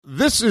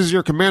This is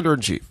your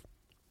Commander-in-Chief.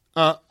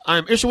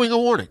 I'm issuing a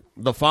warning.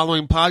 The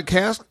following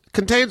podcast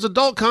contains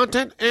adult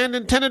content and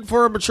intended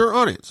for a mature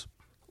audience.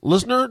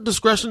 Listener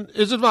discretion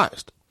is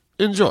advised.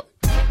 Enjoy.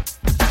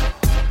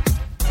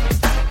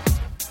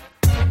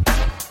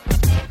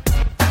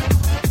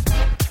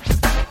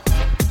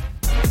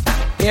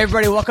 Hey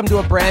everybody, welcome to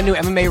a brand new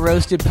MMA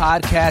Roasted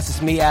podcast.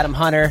 It's me, Adam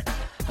Hunter.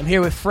 I'm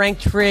here with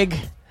Frank Trigg,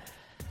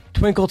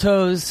 Twinkle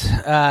Toes.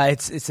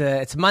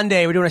 It's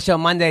Monday. We're doing a show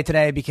Monday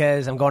today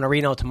because I'm going to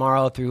Reno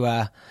tomorrow through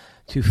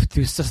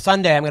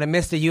Sunday. I'm going to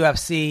miss the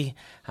UFC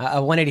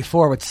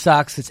 184, which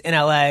sucks. It's in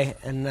LA,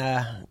 and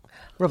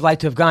would have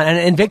liked to have gone. And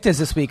Invictus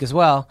this week as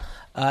well.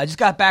 I just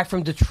got back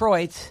from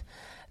Detroit.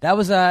 That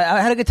was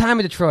I had a good time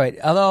in Detroit,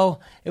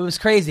 although it was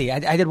crazy.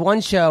 I did one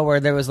show where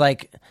there was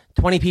like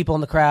 20 people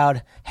in the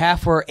crowd.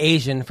 Half were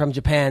Asian from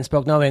Japan,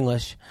 spoke no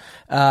English,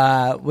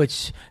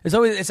 which is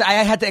always. I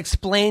had to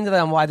explain to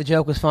them why the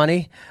joke was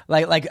funny.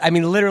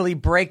 Literally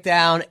break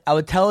down. I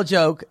would tell a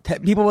joke,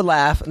 people would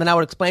laugh, and then I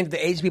would explain to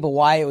the Asian people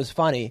why it was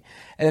funny,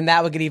 and then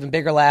that would get even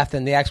bigger laugh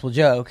than the actual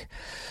joke.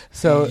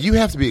 So you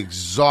have to be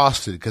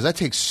exhausted because that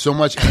takes so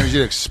much energy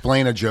to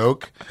explain a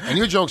joke, and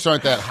your jokes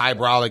aren't that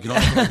highbrow. Like you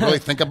don't really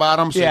think about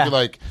them. So yeah. You're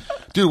like,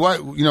 dude, why?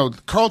 You know,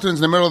 Carlton's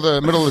in the middle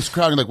of this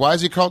crowd. And you're like, why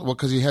is he Carlton? Well,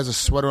 because he has a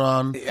sweater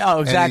on.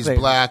 Oh, exactly. And he's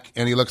black,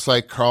 and he looks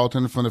like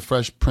Carlton from the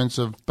Fresh Prince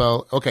of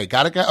Bel. Okay,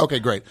 got it. Okay,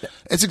 great.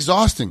 It's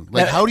exhausting.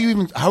 Like, how are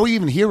you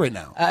even here right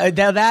now?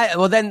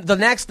 Then the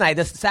next night,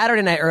 this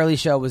Saturday night early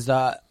show was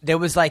there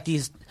was like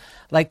these.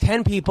 Like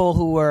 10 people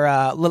who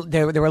were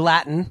they were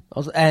Latin,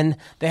 and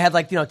they had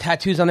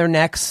tattoos on their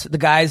necks. The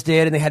guys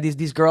did, and they had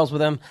these girls with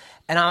them,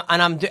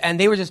 and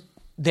they were just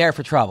there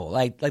for trouble.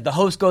 Like the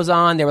host goes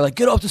on, they were like,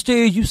 "Get off the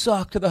stage, you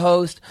suck," to the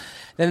host.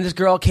 Then this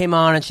girl came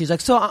on, and she's like,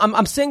 "So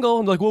I'm single."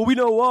 And they're like, "Well, we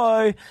know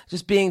why."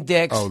 Just being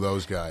dicks. Oh,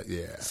 those guys,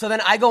 yeah. So then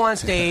I go on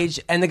stage,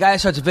 and the guy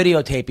starts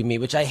videotaping me,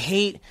 which I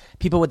hate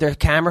people with their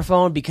camera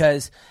phone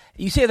because.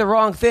 You say the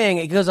wrong thing,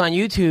 it goes on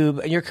YouTube,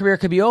 and your career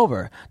could be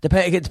over.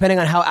 Depending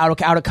on how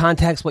out of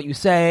context what you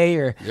say,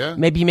 or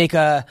maybe you make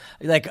a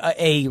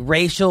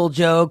racial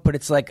joke, but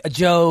it's like a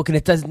joke, and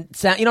it doesn't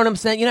sound. You know what I'm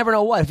saying? You never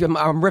know what. If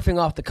I'm riffing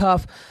off the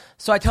cuff,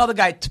 so I tell the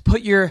guy to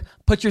put your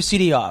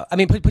CD off. I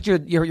mean, put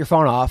your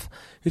phone off.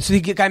 So the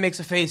guy makes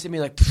a face at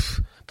me like.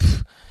 Pff,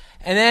 pff.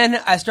 And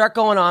then I start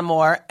going on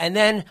more, and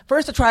then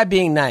first I tried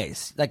being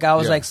nice. Like I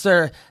was like,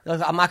 "Sir,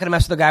 I'm not going to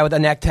mess with the guy with a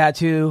neck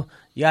tattoo."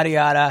 Yada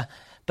yada.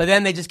 But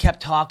then they just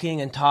kept talking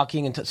and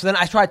talking. So then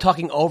I tried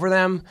talking over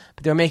them,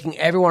 but they were making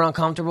everyone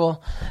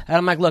uncomfortable. And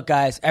I'm like, look,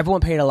 guys,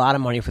 everyone paid a lot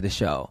of money for the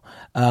show,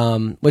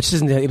 which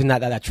isn't even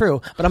that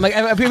true. But I'm like,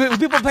 if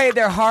people paid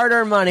their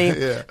hard-earned money,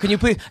 can you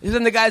please? And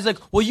then the guy's like,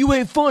 well, you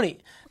ain't funny.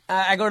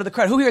 I go to the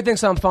crowd. Who here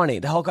thinks I'm funny?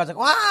 The whole crowd's like,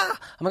 wah!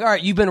 I'm like, all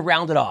right, you've been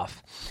rounded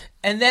off.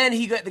 And then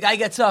the guy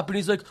gets up and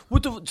he's like,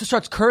 just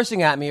starts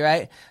cursing at me,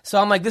 right?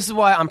 So I'm like, this is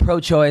why I'm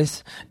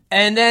pro-choice.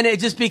 And then it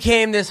just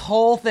became this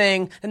whole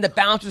thing. Then the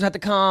bouncers had to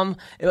come.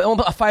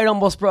 A fight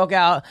almost broke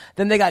out.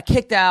 Then they got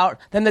kicked out.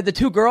 Then the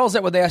two girls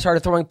that were there started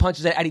throwing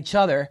punches at each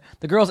other.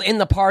 The girls in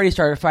the party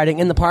started fighting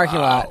in the parking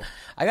lot.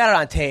 I got it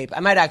on tape.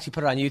 I might actually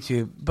put it on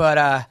YouTube. But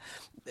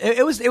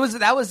that was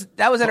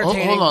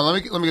entertaining. Hold on,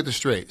 let me get this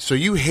straight. So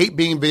you hate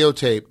being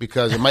videotaped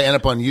because it might end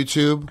up on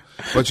YouTube,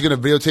 but you're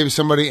going to videotape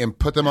somebody and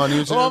put them on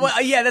YouTube?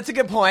 Well, yeah, that's a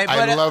good point.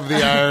 But, I love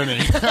the irony.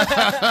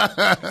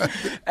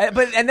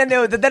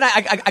 Then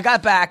I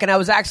got back, and it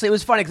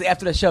was funny because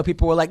after the show,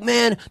 people were like,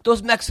 "Man,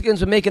 those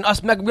Mexicans were making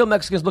us real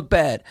Mexicans look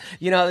bad."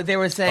 You know, they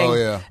were saying. Oh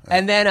yeah.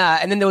 And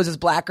then there was this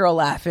black girl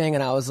laughing,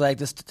 and I was like,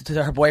 this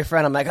to her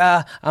boyfriend. I'm like,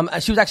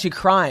 she was actually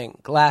crying,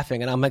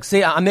 laughing, and I'm like,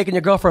 "See, I'm making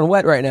your girlfriend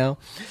wet right now."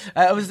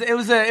 It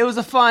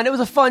was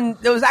fun.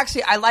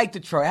 I liked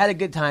Detroit. I had a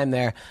good time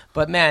there.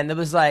 But man, it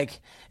was like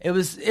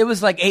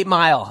 8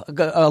 Mile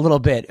a little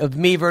bit of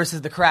me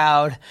versus the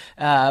crowd.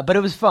 But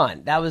it was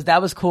fun. That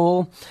was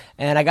cool.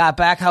 And I got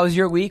back. How was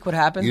your week? What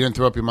happened? You didn't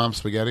throw up your mom's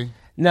spaghetti?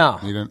 No.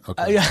 You didn't?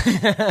 Okay.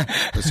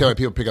 Let's see how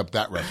people pick up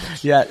that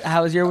reference. Yeah.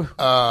 How was your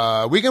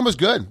weekend? Was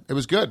good. It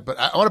was good. But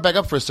I want to back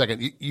up for a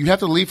second. You have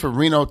to leave for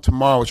Reno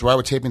tomorrow, which is why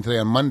we're taping today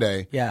on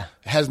Monday. Yeah.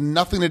 It has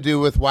nothing to do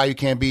with why you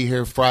can't be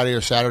here Friday or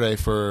Saturday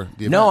for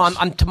the events. No,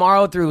 I'm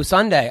tomorrow through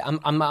Sunday.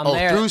 I'm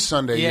there. Through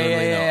Sunday you're in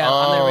Reno. Yeah.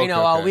 I'm in Reno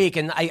all week.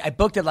 And I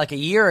booked it like a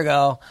year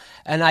ago.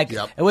 And it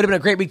would have been a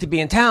great week to be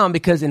in town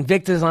because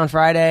Invictus on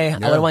Friday. I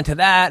would have went to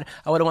that.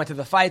 I would have went to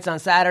the fights on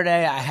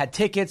Saturday. I had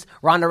tickets.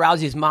 Ronda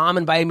Rousey's mom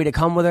invited me to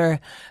come with her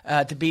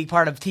to be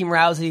part of Team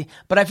Rousey.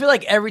 But I feel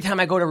like every time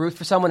I go to root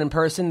for someone in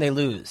person, they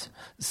lose.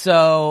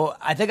 So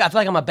I feel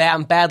like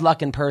I'm bad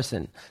luck in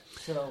person.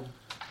 So.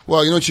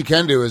 Well, you know what you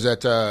can do is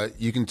that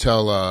you can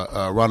tell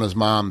Ronna's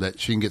mom that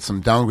she can get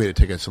some downgraded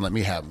tickets and let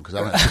me have them because I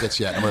don't have tickets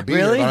yet. I'm going to be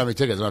here. I don't have any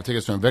tickets. I don't have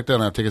tickets to Invicta. I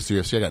don't have tickets to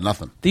UFC. I got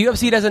nothing. The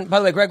UFC doesn't. By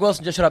the way, Greg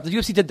Wilson just shut up. The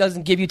UFC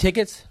doesn't give you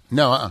tickets.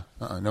 No,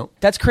 nope.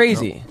 That's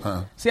crazy.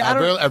 No, See,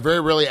 I very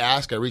rarely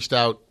ask. I reached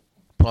out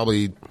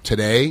probably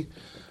today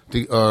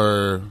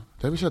to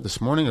Did I reach out this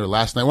morning or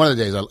last night? One of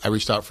the days I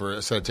reached out for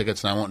a set of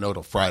tickets, and I won't know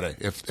till Friday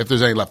if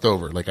there's any left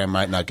over. Like I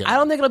might not get. I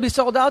don't think it'll be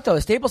sold out though.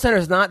 Staples Center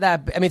is not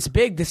that. I mean, it's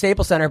big, the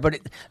Staples Center,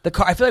 but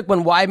I feel like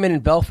when Weidman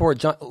and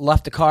Belfort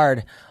left the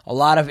card, a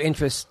lot of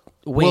interest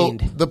waned.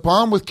 Well, the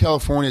problem with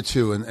California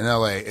too, in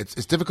LA,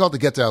 it's difficult to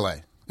get to LA.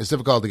 It's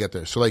difficult to get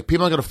there. So like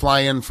people are going to fly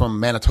in from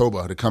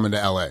Manitoba to come into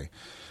LA,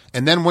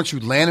 and then once you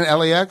land in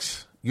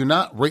LAX. You're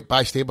not right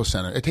by Staples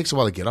Center. It takes a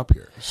while to get up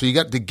here. So you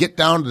got to get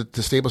down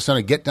to Staples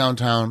Center, get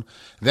downtown.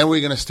 Then where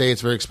you're going to stay,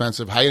 it's very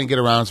expensive. How you going to get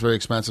around, it's very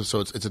expensive.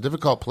 So it's a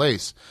difficult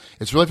place.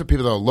 It's really for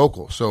people that are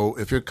local. So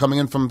if you're coming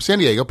in from San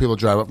Diego, people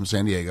drive up from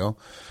San Diego.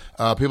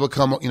 People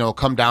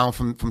come down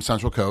from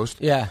Central Coast.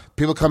 Yeah.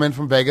 People come in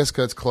from Vegas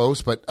because it's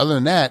close. But other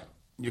than that,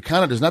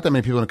 there's not that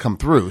many people going to come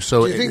through.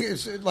 So do you think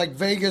it's like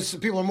Vegas?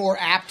 People are more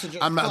apt to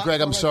just.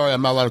 Greg. I'm sorry,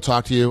 I'm not allowed to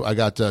talk to you. I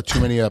got too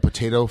many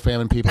potato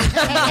famine people.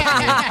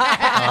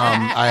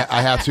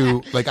 I have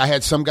to. Like, I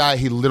had some guy.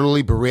 He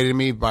literally berated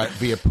me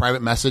via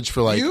private message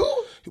for like. You?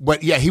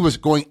 But yeah, he was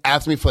going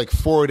after me for like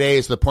 4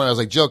 days to the point I was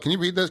like, Jill, can you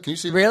read this? Can you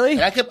see? Really?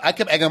 And I kept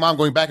egging him on,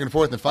 going back and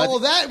forth and finally. Oh,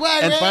 that way.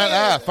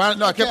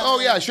 No, I kept.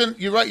 Oh yeah, I shouldn't.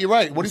 You're right.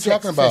 What are you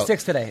talking about?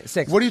 6 today.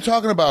 6. What are you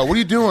talking about? What are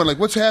you doing? Like,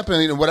 what's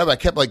happening? And whatever. I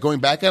kept like going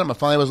back at him. I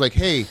finally was like,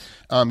 hey,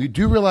 you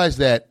do realize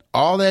that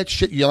all that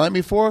shit you yell at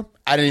me for,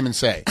 I didn't even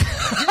say.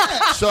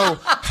 So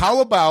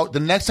how about the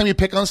next time you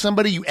pick on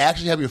somebody, you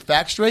actually have your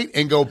facts straight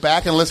and go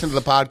back and listen to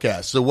the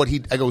podcast. So what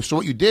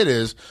you did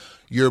is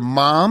your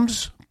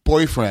mom's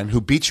boyfriend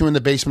who beat you in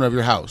the basement of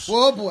your house.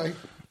 Oh boy.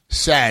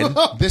 Said,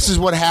 this is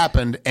what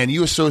happened, and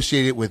you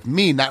associate it with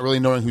me not really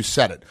knowing who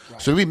said it. Right.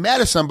 So to be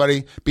mad at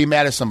somebody, be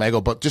mad at somebody. I go,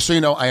 but just so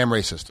you know, I am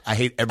racist. I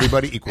hate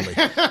everybody equally.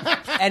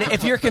 And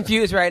if you're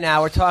confused right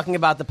now, we're talking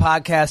about the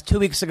podcast 2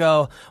 weeks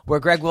ago where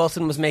Greg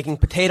Wilson was making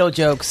potato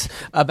jokes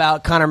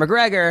about Conor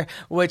McGregor,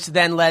 which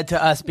then led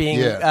to us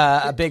being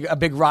a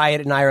big riot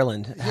in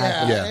Ireland.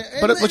 Yeah.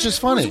 But which is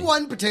funny. It was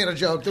one potato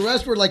joke. The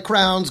rest were like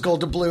crowns,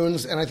 gold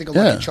doubloons, and I think a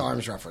Lucky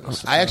Charms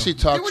reference. I actually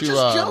talked to... They were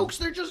just jokes.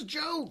 They're just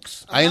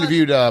jokes. I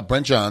interviewed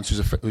Brent Johns, who's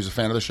a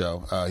fan of the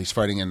show. He's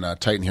fighting in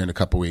Titan here in a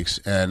couple weeks,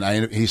 and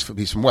he's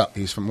from Wales.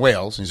 And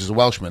he's just a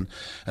Welshman.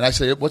 And I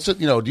say, "What's it?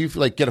 Do you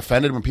like get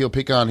offended when people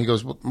pick on?" He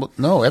goes, well,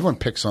 "No, everyone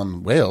picks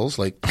on Wales.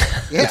 Like,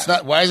 it's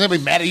not. Why is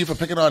everybody mad at you for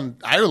picking on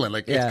Ireland?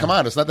 Like, come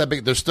on, it's not that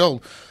big. There's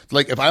still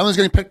like if Ireland's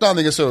getting picked on,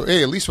 they go, so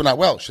hey, at least we're not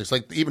Welsh. It's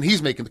like even he's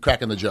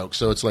cracking the joke.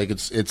 So it's like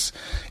it's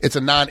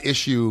a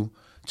non-issue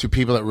to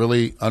people that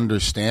really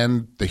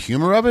understand the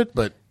humor of it,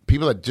 but."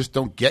 People that just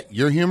don't get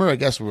your humor, I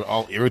guess we're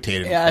all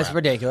irritated. Yeah, it's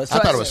ridiculous. I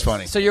thought it was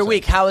funny. So your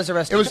week, how was the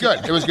rest of it?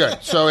 It was good.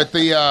 So at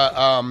the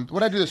what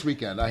did I do this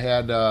weekend? I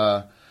had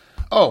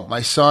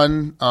my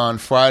son on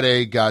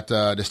Friday got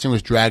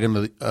Distinguished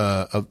Dragon,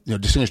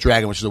 Distinguished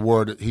Dragon, which is a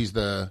award. Goes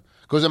to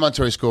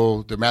Montessori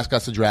school. Their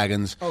mascot's the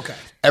Dragons. Okay.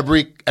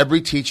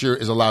 Every teacher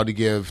is allowed to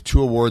give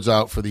 2 awards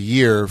out for the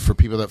year for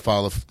people that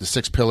follow the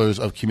 6 pillars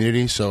of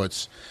community. So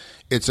it's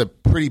a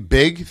pretty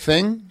big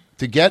thing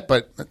to get,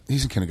 but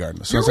he's in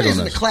kindergarten. So you're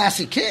raising a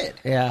classy kid.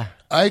 Yeah.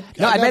 I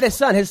met his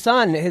son. His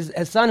son,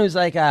 who's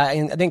like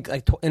I think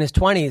like in his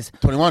 20s,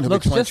 21,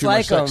 looks just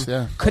like him.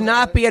 Yeah. Could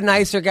not be a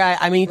nicer guy.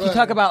 I mean, you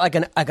talk about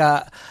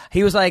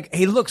he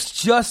looks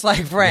just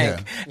like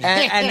Frank,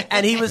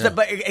 and he was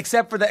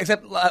except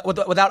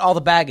without all the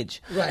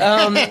baggage. Right.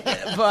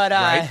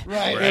 Right.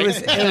 It was.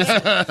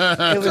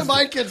 So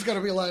my kid's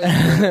gonna be like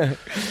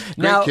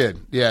great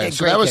kid. Yeah.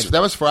 So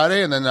that was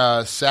Friday, and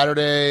then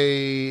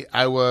Saturday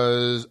I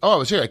was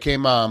here. I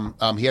came.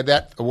 He had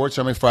that award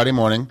ceremony Friday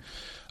morning.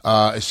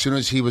 As soon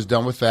as he was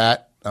done with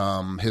that,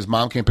 his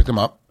mom came and picked him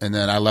up, and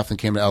then I left and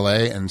came to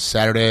L.A. And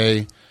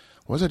Saturday,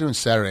 what was I doing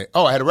Saturday?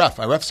 Oh, I had a ref.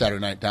 I ref Saturday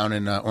night down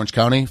in Orange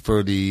County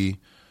for the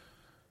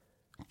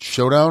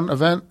Showdown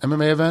event,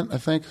 MMA event, I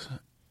think.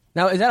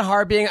 Now, is that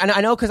hard being?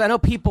 I know because I know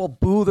people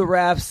boo the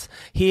refs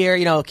here.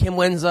 Kim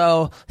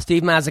Winslow,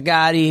 Steve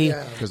Mazzagatti.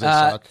 Because they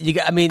suck.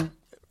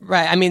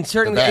 Right. I mean,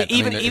 certainly,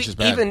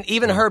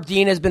 even Herb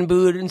Dean has been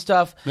booed and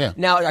stuff. Yeah.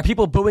 Now, are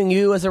people booing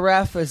you as a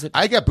ref? Or is it?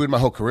 I got booed my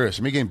whole career,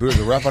 so me getting booed as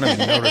a ref, I don't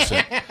even notice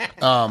it.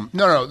 No.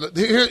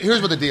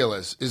 Here's what the deal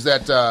is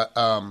that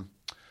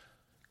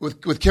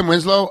with Kim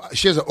Winslow,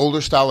 she has an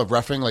older style of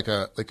reffing, like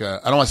a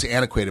I don't want to say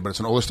antiquated, but it's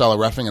an older style of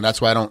reffing, and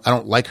that's why I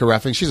don't like her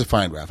reffing. She's a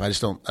fine ref. I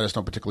just don't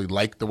particularly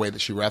like the way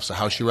that she refs or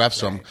how she refs.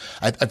 So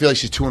I feel like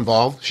she's too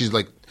involved. She's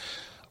like.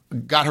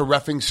 Got her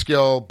reffing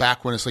skill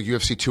back when it's like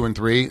UFC 2 and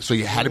 3, so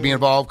you had to be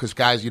involved because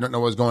guys, you don't know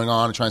what's going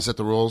on and trying to set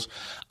the rules.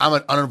 I'm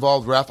an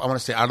uninvolved ref. I want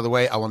to stay out of the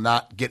way. I will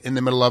not get in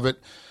the middle of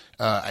it.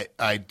 I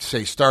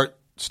say start,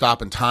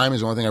 stop, and time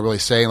is the only thing I really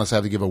say unless I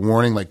have to give a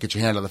warning, like get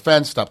your hand on the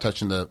fence, stop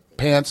touching the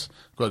pants.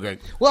 Go ahead, Greg.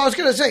 Well, I was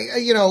going to say,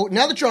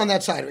 now that you're on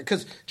that side of it,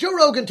 because Joe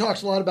Rogan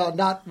talks a lot about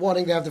not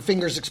wanting to have the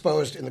fingers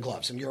exposed in the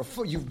gloves, and you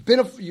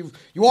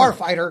are a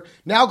fighter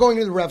now going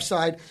to the ref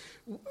side.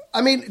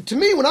 I mean, to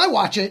me, when I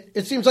watch it,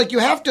 it seems like you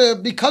have to,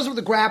 because of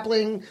the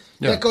grappling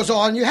that goes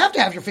on, you have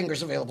to have your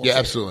fingers available. Yeah,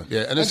 absolutely.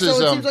 Yeah, and so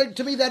it seems like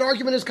to me that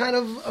argument is kind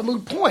of a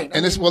moot point.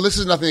 This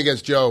is nothing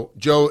against Joe.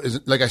 Joe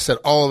is, like I said,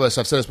 all of us.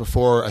 I've said this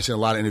before. I've seen a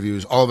lot of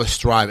interviews. All of us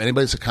strive.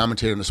 Anybody that's a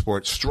commentator in the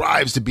sport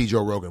strives to be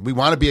Joe Rogan. We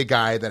want to be a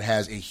guy that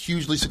has a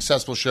hugely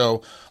successful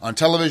show on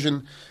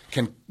television.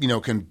 Can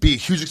be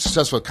hugely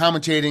successful at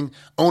commentating,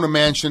 own a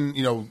mansion,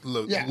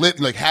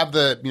 live, have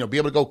the, be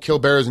able to go kill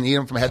bears and eat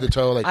them from head to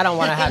toe. Like, I don't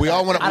want to have. We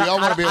all want to. We all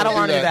want to be able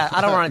to do that.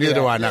 I don't want to do that.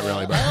 Neither do I. Not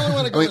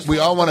really. But we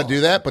all want to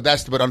do that.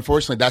 But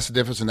unfortunately that's the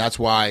difference, and that's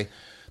why,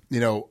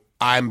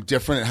 I'm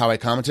different at how I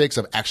commentate because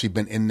I've actually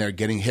been in there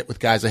getting hit with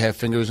guys that have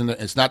fingers in there.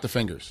 It's not the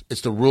fingers.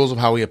 It's the rules of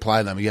how we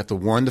apply them. You have to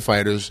warn the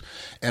fighters,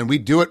 and we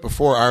do it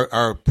before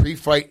our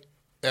pre-fight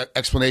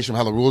explanation of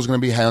how the rules are going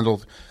to be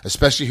handled,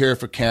 especially here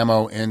for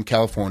Camo in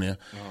California,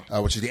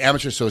 which is the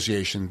amateur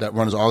association that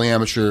runs all the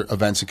amateur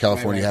events in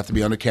California. You have to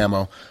be under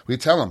Camo. We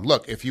tell them,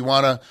 look, if you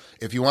want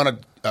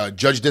to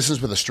judge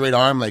distance with a straight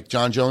arm like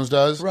John Jones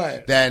does,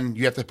 then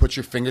you have to put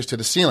your fingers to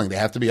the ceiling. They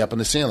have to be up in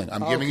the ceiling.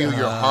 I'm giving you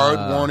your hard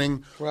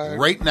warning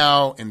right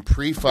now in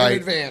pre-fight. In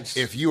advance.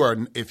 If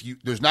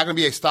there's not going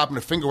to be a stop and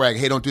a finger wag.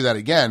 Hey, don't do that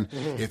again.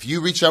 Mm-hmm. If you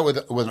reach out with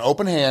an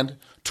open hand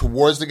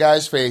towards the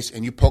guy's face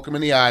and you poke him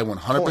in the eye,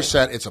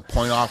 100%, it's a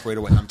point off right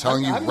away. I'm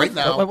telling you right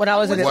now what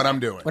I'm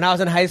doing. When I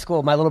was in high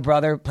school, my little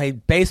brother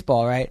played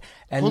baseball, right?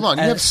 And, hold on,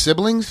 you have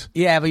siblings?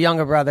 Yeah, I have a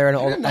younger brother and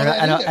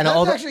an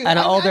older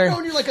I've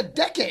known you like a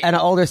decade. And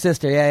an older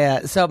sister.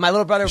 Yeah. So my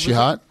little brother was she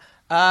hot?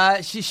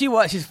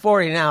 She's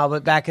 40 now,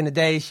 but back in the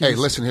day, hey,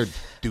 listen here,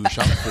 douche,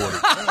 I'm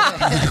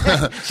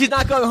 40. She's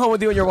not going home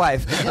with you and your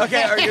wife,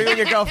 okay, or you and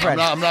your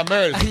girlfriend. I'm not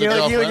married. You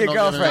and your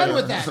girlfriend. Done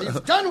with that. He's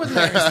done with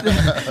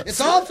that.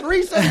 It's all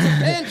 3 sets of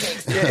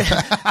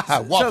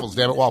pancakes. Waffles,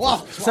 damn it,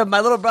 waffles. So my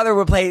little brother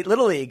would play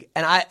Little League,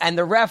 and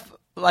the ref,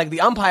 like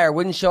the umpire,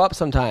 wouldn't show up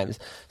sometimes.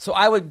 So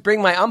I would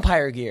bring my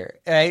umpire gear,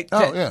 right?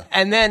 Yeah.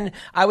 And then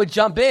I would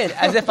jump in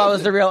as if I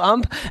was the real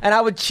ump, and I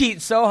would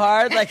cheat so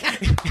hard. Like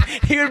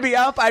he would be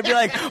up, I'd be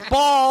like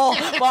ball.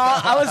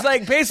 I was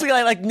like basically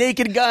like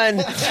Naked Gun.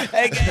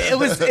 Like, it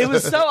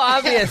was so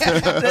obvious.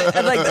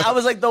 Like I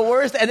was like the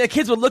worst, and the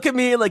kids would look at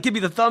me and like give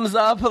me the thumbs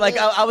up. Like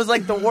I was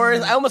like the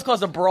worst. I almost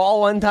caused a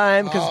brawl one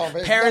time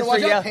because parents were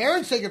yelling.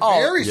 Parents take it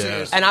very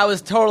seriously. And I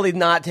was totally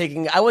not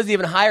taking. I wasn't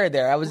even hired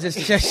there. I was just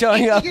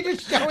showing up.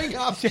 Showing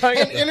up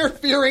and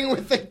interfering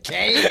with the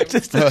game.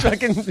 Just a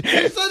fucking.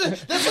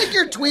 That's like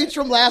your tweets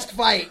from last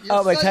fight.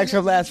 My text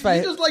from last fight.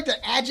 You just like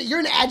to agitate. You're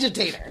an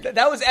agitator.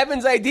 That was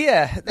Evan's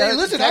idea. Hey,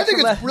 listen, I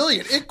think it's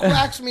brilliant. It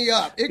cracks me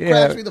up. It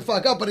cracks me the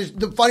fuck up. But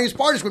the funniest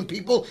part is when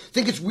people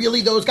think it's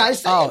really those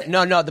guys saying it.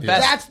 No, the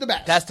best. That's the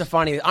best. That's the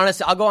funniest.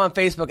 Honestly, I'll go on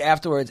Facebook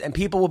afterwards, and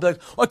people will be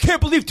like, "I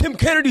can't believe Tim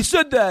Kennedy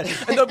said that,"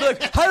 and they'll be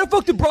like, "How the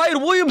fuck did Brian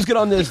Williams get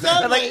on this?"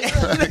 Exactly.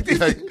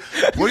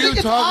 What are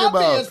you talking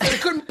about? That it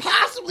couldn't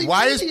possibly.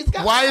 Why is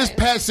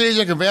Pat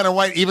Sajak and Vanna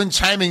White even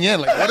chiming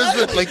in? Like, what is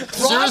it? Like,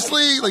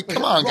 seriously? Like,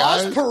 come on,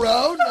 Ross guys.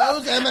 Perot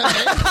knows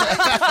MMA.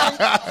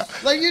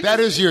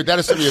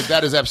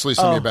 That is absolutely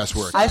some of your best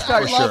work. I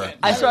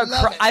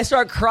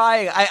start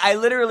crying. I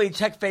literally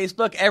check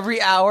Facebook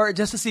every hour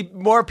just to see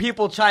more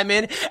people chime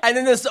in, and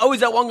then there's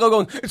always that one guy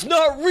going, "It's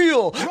not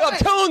real. Right. I'm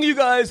telling you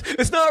guys,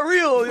 it's not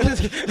real."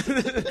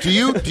 Do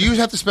you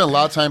have to spend a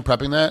lot of time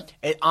prepping that?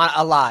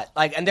 A lot.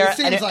 Like, and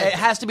it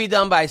has to be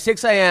done by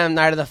 6 a.m.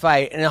 night of the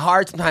fight, and it's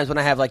hard sometimes when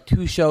I have like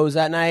 2 shows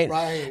that night,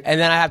 right? And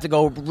then I have to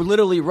go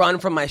literally run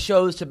from my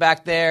shows to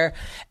back there,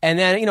 and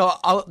then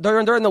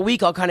during the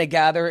week I'll kind of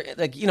gather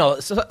like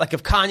like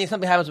if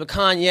something happens with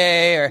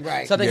Kanye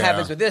or something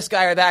happens with this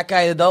guy or that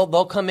guy,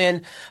 they'll come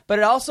in. But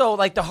it also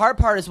like the hard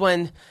part is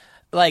when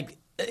like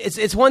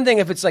it's one thing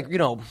if it's like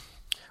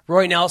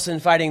Roy Nelson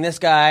fighting this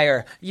guy,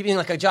 or even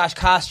like a Josh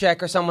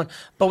Koscheck or someone.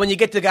 But when you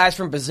get to guys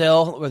from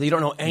Brazil, where you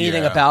don't know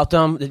anything about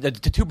them, the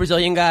 2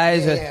 Brazilian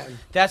guys,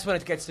 that's when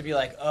it gets to be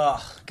like,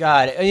 oh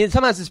God. I mean,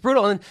 sometimes it's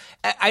brutal. And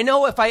I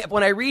know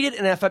when I read it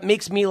and if it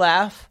makes me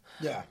laugh,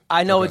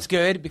 I know it's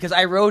good because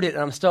I wrote it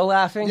and I'm still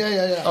laughing.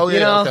 Yeah. Oh,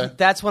 yeah.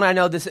 That's when I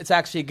know it's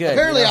actually good.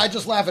 Apparently, I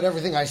just laugh at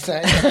everything I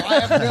say.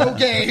 I have no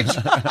gauge.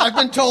 I've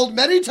been told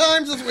many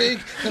times this week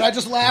that I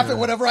just laugh at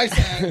whatever I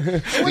say.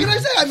 What can I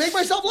say? I make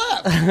myself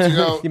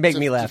laugh. You make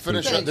me laugh. The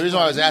reason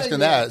why I was asking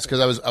that is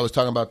because I was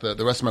talking about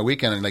the rest of my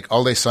weekend, and like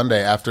all day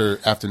Sunday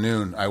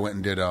afternoon, I went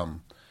and did. We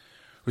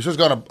were supposed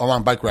to go on a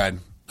long bike ride.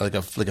 Like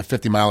a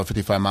 50 mile or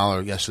 55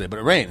 miler yesterday, but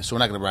it rained, so we're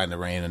not going to ride in the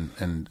rain,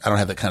 and I don't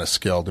have that kind of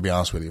skill, to be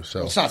honest with you.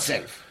 So it's not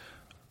safe.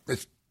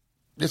 It's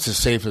as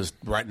safe as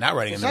not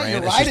riding in the rain.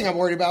 It's not riding I'm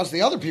worried about. It's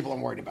the other people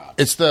I'm worried about.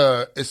 It's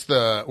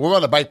the we're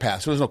on the bike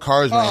path, so there's no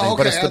cars or anything,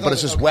 but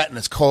it's just wet and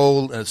it's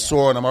cold and it's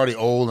sore, and I'm already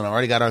old and I've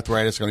already got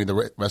arthritis. I'm going to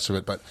need the rest of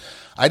it. But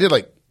I did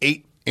like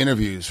 8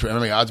 interviews for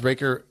MMA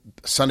Oddsbreaker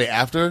Sunday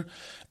after.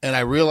 And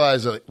I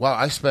realized that, wow,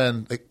 I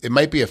spend, it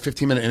might be a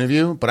 15-minute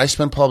interview, but I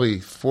spend probably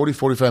 40,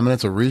 45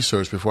 minutes of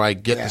research before I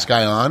get this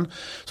guy on.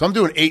 So I'm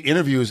doing 8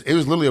 interviews. It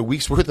was literally a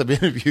week's worth of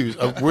interviews,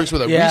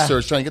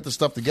 research, trying to get the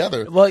stuff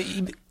together. Well,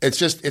 it's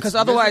just, because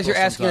otherwise you're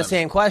asking the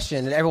same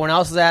question that everyone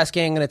else is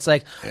asking, and it's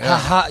like,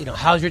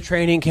 how's your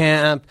training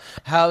camp?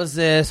 How's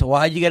this?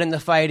 Why'd you get into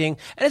fighting?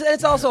 And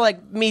it's also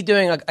like me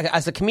doing,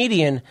 as a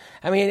comedian,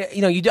 I mean,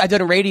 I do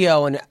it on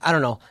radio, and I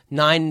don't know,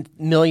 9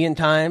 million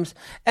times.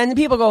 And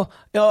people go,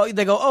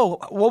 they go, oh,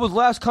 what was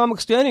Last Comic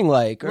Standing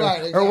like? Or,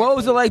 or what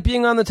was it like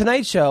being on The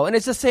Tonight Show? And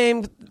it's the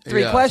same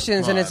 3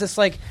 questions, and it's just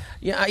like,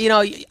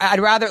 I'd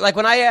rather, like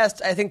when I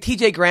asked, I think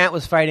TJ Grant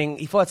was fighting,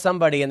 he fought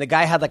somebody, and the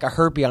guy had like a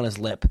herpes on his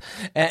lip.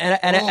 And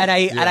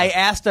I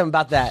asked him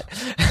about that.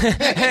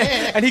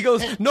 And he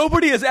goes,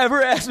 nobody has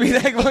ever asked me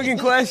that fucking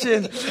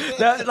question.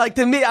 Like,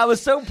 to me, I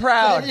was so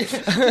proud. Get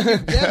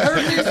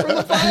herpes from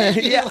the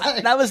fight?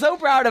 Yeah, I was so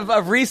proud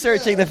of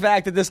researching the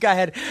fact that this guy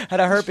had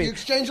a herpes. You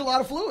exchange a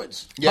lot of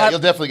fluids. Yeah, you'll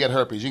definitely get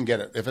herpes. You can get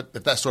it.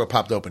 If that store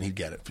popped open, he'd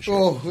get it for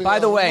sure. By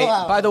the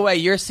way,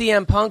 your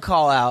CM Punk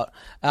call out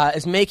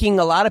is making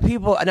a lot of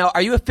people. Now,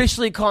 are you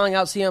officially calling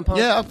out CM Punk?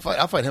 Yeah,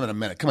 I'll fight him in a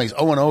minute. Come on, he's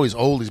 0-0. He's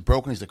old. He's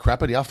broken. He's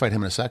decrepit. I'll fight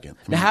him in a second.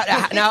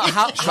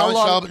 How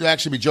long? Shelby,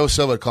 actually, be Joe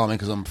Silva to call me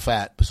because I'm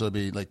fat. So it'd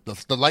be like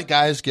the light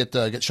guys get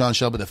Sean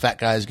Shelby. The fat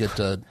guys get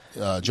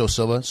Joe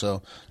Silva.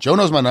 So Joe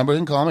knows my number. He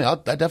can call me.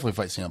 I'd definitely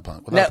fight CM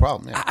Punk without a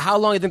problem. Yeah. How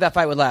long do you think that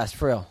fight would last,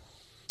 for real?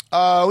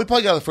 We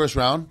probably got the first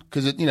round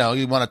because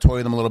you want to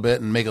toy them a little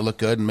bit and make it look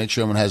good and make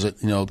sure everyone has it.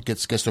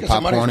 Gets their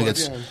popcorn and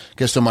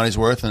gets their money's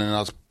worth, and then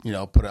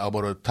I'll put an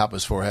elbow to the top of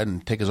his forehead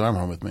and take his arm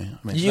home with me.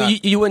 I mean,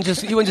 you wouldn't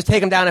just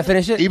take him down and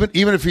finish it.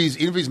 Even if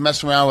he's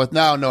messing around with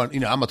no, I'm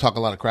gonna talk a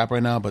lot of crap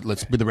right now, but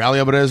let's be the rally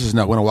of it is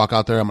no. When I walk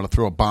out there, I'm gonna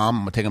throw a bomb.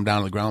 I'm gonna take him down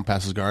to the ground,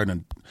 past his guard,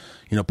 and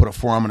put a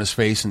forearm in his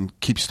face and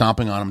keep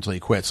stomping on him until he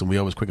quits, and we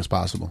go as quick as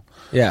possible.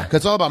 Yeah, because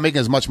it's all about making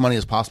as much money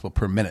as possible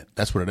per minute.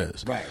 That's what it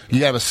is. Right.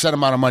 You have a set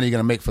amount of money you're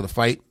gonna make for the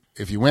fight.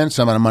 If you win,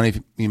 some amount of money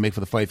you make for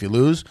the fight if you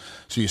lose.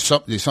 So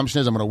the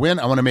assumption is I'm going to win.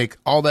 I want to make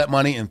all that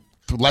money in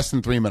less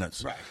than 3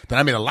 minutes. Right. Then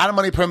I made a lot of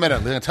money per minute.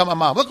 They're going to tell my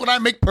mom, look what I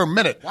make per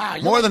minute. Wow,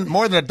 more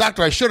than a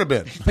doctor I should have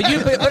been. But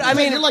I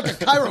mean, you're like a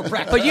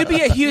chiropractor. But you'd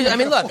be a huge. I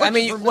mean, look. I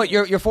mean, what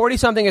you're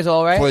 40-something years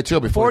old, right? 42.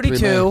 I'll be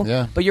 42.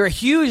 Yeah. But you're a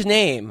huge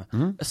name.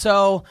 Mm-hmm.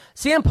 So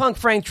CM Punk,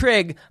 Frank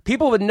Trigg,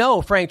 people would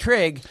know Frank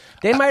Trigg.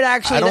 They might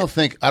actually. I don't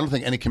think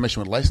any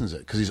commission would license it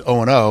because he's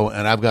 0-0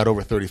 and I've got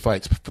over 30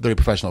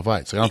 professional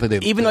fights. I don't think they.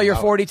 Even though you're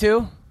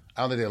 42.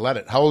 I don't think they let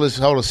it. How old is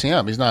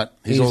CM?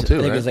 He's old too. I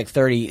think right? he's like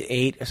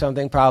 38 or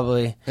something,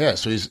 probably. Yeah,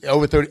 so he's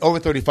over 30. Over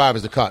 35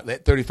 is the cut.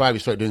 At 35, you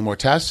start doing more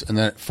tests, and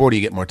then at 40,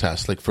 you get more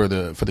tests, like for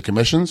the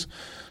commissions.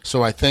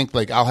 So I think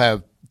like I'll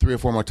have 3 or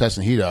 4 more tests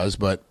than he does,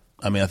 but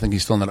I mean I think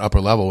he's still in that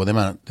upper level where they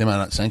might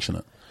not sanction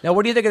it. Now,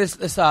 what do you think of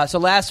this? So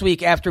last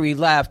week after we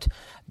left,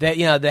 they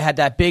had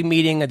that big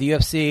meeting at the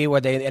UFC where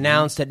they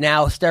announced that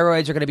now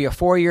steroids are going to be a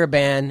 4-year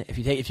ban if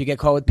you get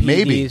caught with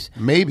PEDs.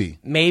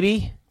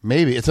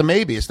 Maybe it's a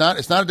maybe. It's not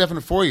a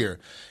definite 4-year.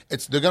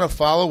 They're going to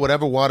follow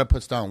whatever WADA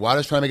puts down.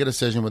 WADA's trying to make a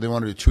decision whether they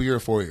want to do 2-year or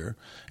 4-year,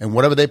 and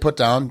whatever they put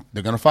down,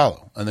 they're going to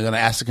follow, and they're going to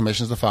ask the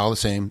commissions to follow the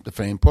same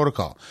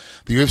protocol.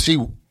 The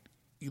UFC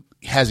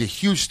has a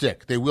huge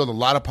stick. They wield a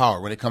lot of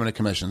power when they come into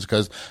commissions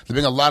because they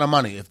bring a lot of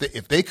money.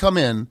 If they come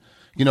in,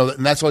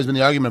 and that's always been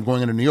the argument of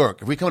going into New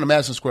York. If we come to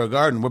Madison Square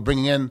Garden, we're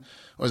bringing in,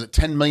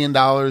 $10 million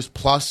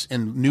plus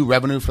in new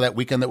revenue for that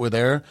weekend that we're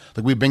there.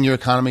 Like we bring your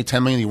economy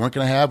 $10 million you weren't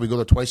going to have. We go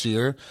there twice a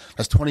year.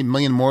 That's $20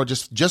 million more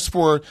just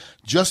for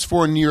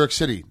New York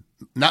City,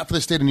 not for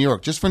the state of New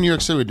York. Just for New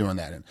York City, we're doing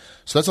that in.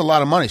 So that's a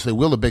lot of money. So they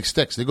wield the big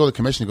sticks. They go to the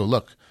commission and go,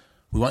 look,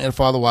 we want you to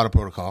follow the WADA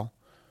protocol.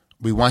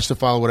 We want you to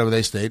follow whatever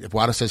they state. If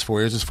WADA says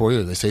 4 years, it's 4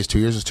 years. They say it's 2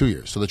 years, it's 2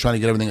 years. So they're trying to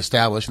get everything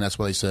established, and that's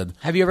why they said.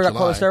 Have you ever got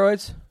caught with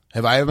steroids?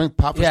 Have I ever been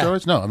popped for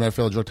steroids? No, I've never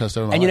failed a drug test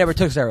ever in my life. And you never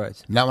took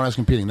steroids? Not when I was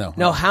competing, no.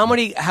 No, how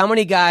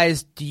many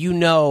guys do you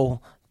know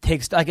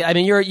take, like, I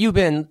mean, you've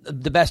been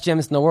the best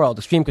gyms in the world.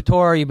 Extreme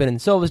Couture, you've been in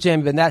Silva's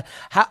gym, you've been that.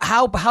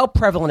 How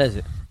prevalent is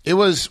it? It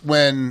was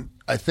when,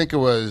 I think it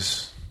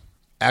was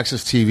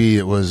Access TV,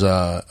 it was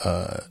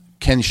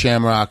Ken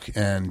Shamrock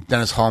and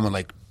Dennis Hallman,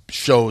 like,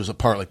 shows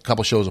apart, like a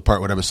couple shows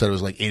apart, whatever, said it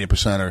was like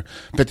 80% or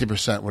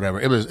 50%,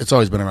 whatever. It's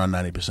always been around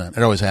 90%.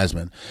 It always has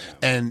been.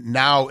 And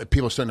now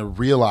people are starting to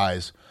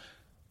realize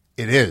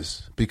it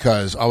is,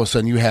 because all of a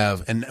sudden you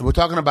have, and we're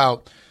talking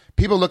about,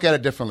 people look at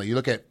it differently. You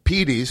look at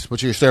PEDs,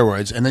 which are your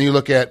steroids, and then you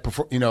look at,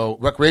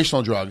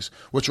 recreational drugs,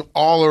 which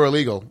all are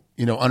illegal,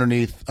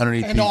 underneath and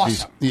PEDs.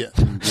 awesome. Yeah,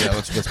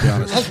 let's be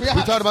honest. We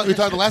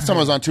talked the last time I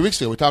was on 2 weeks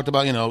ago, we talked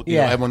about,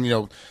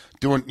 everyone,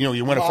 doing,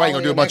 you win a fight,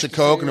 you do a bunch of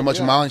coke and a bunch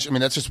of Molly. I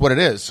mean, that's just what it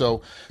is.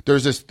 So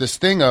there's this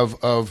thing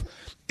of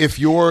if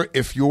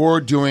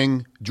you're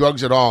doing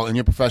drugs at all and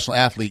you're a professional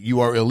athlete,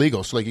 you are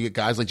illegal. So like you get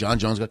guys like John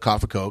Jones got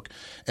caught for coke,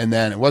 and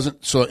then it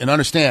wasn't. So, and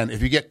understand,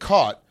 if you get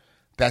caught,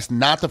 that's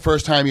not the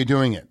first time you're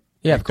doing it.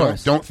 Yeah, of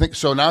course. Don't think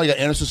so. Now you got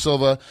Anderson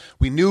Silva.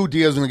 We knew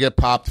Diaz was going to get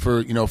popped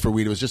for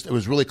weed. It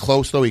was really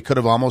close though. He could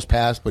have almost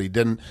passed, but he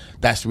didn't.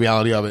 That's the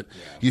reality of it.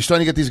 Yeah. You're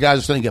starting to get these guys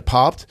are starting to get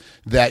popped.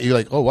 That you're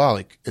like, oh wow,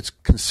 like it's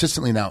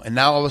consistently now. And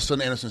now all of a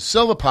sudden Anderson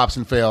Silva pops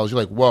and fails.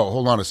 You're like, whoa,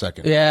 hold on a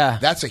second. Yeah,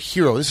 that's a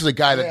hero. This is a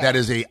guy that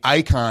is a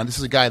icon. This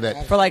is a guy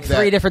that for like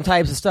 3 different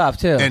types of stuff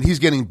too. And he's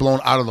getting blown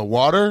out of the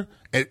water.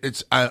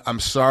 I'm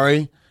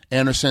sorry,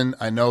 Anderson.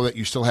 I know that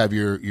you still have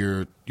your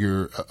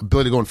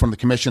ability to go in front of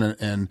the commission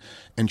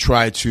and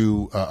try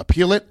to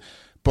appeal it,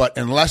 but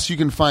unless you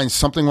can find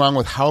something wrong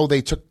with how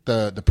they took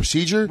the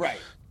procedure, right?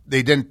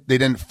 They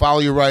didn't follow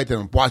you right. They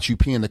didn't watch you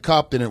pee in the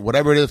cup. They didn't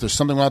whatever it is. If there's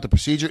something wrong with the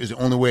procedure, is the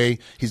only way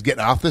he's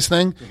getting off this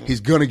thing. Mm-hmm. He's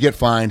gonna get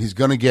fined. He's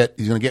gonna get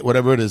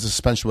whatever it is, the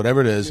suspension,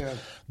 whatever it is.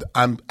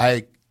 Yeah.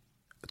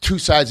 Two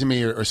sides of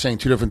me are saying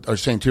two different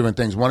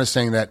things. One is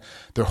saying that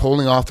they're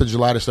holding off to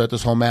July to start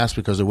this whole mess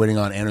because they're waiting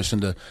on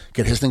Anderson to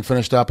get his thing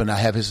finished up and not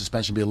have his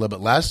suspension be a little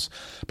bit less.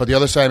 But the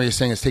other side of me is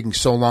saying it's taking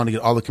so long to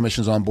get all the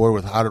commissions on board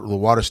with how the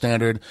water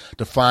standard,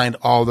 to find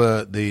all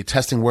the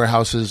testing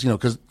warehouses,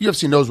 because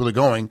UFC knows where they're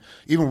going.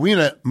 Even we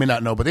may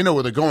not know, but they know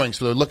where they're going.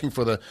 So they're looking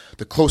for the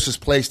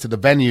closest place to the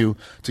venue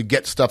to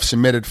get stuff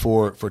submitted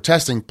for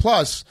testing.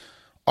 Plus,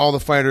 all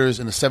the fighters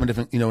in the 7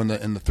 different,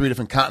 in the 3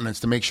 different continents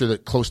to make sure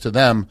that close to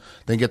them,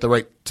 they get the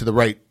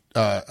right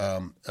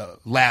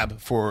lab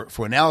for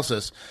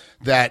analysis.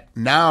 That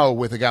now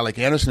with a guy like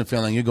Anderson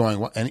failing, you're going,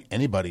 well,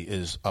 anybody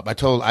is up.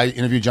 I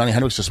interviewed Johnny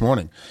Hendricks this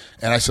morning,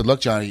 and I said, look,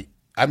 Johnny,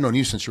 I've known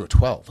you since you were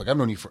 12. Like I've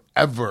known you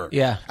forever.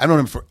 Yeah, I've known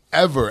him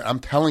forever. I'm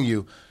telling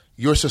you,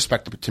 you're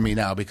suspect to me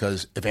now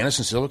because if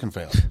Anderson Silva can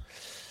fail.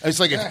 It's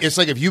like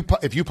if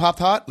you popped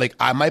hot, like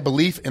my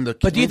belief in the.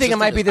 But do you think it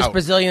might be this out.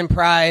 Brazilian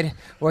pride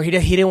where he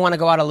didn't want to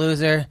go out a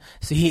loser,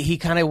 so he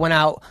kind of went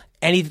out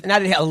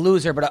not a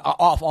loser, but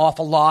off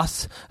a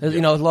loss. Yeah.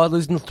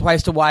 Losing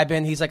twice to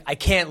Weidman. He's like, I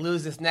can't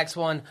lose this next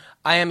one.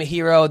 I am a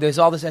hero. There's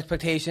all this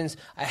expectations.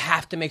 I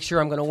have to make sure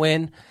I'm going to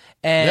win.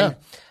 And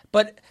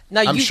but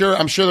now I'm sure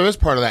there is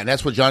part of that, and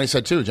that's what Johnny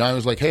said too. Johnny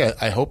was like, hey,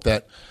 I hope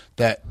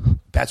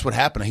that's what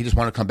happened. He just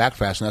wanted to come back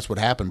fast, and that's what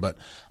happened. But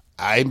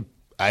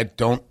I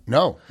don't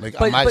know. Like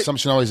my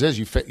assumption always is,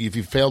 if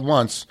you failed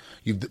once,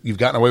 you've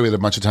gotten away with it a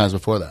bunch of times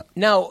before that.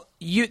 Now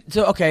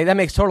okay, that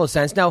makes total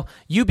sense. Now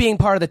you being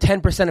part of the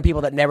 10% of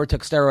people that never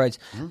took steroids,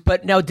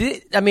 but now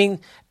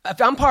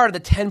if I'm part of the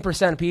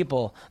 10% of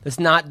people that's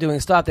not doing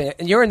stuff,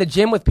 and you're in the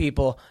gym with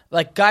people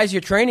like guys you're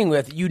training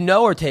with,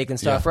 are taking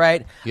stuff,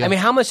 right? Yeah. I mean,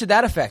 how much did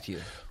that affect you?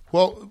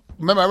 Well,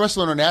 remember, I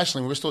wrestled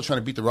internationally. We were still trying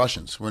to beat the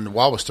Russians when the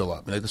wall was still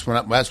up. Like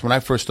that's when I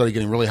first started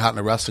getting really hot in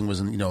the wrestling.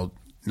 Was in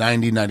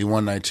 90,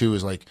 91, 92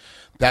 is like,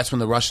 that's when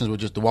the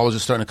Russians the wall was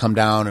just starting to come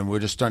down and we were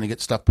just starting to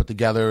get stuff put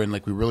together and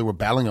like we really were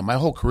battling them. My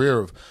whole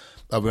career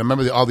I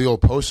remember all the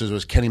old posters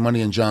was Kenny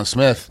Money and John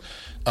Smith.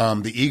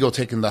 The eagle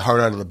taking the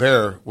heart out of the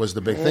bear was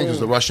the big thing. It was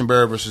the Russian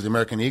bear versus the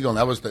American eagle, and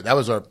that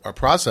was our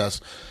process.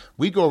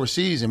 We'd go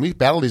overseas and we'd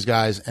battle these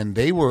guys, and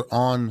they were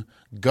on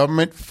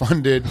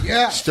government-funded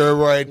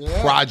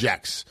steroid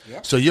projects.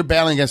 Yeah. So you're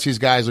battling against these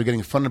guys who are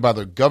getting funded by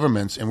their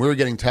governments, and we were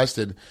getting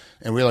tested,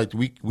 and we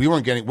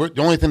weren't getting.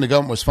 The only thing the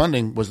government was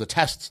funding was the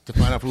tests to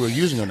find out if we were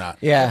using or not.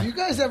 Yeah. Have you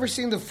guys ever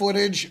seen the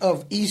footage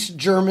of East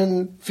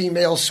German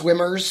female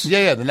swimmers?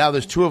 Yeah. Now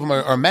there's 2 of them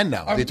are men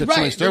now. They took so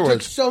many steroids. They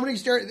took so many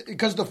steroids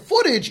because the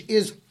footage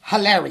is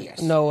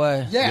hilarious. No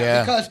way.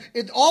 Yeah. Because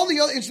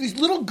it's these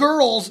little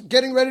girls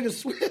getting ready to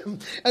swim,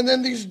 and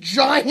then these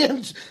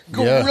giant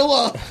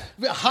gorilla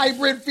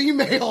hybrid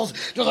females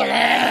just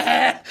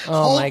like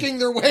hulking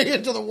their way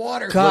into the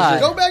water. God.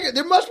 Go back.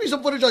 There must be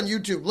some footage on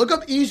YouTube. Look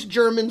up East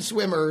German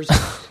swimmers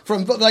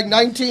from like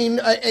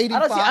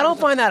 1985. I don't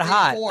find that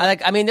hot.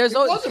 There's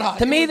wasn't hot.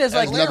 To me, there's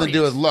like nothing to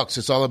do with looks.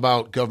 It's all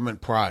about government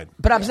pride.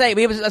 But I'm saying,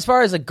 as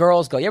far as the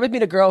girls go, you ever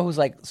meet a girl who's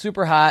like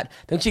super hot,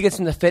 then she gets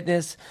into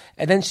fitness,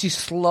 and then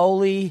she's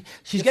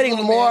getting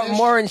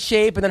more in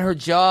shape, and then her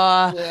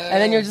jaw, and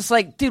then you're just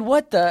like, dude,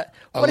 what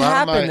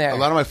happened there? A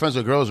lot of my friends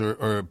are girls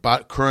are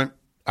current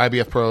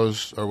IBF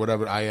pros or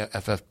whatever,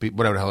 IFFB,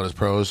 whatever the hell it is,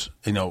 pros,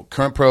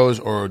 current pros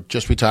or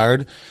just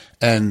retired.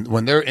 And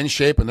when they're in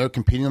shape and they're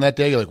competing that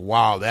day, you're like,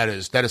 wow, that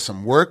is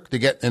some work to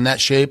get in that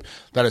shape.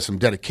 That is some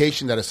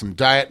dedication. That is some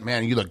diet.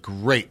 Man, you look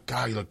great.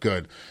 God, you look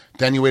good.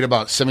 Then you wait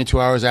about 72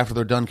 hours after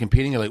they're done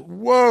competing. You're like,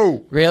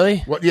 whoa. Really?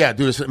 What? Yeah,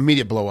 dude, it's an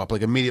immediate blow up.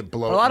 Like immediate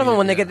blow up. A lot of them,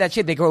 when they get that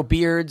shape, they grow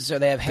beards or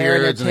they have hair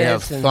in their tits. And they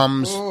have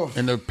thumbs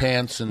in their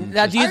pants. And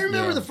I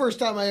remember the first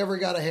time I ever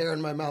got a hair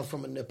in my mouth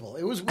from a nipple.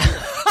 It was weird.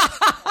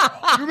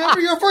 You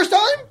remember your first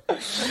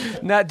time?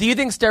 Now, do you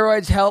think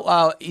steroids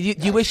help? Do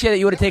you wish that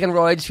you would have taken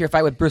roids for your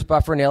fight with Bruce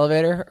Buffer in the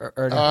elevator?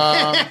 Or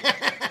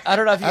I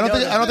don't know if you I don't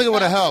think it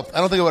would have helped. I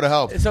don't think it would have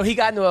helped. So he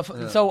got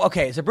into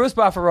so Bruce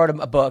Buffer wrote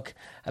a book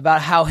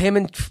about how him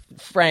and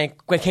Frank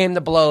came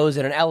to blows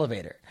in an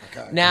elevator.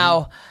 Okay.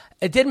 Now,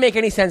 it didn't make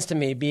any sense to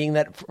me, being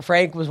that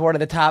Frank was one of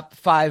the top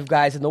 5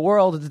 guys in the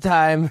world at the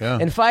time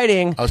in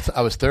fighting.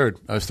 I was third.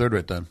 I was third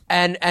right then.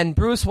 And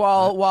Bruce,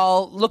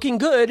 while looking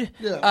good,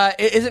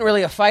 isn't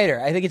really a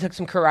fighter. I think he took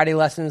some karate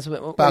lessons.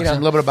 Boxing, a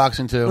little bit of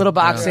boxing too. Little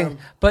boxing. Yeah.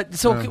 But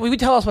so, will you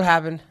tell us what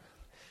happened?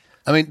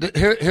 I mean,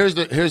 here's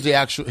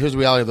the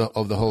reality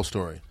of the whole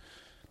story.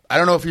 I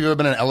don't know if you've ever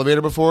been in an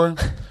elevator before,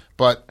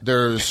 but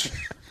there's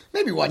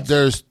maybe once.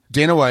 There's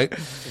Dana White.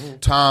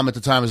 Tom at the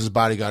time was his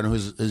bodyguard, and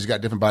he's got a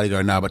different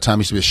bodyguard now. But Tom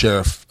used to be a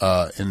sheriff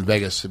in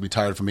Vegas. He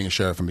retired from being a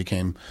sheriff and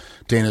became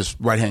Dana's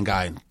right hand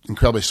guy.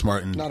 Incredibly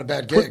smart and not a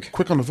bad gig.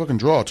 Quick on the fucking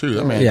draw too.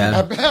 That man.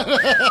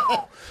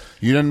 Yeah.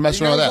 You didn't mess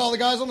around with that. All the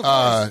guys on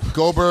the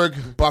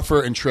Goldberg,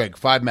 Buffer, and Trigg.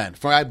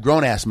 5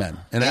 grown ass men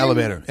in an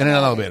elevator. In an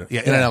elevator.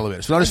 Yeah, in an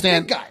elevator. So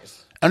understand. Big guys.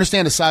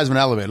 Understand the size of an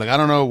elevator. Like, I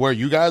don't know where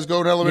you guys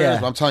go to elevators,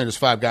 but I'm telling you, there's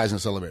 5 guys in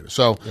this elevator.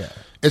 So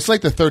it's like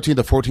the 13th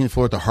or 14th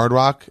floor at the Hard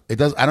Rock. I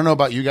don't know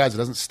about you guys. It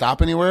doesn't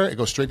stop anywhere. It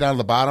goes straight down to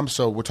the bottom.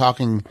 So we're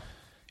talking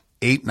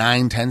 8,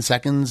 9, 10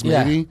 seconds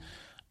maybe. Yeah.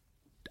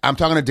 I'm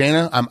talking to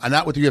Dana. I'm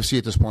not with the UFC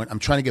at this point. I'm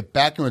trying to get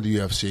back in with the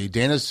UFC.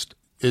 Dana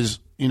is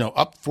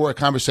up for a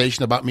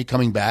conversation about me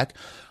coming back.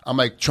 I'm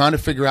like trying to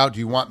figure out, do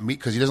you want me,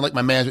 because he doesn't like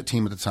my management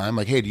team at the time.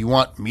 Like, hey, do you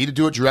want me to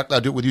do it directly?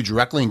 I'll do it with you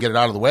directly and get it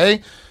out of the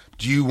way.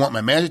 Do you want my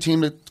management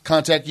team to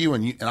contact you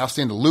and I'll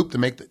stay in the loop to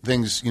make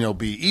things,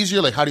 be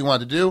easier? Like, how do you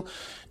want it to do?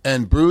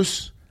 And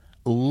Bruce,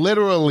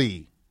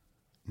 literally,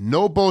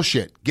 no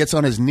bullshit, gets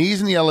on his knees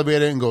in the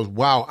elevator and goes,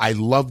 wow, I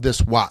love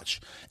this watch.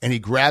 And he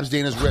grabs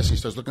Dana's wrist and he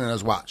starts looking at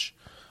his watch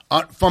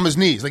from his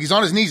knees. Like, he's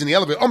on his knees in the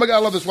elevator. Oh, my God, I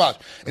love this watch.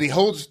 And he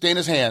holds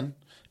Dana's hand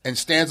and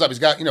stands up. He's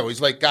got,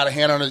 he's like got a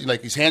hand on his,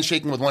 like he's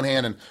handshaking with one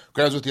hand and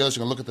grabs with the other. So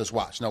you can look at this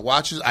watch. Now,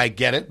 watches, I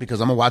get it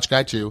because I'm a watch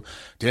guy too.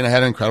 Dana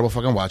had an incredible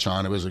fucking watch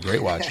on. It was a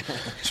great watch.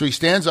 So he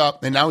stands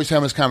up and now he's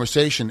having this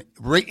conversation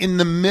right in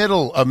the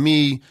middle of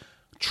me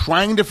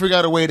trying to figure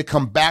out a way to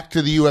come back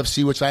to the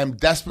UFC, which I am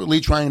desperately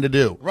trying to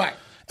do. Right.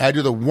 I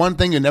do the one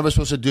thing you're never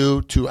supposed to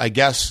do to, I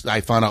guess, I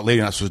found out later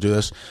you're not supposed to do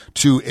this,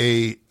 to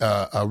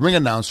a ring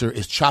announcer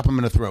is chop him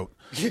in the throat.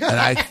 And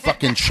I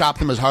fucking chopped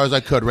him as hard as I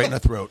could right in the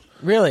throat.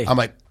 Really? I'm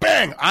like,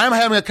 bang, I'm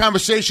having a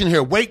conversation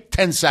here. Wait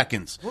 10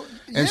 seconds. Well,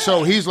 and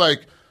so he's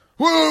like,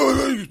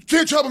 whoa, you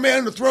can't chop a man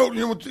in the throat.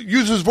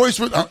 Use his voice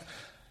for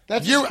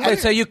That's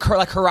so you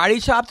like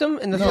karate chopped him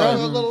in the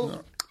throat?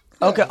 No.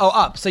 Okay. Oh,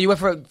 up. So you went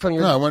from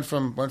your... No, I went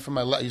from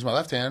my left. Use my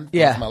left hand.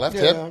 Yeah. From my left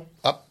hip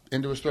up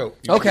into his throat.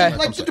 Okay.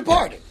 Like The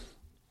Departed.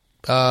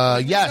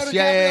 Yes,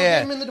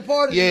 yeah. In The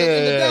Departed,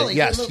 in the deli,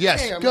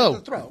 yes.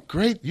 Go.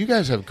 Great. You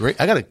guys have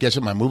great. I got to get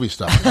some of my movie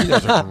stuff. You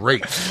guys are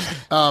great.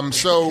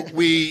 So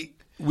we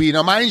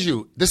now, mind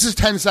you, this is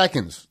 10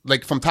 seconds,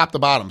 like from top to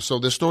bottom. So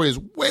the story is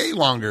way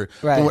longer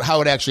than how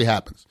it actually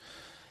happens.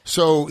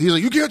 So he's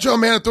like, you can't tell a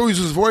man to throw his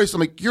voice. I'm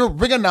like, you're a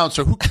ring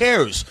announcer. Who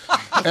cares?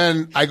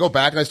 And I go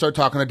back and I start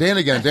talking to Dana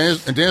again.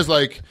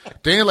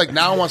 Dana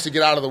now wants to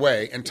get out of the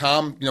way. And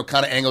Tom,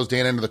 kind of angles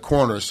Dana into the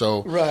corner.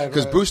 So,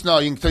 because Bruce now,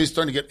 you can tell he's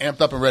starting to get amped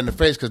up and red in the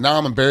face because now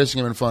I'm embarrassing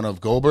him in front of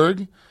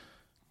Goldberg,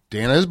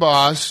 Dana, his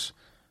boss,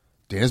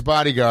 Dana's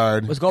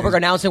bodyguard. Was Goldberg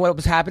announcing what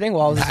was happening?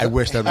 I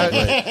wish that was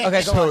great.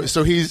 Okay,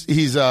 so he's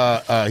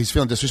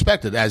feeling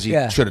disrespected as he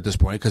should at this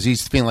point because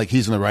he's feeling like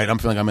he's in the right. I'm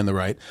feeling like I'm in the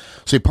right.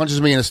 So he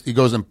punches me he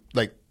goes and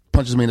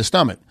punches me in the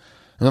stomach,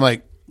 and I'm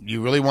like,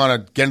 you really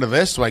want to get into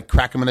this? So I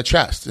crack him in the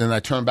chest, and then I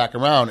turn back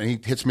around and he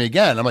hits me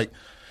again. I'm like,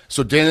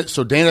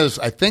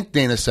 I think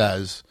Dana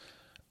says,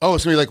 oh,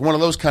 it's going to be like one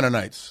of those kind of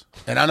nights.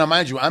 And I know,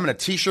 mind you, I'm in a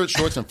T-shirt,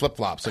 shorts, and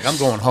flip-flops. Like, I'm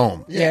going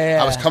home. Yeah.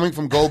 I was coming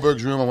from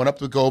Goldberg's room. I went up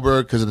to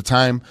Goldberg because at the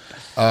time,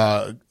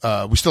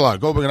 we still are.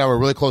 Goldberg and I were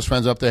really close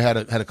friends up there. Had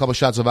a couple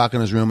shots of vodka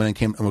in his room and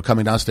then we're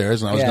coming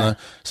downstairs. And I was going to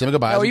say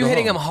goodbye. Were you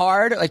hitting him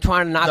hard, like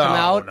trying to knock him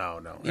out?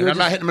 No. I'm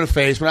not hitting him in the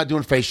face. We're not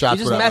doing face shots.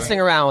 You're just messing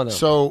around with him.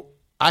 So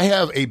I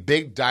have a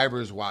big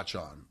diver's watch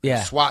on.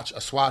 Yeah. A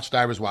Swatch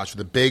diver's watch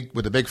with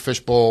a big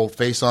fishbowl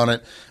face on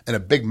it and a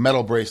big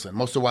metal bracelet.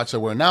 Most of the watches I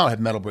wear now have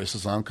metal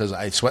bracelets on because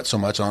I sweat so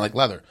much. I don't like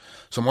leather.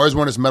 So I'm always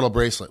wearing this metal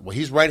bracelet. Well,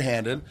 he's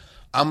right-handed.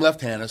 I'm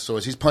left-handed. So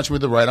as he's punching me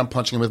with the right, I'm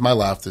punching him with my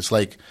left. It's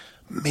like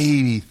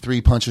maybe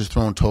 4 punches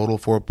thrown total.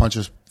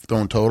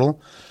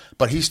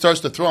 But he starts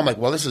to throw. I'm like,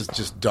 well, this is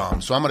just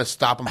dumb. So I'm going to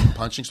stop him from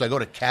punching. So I go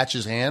to catch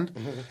his hand.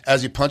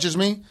 As he punches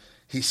me,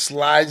 he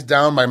slides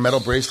down my metal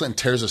bracelet and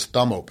tears his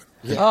thumb open.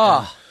 Yeah.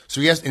 Oh. So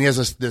he has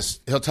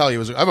this. He'll tell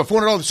you, I have a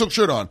 $400 silk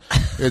shirt on.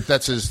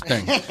 That's his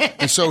thing.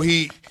 And so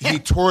he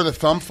tore the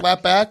thumb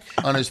flap back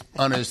on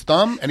his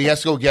thumb, and he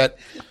has to go get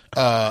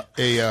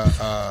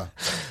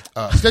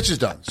stitches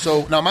done.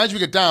 So now, mind you, we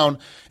get down,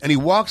 and he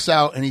walks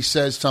out, and he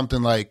says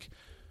something like,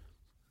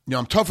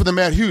 I'm tougher than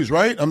Matt Hughes,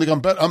 right? I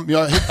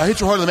hit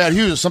you harder than Matt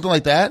Hughes, or something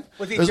like that.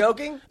 Was he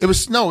joking? It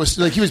was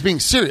like he was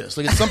being serious.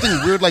 Like it's something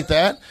weird like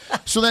that.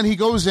 So then he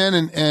goes in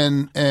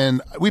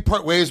and we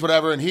part ways,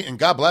 whatever. And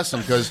God bless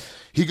him because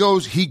he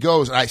goes.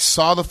 And I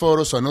saw the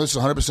photo, so I know this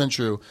is 100%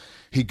 true.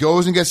 He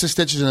goes and gets the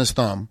stitches in his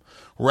thumb,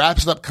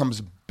 wraps it up,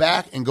 comes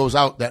back and goes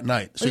out that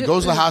night. So he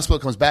goes to the hospital,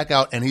 comes back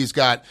out, and he's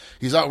out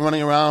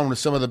running around with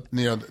some of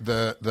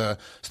the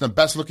some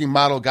best looking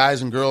model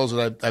guys and girls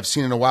that I've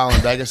seen in a while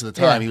in Vegas at the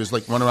time. Yeah. He was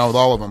like running around with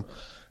all of them.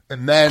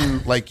 And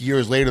then like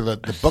years later,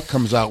 the book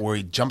comes out where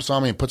he jumps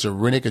on me and puts a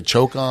rear naked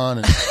choke on,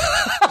 and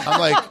I'm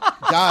like,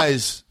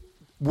 guys,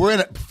 we're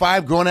in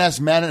 5 grown ass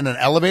men in an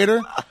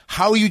elevator.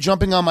 How are you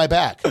jumping on my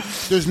back?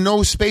 There's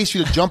no space for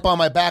you to jump on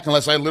my back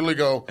unless I literally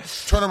go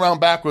turn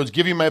around backwards,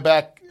 give you my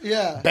back.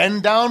 Yeah.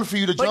 Bend down for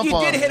you to jump on.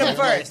 But you did hit him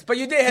first. But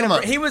you did hit him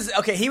first.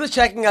 He was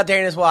checking out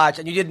Dana's watch,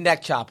 and you did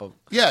neck chop him.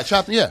 Yeah,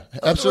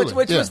 absolutely.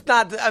 Which was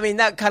not, I mean,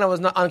 that kind of was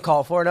not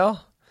uncalled for, no?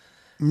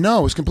 No,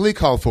 it was completely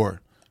called for.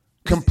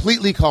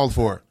 Completely called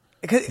for.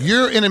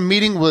 You're in a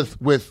meeting with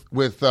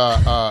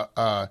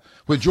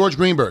George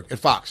Greenberg at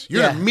Fox.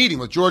 You're in a meeting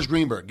with George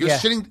Greenberg.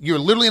 You're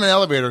literally in an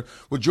elevator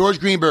with George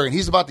Greenberg, and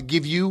he's about to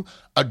give you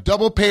a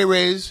double pay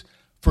raise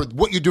for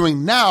what you're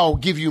doing now,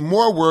 give you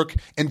more work,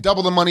 and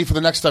double the money for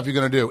the next stuff you're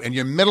going to do. And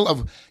you're in the middle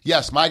of,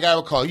 yes, my guy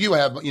will call you,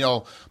 blah,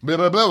 blah,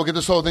 blah, we'll get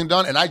this whole thing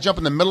done. And I jump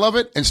in the middle of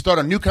it and start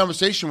a new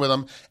conversation with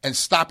him and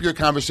stop your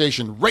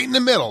conversation right in the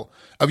middle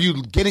of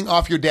you getting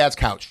off your dad's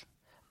couch.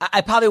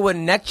 I probably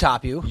wouldn't neck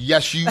chop you.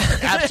 Yes, you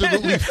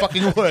absolutely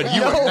fucking would.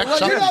 You would neck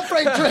chop. You're not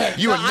Frank Trigg.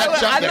 You would neck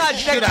chop the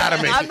shit out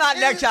of me. I'm not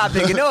neck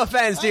chopping you. No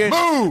offense, dude.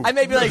 Move. I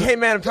may be like, hey,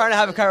 man, I'm trying to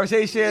have a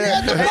conversation.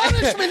 Yeah, the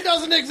punishment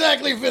doesn't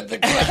exactly fit the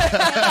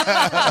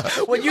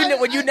crime. when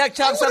you neck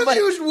chop somebody.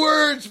 I would have used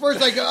words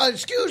first, like,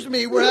 excuse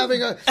me, we're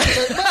having a... But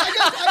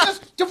I guess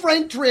to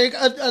Frank Trigg,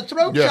 a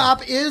throat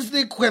chop is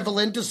the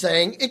equivalent to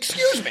saying,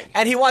 excuse me.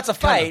 And he wants a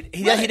fight.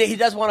 He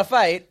does want to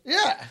fight.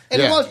 Yeah.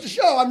 And he wants to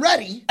show, I'm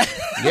ready.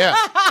 Yeah.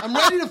 I'm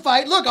ready to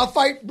fight. Look, I'll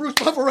fight Bruce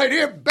Buffer right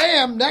here.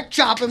 Bam, neck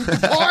chop him.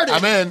 Departed.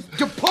 I'm in.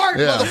 Depart,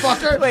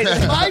 motherfucker. Wait.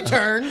 It's my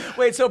turn.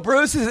 Wait, so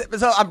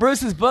on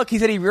Bruce's book, he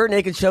said he rear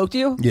naked choked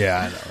you? Yeah,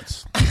 I know.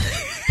 It's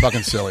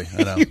fucking silly.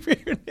 I know. He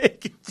rear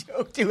naked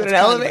choked you in an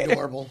elevator.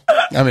 Adorable.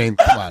 I mean,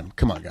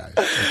 come on, guys.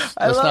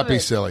 Let's not be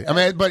silly. I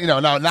mean, but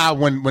now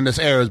when this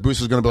airs,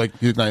 Bruce is going to be like,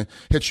 he's going to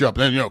hit you up,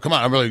 and then come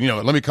on, I'm really,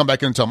 let me come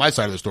back in and tell my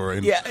side of the story.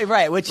 And, yeah,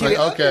 right. Which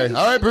okay,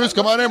 all right, Bruce,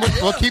 come on in.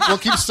 We'll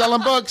keep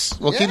selling books.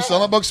 We'll keep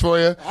selling books for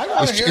you.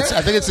 I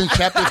think it's in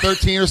chapter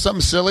 13 or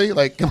something silly.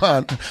 Like, come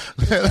on.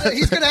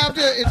 He's going to have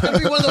to. It's going to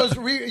be one of those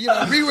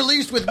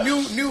re-released with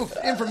new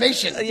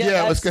information.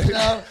 Yeah, let's go.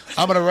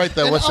 I'm going to write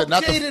the what's it?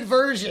 Not the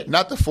version.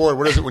 Not the forward.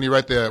 What is it when you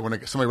write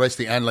when somebody writes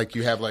the end? Like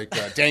you have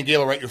Dan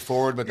Gale will write your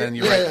forward, but then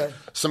you write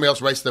somebody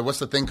else writes what's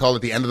the thing called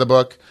at the end of the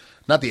book?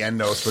 Not the end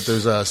notes, but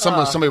there's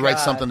somebody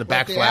writes something, the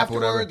back flap or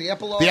whatever. The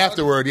epilogue. The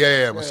afterward,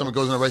 yeah. When someone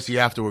goes in and writes the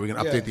afterward, we can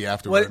update the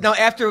afterward. Well, no,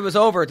 after it was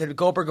over, did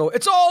Goldberg go,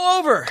 it's all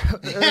over?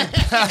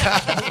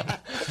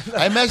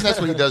 I imagine that's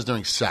what he does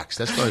during sex.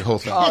 That's the whole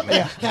thing. Oh,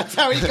 yeah. That's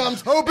how he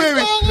comes. Oh,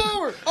 baby. It's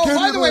all over. Oh,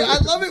 by the way, I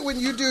love it when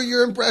you do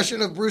your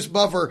impression of Bruce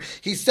Buffer.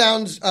 He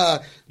sounds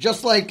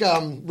just like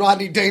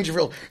Rodney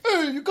Dangerfield.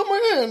 Hey, you got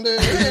my hand.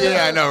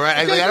 Yeah, I know, right?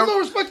 I don't no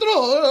respect at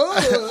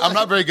all. I'm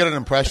not very good at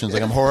impressions.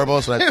 Like, I'm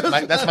horrible, so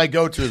that's my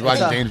go-to is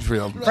Rodney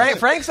Dangerfield.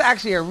 Frank's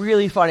actually a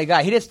really funny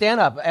guy. He did stand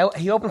up.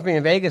 He opened for me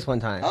in Vegas one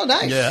time. Oh,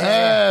 nice.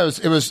 Yeah,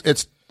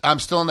 I'm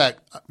still in that.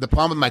 The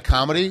problem with my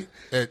comedy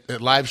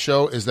at live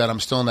show is that I'm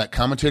still in that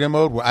commentator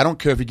mode where I don't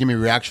care if you give me a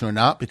reaction or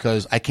not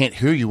because I can't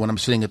hear you when I'm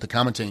sitting at the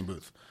commentating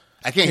booth.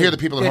 I can't hear the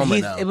people at home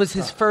right now. It was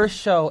his first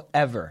show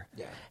ever.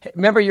 Yeah.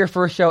 Remember your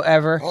first show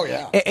ever? Oh,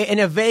 yeah. In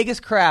a Vegas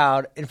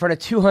crowd in front of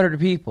 200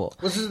 people.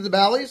 Was this at the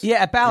Bally's?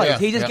 Yeah, at Bally's. Yeah,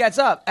 he just gets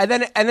up. And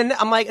then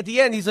I'm like, at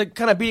the end, he's like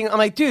kind of beating. I'm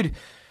like, dude.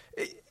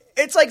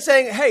 It's like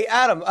saying, hey,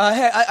 Adam,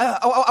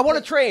 I want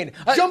to train.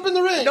 Jump in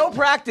the ring. No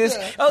practice.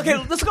 Yeah. Okay,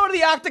 let's go to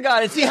the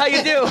Octagon and see how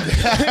you do. We're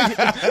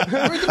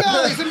at the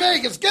Bally's in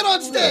Vegas. Get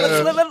on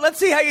stage. Let's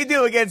see how you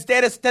do against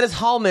Dennis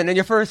Hallman in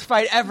your first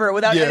fight ever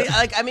without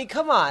any,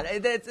 come on.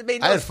 I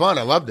had fun.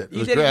 I loved it. It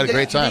was great. I had a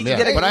great time,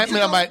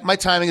 But my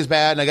timing is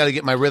bad, and I got to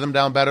get my rhythm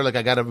down better. Like,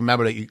 I got to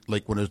remember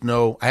that, when there's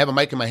I have a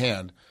mic in my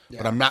hand.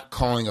 But I'm not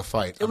calling a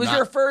fight. It was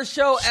your first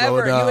show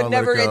ever. You had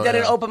never done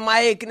an open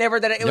mic. Never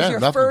done it. It was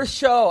your first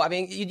show. I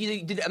mean,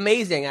 you did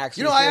amazing.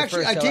 Actually,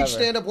 I teach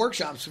stand-up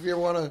workshops. If you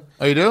ever want to,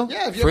 oh, you do?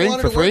 Yeah, if you free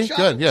ever for free. Workshop,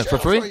 Good. Yeah, for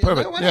free.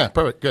 Perfect. Yeah,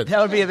 perfect. Good.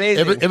 That would be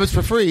amazing. If it's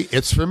for free,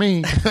 it's for me.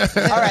 All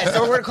right,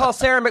 so we're going to call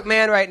Sara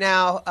McMann right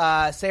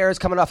now. Sarah's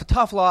coming off a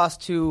tough loss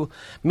to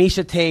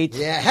Misha Tate.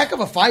 Yeah, heck of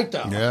a fight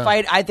though. Yeah.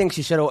 Fight. I think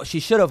she should have won. She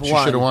should have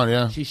won.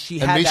 Yeah. She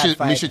had that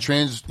fight. Misha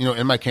trains,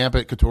 in my camp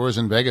at Couture's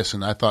in Vegas,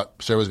 and I thought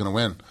Sarah was going to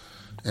win.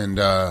 And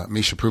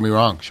Misha proved me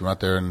wrong. She went out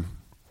there and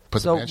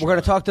put the match. So we're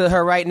going to talk to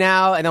her right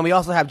now, and then we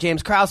also have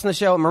James Krause on the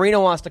show.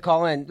 Marina wants to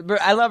call in.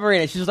 I love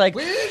Marina. She's like,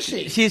 where is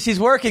she? She's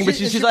working, but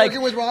she's like,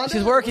 working with Rhonda?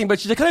 She's working, but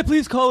she's like, can I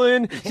please call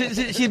in?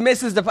 She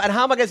misses the. And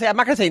how am I going to say? I'm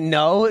not going to say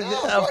no.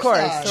 Of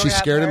course. She's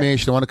scared of me.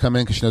 She don't want to come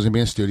in because she knows I'm going to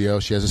be in studio.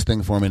 She has this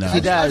thing for me now. She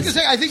does. I was going to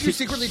say, I think you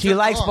secretly. She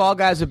likes bald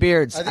guys with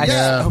beards.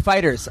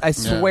 Fighters. I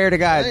swear to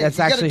God, that's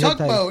actually. You got a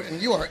tugboat,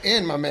 and you are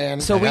in, my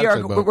man. So we're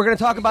going to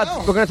talk about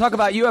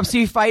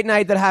UFC Fight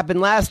Night that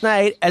happened last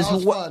night,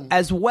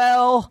 as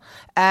well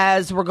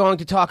as we're going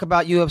to talk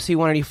about UFC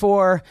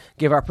 184,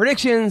 give our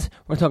predictions.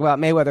 We're going to talk about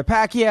Mayweather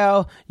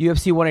Pacquiao,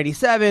 UFC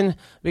 187.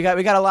 We got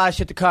a lot of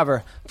shit to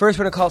cover. First,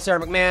 we're going to call Sara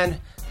McMann.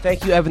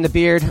 Thank you, Evan the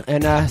Beard,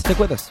 and stick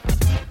with us.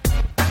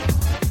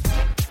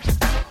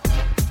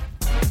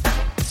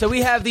 So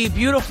we have the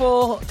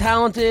beautiful,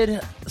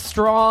 talented,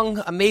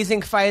 strong,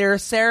 amazing fighter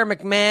Sara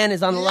McMann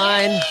is on the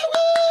line.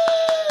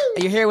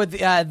 You're here with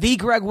the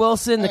Greg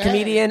Wilson, the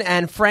comedian,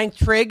 and Frank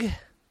Trigg.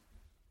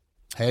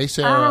 Hey,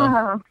 Sara.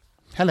 Oh,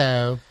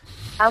 Hello.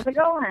 how's it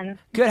going?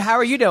 Good. How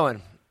are you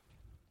doing?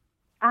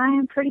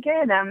 I'm pretty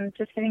good. I'm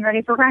just getting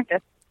ready for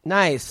practice.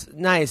 Nice.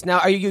 Now,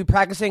 are you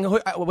practicing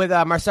with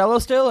Marcelo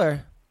still,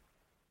 or?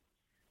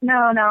 No,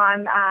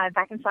 I'm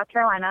back in South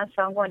Carolina,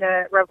 so I'm going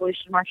to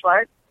Revolution Martial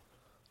Arts.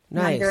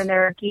 Nice. I'm doing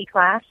their gi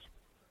class.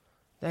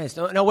 Nice.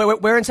 No,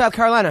 where in South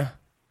Carolina?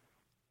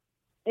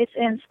 It's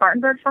in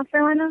Spartanburg, South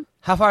Carolina.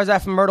 How far is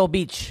that from Myrtle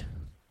Beach?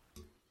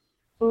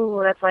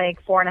 Ooh, that's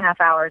like 4.5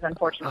 hours,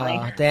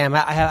 unfortunately. Damn,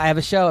 I have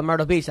a show at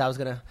Myrtle Beach. I was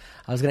gonna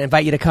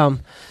invite you to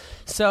come.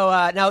 So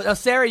now,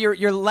 Sara,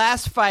 your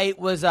last fight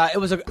was it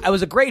was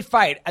a great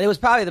fight. It was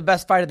probably the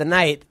best fight of the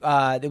night.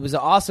 It was an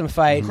awesome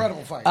fight,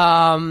 Incredible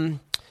fight.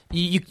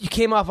 You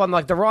came off on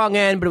like the wrong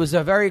end, but it was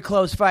a very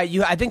close fight.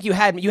 I think you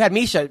had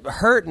Misha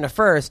hurt in the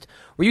first.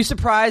 Were you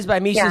surprised by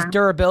Misha's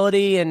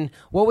durability, and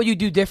what would you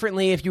do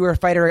differently if you were a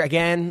fighter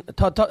again?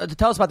 Tell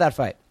us about that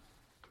fight.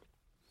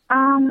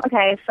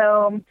 Okay,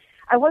 so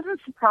I wasn't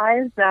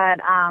surprised that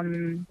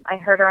I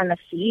hurt her on the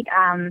feet.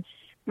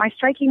 My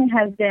striking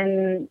has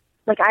been,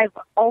 like, I've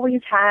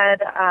always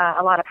had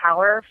a lot of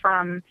power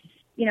from,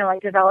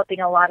 like developing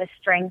a lot of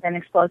strength and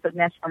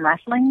explosiveness from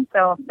wrestling.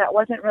 So that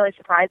wasn't really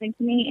surprising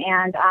to me.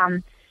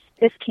 And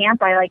this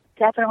camp, I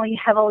definitely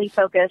heavily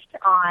focused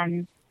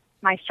on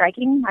my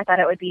striking. I thought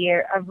it would be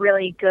a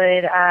really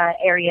good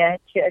area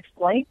to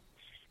exploit.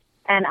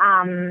 And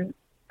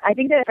I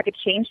think that if I could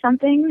change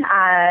something,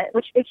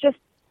 which it's just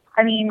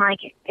a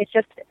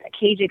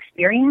cage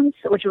experience,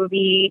 which would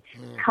be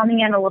coming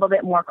in a little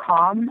bit more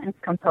calm and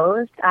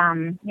composed.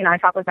 I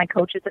talked with my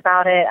coaches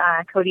about it,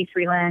 Cody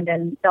Freeland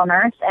and Bill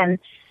Nurse, and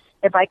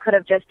if I could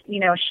have just,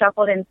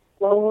 shuffled in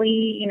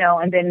slowly,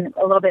 and been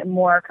a little bit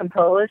more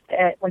composed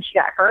when she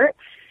got hurt,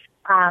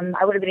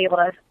 I would have been able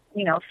to,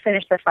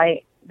 finish the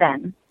fight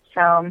then.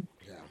 So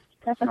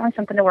definitely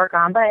something to work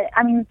on. But,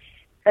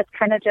 that's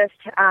kind of just,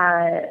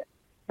 that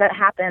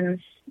happens,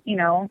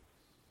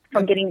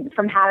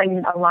 from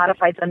having a lot of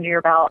fights under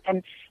your belt.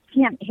 And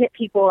you can't hit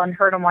people and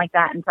hurt them like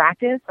that in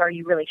practice, or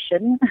you really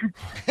shouldn't.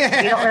 You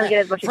don't really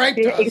get as much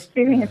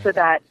experience with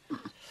that.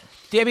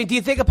 Do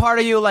you think a part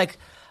of you,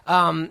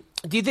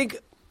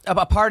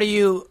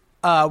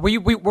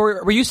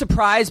 were you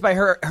surprised by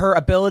her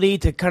ability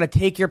to kind of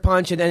take your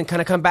punch and then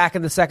kind of come back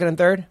in the second and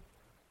third?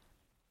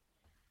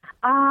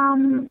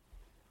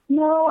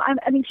 No,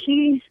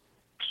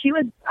 she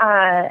was,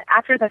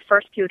 after the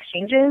first two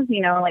exchanges,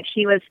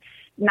 she was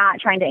not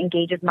trying to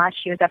engage as much.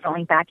 She was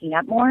definitely backing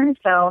up more.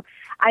 So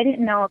I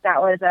didn't know if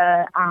that was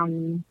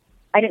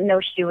I didn't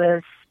know she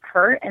was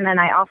hurt. And then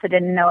I also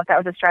didn't know if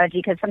that was a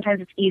strategy, because sometimes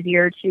it's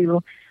easier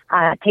to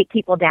take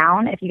people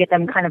down if you get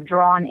them kind of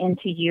drawn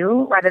into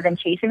you rather than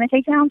chasing the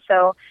takedown.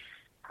 So,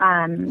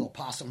 little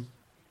possum.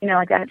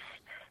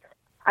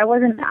 I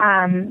wasn't,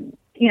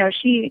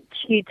 she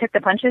took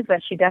the punches,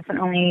 but she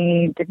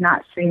definitely did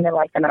not seem to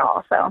like them at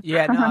all. So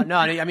yeah, no.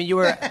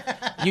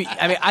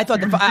 I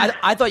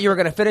thought you were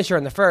going to finish her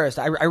in the first.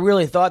 I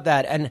really thought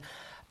that, and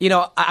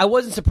I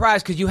wasn't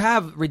surprised because you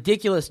have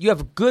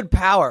good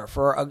power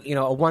for a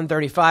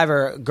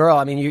 135er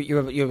girl. You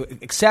have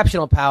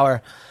exceptional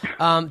power.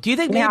 Do you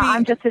think maybe? Yeah,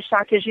 I'm just as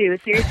shocked as you.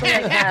 Seriously,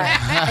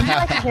 I knew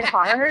I could hit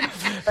hard,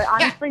 but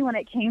honestly, when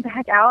it came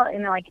back out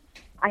and I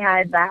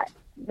had that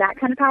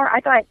kind of power,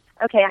 I thought,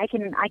 okay, I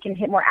can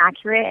hit more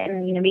accurate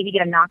and maybe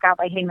get a knockout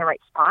by hitting the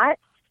right spot.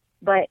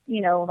 But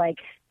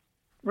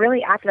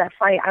really after that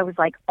fight, I was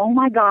like, oh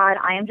my God,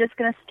 I am just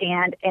going to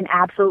stand and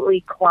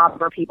absolutely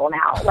clobber people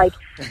now.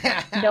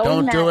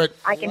 Knowing that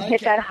I can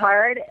hit that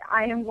hard,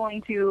 I'm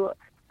going to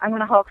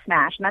Hulk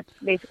smash. And that's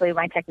basically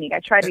my technique. I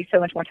try to be so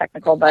much more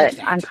technical,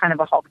 but I'm kind of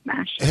a Hulk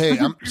smash. Hey,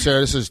 Sara,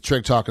 this is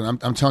Trigg talking.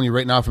 I'm telling you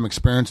right now from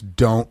experience,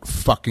 don't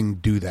fucking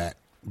do that.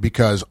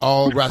 Because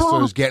all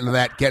wrestlers get into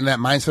that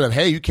mindset of,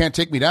 hey, you can't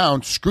take me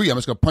down. Screw you. I'm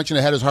just going to punch you in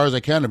the head as hard as I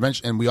can.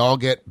 Eventually, and we all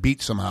get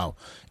beat somehow.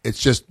 It's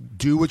just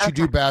do what you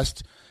do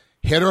best.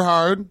 Hit her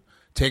hard,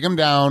 take him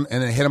down,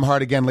 and then hit him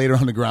hard again later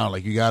on the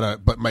ground.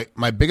 But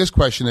my biggest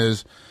question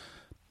is,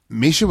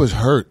 Misha was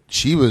hurt.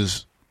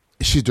 She's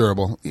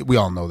durable. We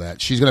all know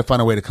that. She's going to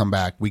find a way to come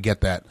back. We get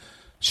that.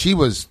 She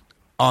was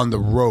on the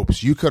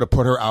ropes. You could have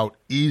put her out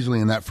easily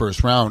in that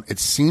first round. It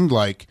seemed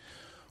like,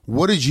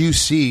 what did you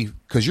see?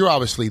 Because you're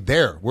obviously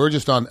there. We're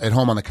just at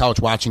home on the couch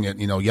watching it,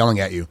 yelling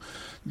at you.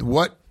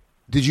 What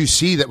did you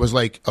see that was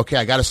like, okay,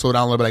 I got to slow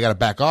down a little bit. I got to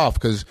back off?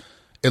 Because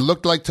it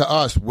looked like to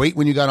us, wait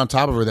when you got on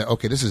top of her, that,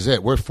 okay, this is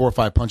it. We're 4 or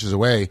 5 punches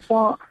away.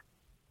 Well,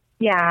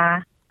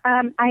 yeah.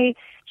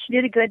 She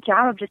did a good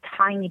job of just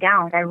tying me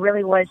down. I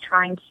really was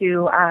trying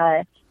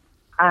to,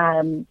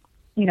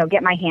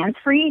 get my hands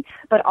free.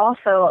 But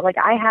also,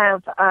 I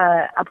have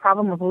a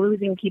problem of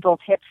losing people's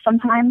hips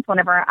sometimes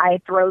whenever I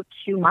throw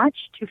too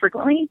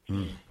frequently.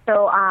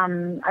 So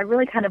I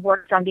really kind of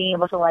worked on being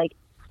able to,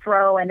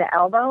 throw into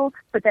elbow,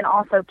 but then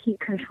also keep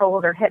control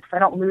of their hips so I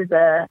don't lose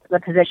the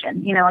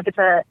position. It's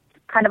a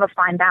kind of a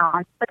fine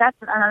balance. But that's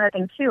another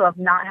thing, too, of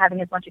not having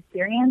as much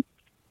experience.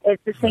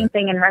 It's the same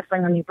thing in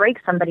wrestling when you break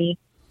somebody.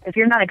 if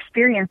you're not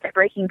experienced at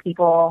breaking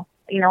people,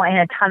 you know, in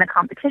a ton of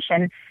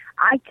competition,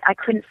 I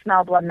couldn't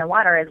smell blood in the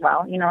water as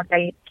well. You know,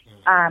 if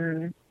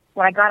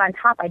when I got on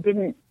top, I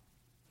didn't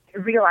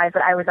realize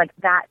that I was like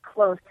that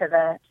close to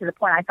the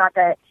point. I thought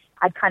that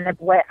I'd kind of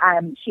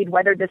she'd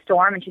weathered the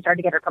storm and she started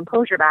to get her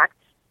composure back.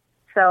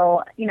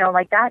 So, you know,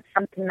 like that's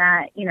something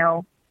that, you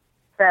know,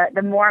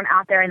 the more I'm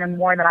out there and the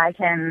more that I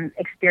can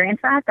experience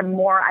that, the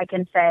more I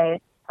can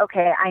say,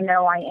 okay, I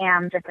know I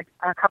am just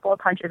a couple of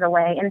punches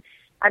away. And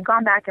I've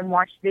gone back and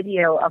watched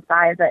video of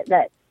guys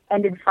that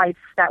ended fights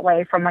that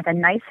way, from like a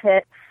nice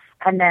hit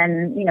and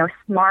then, you know,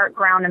 smart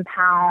ground and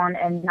pound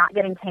and not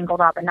getting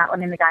tangled up and not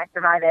letting the guy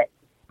survive it.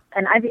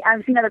 And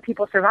I've seen other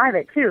people survive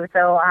it too.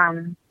 So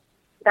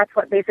that's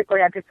what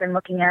basically I've just been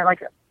looking at,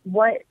 like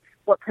what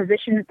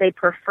positions they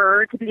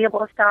prefer to be able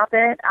to stop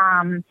it.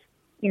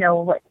 You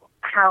know,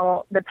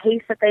 how the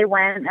pace that they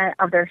went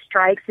of their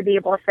strikes to be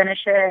able to finish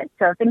it.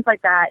 So things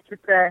like that,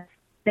 just to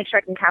make sure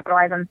I can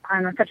capitalize on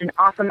such an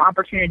awesome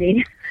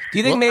opportunity. Do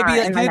you think maybe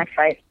in my next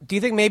fight? Do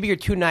you think maybe you're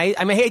too nice?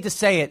 I mean, I hate to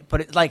say it,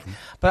 but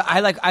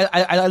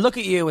I look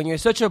at you and you're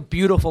such a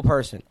beautiful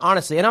person,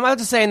 honestly. And I'm not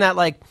just saying that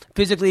like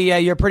physically, yeah,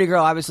 you're a pretty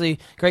girl, obviously,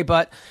 great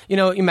butt. You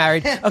know, you're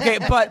married, okay,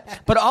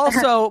 but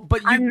also,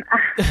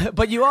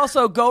 but you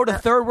also go to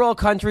third world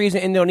countries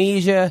in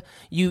Indonesia.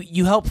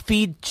 You help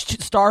feed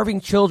starving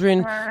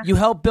children. You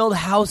help build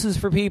houses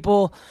for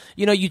people.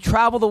 You know, you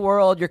travel the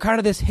world. You're kind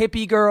of this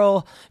hippie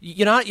girl.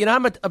 You're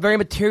not a very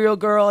material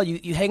girl.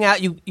 You hang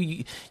out.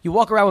 You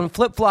walk around in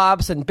flip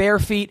flops and bare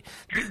feet.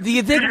 Do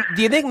you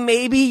think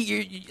maybe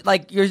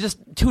you're just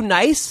too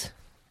nice?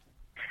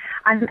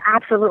 I'm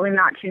absolutely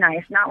not too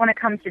nice. Not when it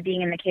comes to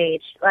being in the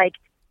cage. Like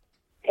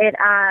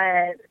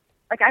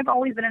I've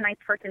always been a nice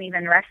person,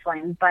 even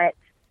wrestling. But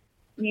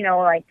you know,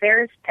 like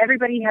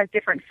everybody has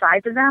different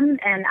sides of them,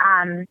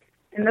 and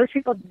most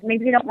people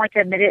maybe they don't like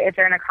to admit it if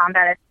they're in a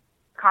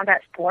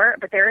combat sport.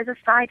 But there is a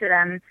side to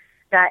them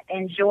that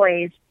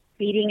enjoys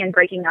beating and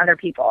breaking other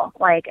people.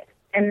 Like,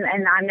 and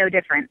I'm no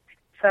different.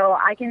 So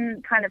I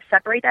can kind of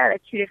separate that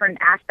as two different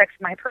aspects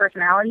of my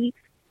personality,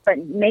 but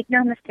make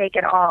no mistake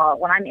at all.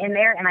 When I'm in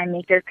there and I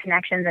make those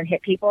connections and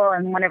hit people,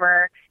 and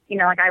whenever, you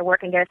know, like I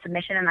work and get a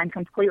submission and I'm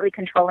completely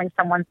controlling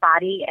someone's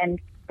body and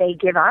they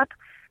give up,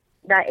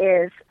 that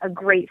is a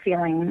great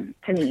feeling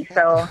to me.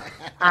 So,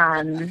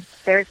 and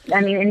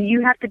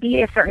you have to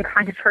be a certain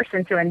kind of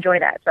person to enjoy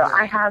that. So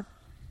I have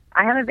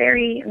a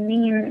very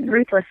mean,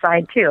 ruthless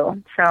side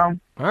too. So, all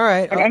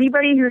right. And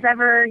anybody who's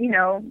ever, you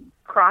know,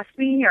 crossed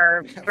me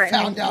or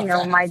threatened, you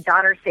know, my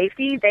daughter's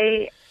safety,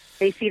 they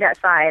see that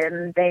side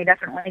and they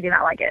definitely do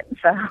not like it.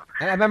 So.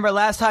 And I remember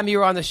last time you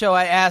were on the show,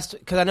 I asked,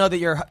 because I know that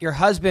your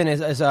husband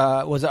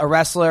was a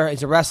wrestler,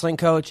 he's a wrestling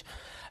coach,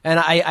 and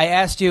I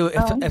asked you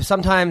if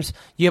sometimes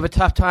you have a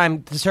tough time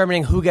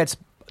determining who gets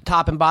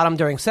top and bottom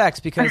during sex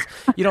because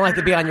you don't like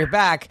to be on your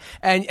back,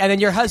 and then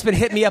your husband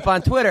hit me up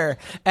on Twitter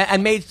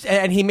and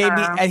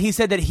he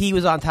said that he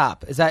was on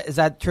top. Is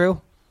that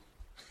true?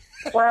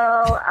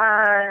 Well,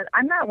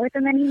 I'm not with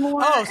him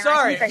anymore. Oh,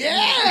 sorry.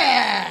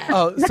 Yeah.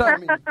 Oh,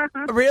 sorry.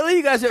 Really?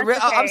 You guys are?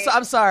 Okay.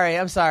 I'm sorry.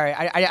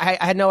 I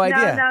had no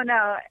idea.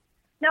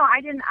 No,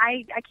 I didn't.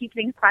 I keep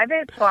things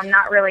private, so I'm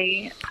not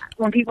really.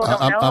 When people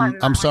don't know,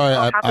 I'm sorry.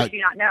 Like, how could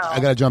you not know? I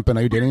gotta jump in.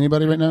 Are you dating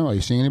anybody right now? Are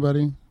you seeing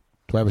anybody?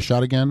 Do I have a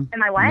shot again?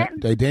 Am I what?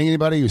 Are you dating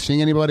anybody? Are you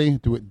seeing anybody?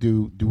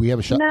 Do we have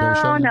a shot?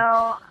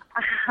 No.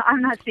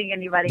 I'm not seeing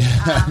anybody.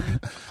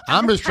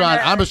 I'm just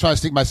trying to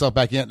sneak myself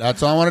back in.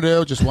 That's all I want to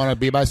do. Just want to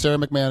be by Sara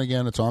McMann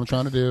again. That's all I'm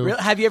trying to do.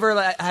 Really? Have you ever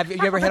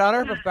hit on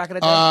her back in the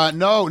day?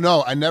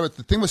 No, I never.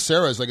 The thing with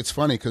Sara is like it's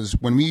funny because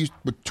when we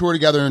would tour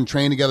together and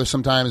train together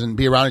sometimes and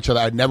be around each other,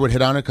 I never would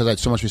hit on her because I had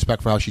so much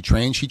respect for how she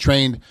trained. She's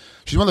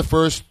one of the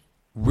first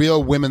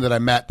real women that I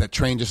met that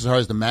trained just as hard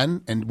as the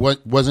men and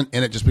wasn't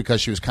in it just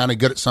because she was kind of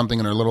good at something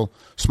in her little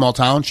small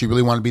town. She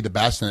really wanted to be the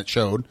best, and it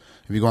showed.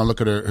 If you go and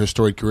look at her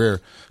storied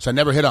career, so I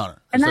never hit on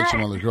her. It's like she's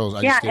one of those girls.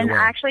 I just stayed away.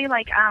 Actually,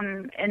 like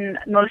in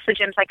most of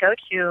the gyms I go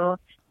to,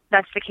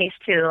 that's the case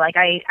too. Like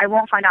I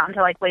won't find out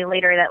until like way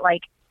later that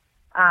like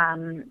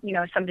you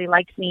know, somebody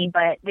liked me,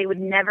 but they would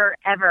never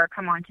ever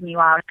come on to me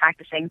while I was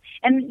practicing.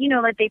 And you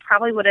know, like they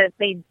probably would have.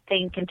 They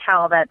can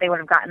tell that they would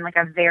have gotten like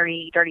a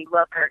very dirty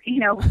look, or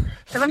you know,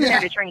 because I'm there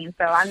to train,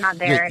 so I'm not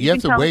there. Yeah, you have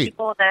can to tell wait. the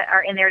people that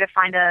are in there to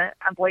find a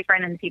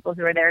boyfriend, and the people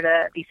who are there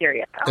to be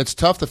serious. So. It's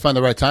tough to find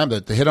the right time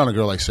to hit on a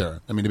girl like Sara.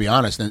 I mean, to be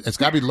honest, and it's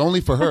got to be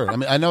lonely for her. I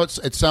mean, I know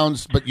it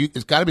sounds, but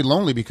it's got to be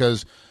lonely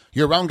because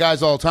you're around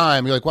guys all the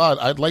time. You're like, wow,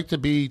 I'd like to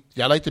be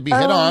hit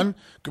on.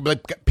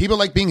 Like people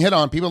like being hit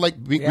on. People like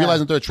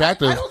realizing they're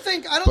attractive. I don't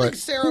think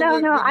Sara.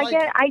 No.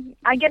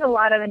 I get a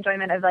lot of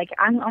enjoyment of like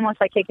I'm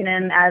almost like taken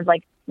in as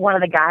like one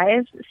of the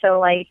guys. So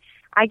like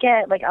I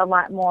get like a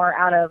lot more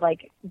out of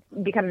like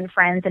becoming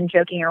friends and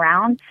joking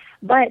around.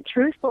 But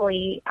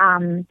truthfully,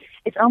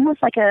 it's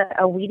almost like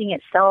a weeding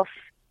itself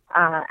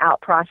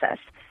out process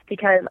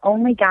because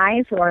only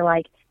guys who are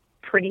like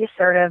pretty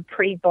assertive,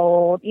 pretty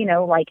bold, you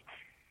know, like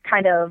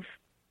kind of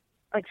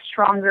like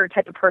stronger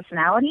type of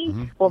personality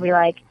will be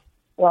like,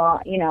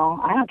 well, you know,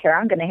 I don't care.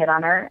 I'm going to hit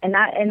on her. And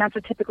that's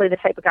typically the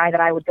type of guy that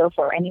I would go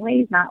for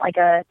anyways, not like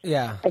a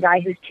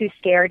guy who's too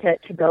scared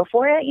to go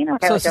for it, you know.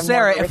 So like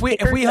Sarah, if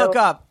we hook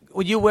up,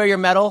 would you wear your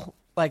medal?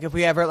 Like if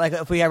we ever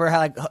had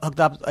like hooked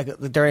up like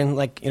during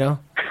like, you know?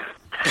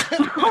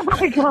 Oh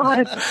my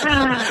God!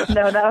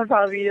 No, that would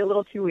probably be a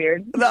little too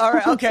weird. All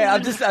right, okay.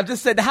 I'm just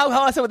saying. How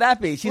awesome would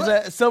that be? She's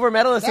a silver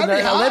medalist in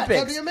the Olympics.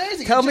 That'd be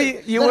amazing. Tell me,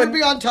 you would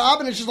be on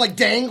top, and it's just like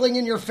dangling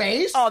in your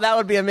face. Oh, that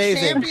would be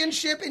amazing.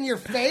 Championship in your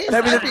face.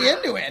 I'd be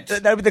into it.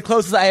 That'd be the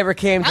closest I ever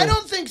came to. I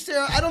don't think,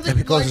 Sarah. I don't think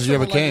the closest you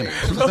ever came.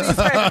 Closest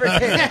I ever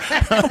came.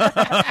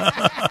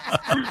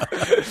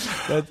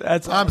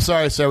 That's I'm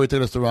sorry, Sarah. We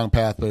took us the wrong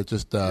path, but it's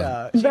just.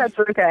 That's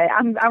okay.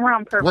 I'm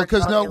on purpose. Well,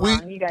 because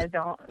you guys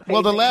don't.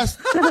 Well, the last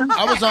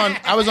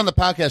I was on the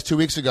podcast 2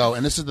 weeks ago,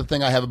 and this is the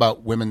thing I have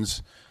about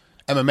women's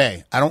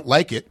MMA. I don't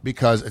like it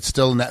because it's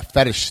still in that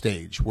fetish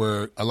stage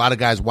where a lot of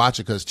guys watch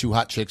it because two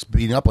hot chicks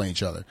beating up on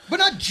each other. But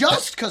not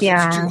just because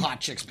it's two hot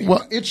chicks beating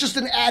up. It's just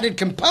an added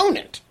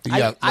component.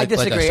 Yeah, I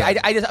disagree.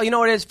 I just, you know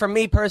what it is for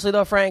me personally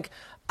though, Frank.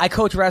 I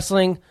coach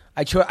wrestling.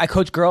 I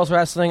coach girls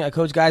wrestling. I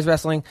coach guys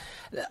wrestling.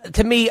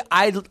 To me,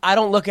 I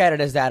don't look at it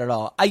as that at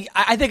all.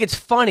 I think it's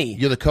funny.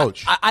 You're the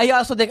coach. I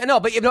also think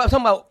but you know, I'm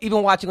talking about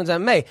even watching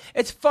women's MMA.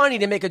 It's funny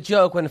to make a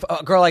joke when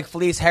a girl like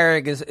Felice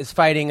Herrig is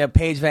fighting a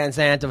Paige Van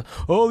Zandt of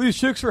these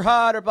chicks are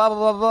hot or blah blah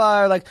blah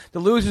blah, or like the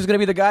loser's going to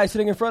be the guy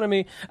sitting in front of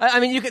me. I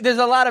mean, there's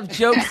a lot of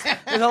jokes.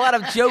 There's a lot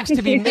of jokes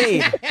to be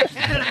made.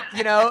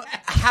 You know.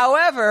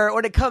 However,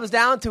 when it comes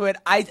down to it,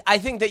 I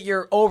think that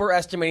you're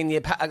overestimating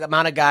the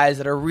amount of guys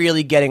that are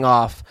really getting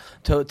off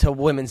to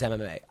women's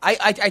MMA.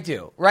 I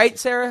do, right,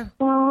 Sarah?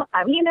 Well,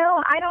 you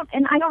know, I don't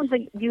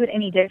view it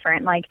any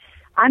different. Like,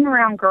 I'm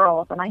around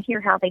girls, and I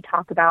hear how they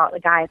talk about the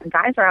guys, and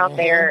guys are out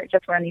there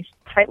just wearing these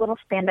tight little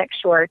spandex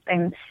shorts,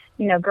 and,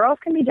 you know, girls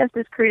can be just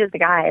as crude as the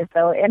guys.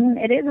 So, and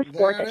it is a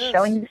sport that's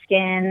showing the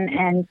skin,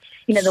 and,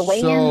 you know, the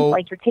weigh-in,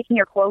 like, you're taking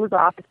your clothes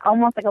off. It's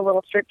almost like a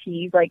little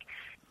striptease. Like,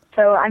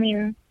 so, I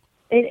mean...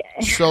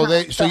 So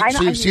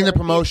you've seen the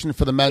promotion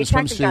for the men's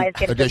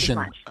swimsuit edition.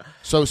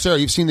 So Sarah,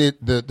 you've seen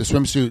the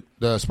swimsuit,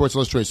 the Sports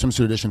Illustrated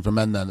swimsuit edition for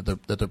men then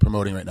that they're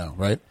promoting right now,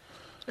 right?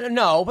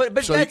 No,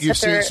 but so you've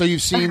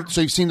seen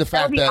the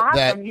fact that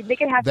awesome. They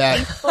could have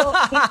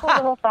peaceful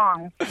little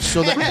songs.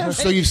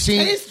 So you've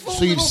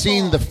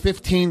seen the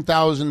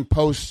 15,000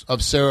 posts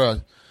of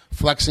Sarah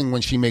flexing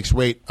when she makes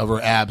weight of her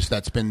abs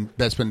that's been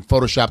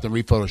photoshopped and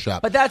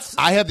rephotoshopped. But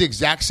I have the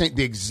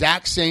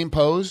exact same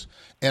pose.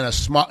 And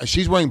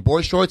she's wearing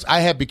boy shorts.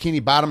 I have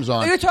bikini bottoms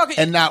on,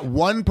 and not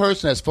one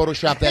person has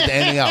photoshopped that to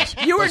anything else.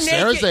 You were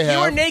naked. You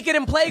were naked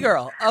in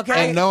Playgirl.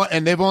 Okay. And all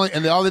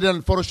they did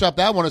in Photoshop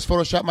that one is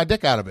Photoshop my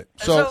dick out of it.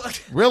 So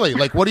really,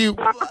 like, what do you?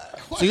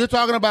 So you're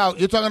talking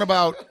about it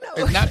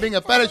not being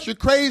a fetish. You're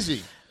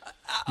crazy.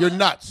 You're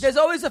nuts. There's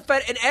always in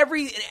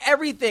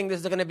everything.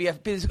 There's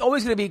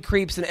always going to be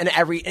creeps in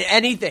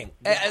anything.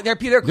 There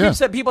are creeps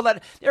that people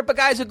that there are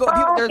guys who go.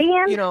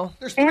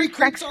 There's three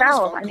creeps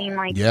out. I mean,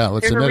 like,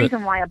 there's a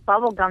reason why a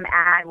bubblegum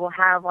ad will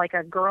have like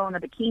a girl in a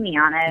bikini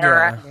on it,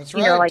 or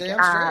like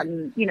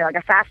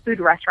a fast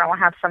food restaurant will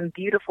have some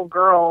beautiful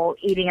girl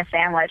eating a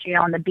sandwich, you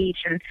know, on the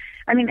beach. And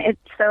I mean, it's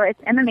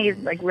MMA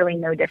is like really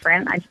no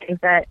different. I think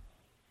that,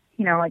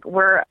 you know, like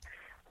we're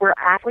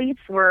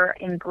athletes. We're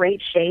in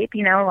great shape,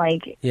 you know,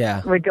 like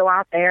we go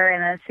out there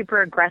in a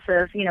super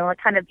aggressive, you know, a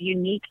kind of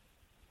unique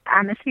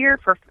atmosphere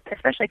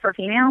especially for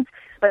females,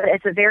 but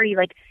it's a very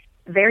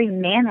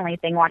manly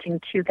thing watching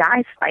two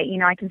guys fight. You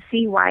know, I can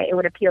see why it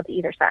would appeal to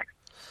either sex.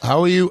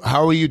 How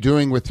are you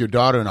doing with your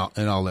daughter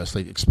in all this?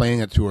 Like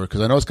explaining it to her,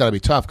 because I know it's got to be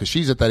tough because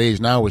she's at that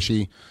age now where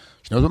she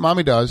knows what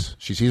mommy does.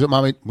 She sees what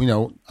mommy, you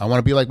know, I want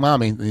to be like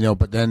mommy, you know,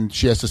 but then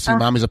she has to see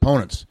mommy's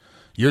opponents.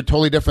 You're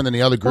totally different than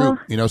the other group,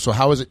 you know. So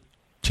how is it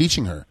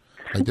teaching her?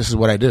 Like, this is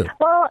what I do.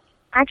 Well,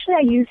 actually, I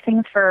use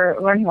things for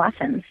learning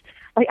lessons.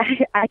 Like,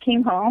 I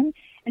came home,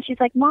 and she's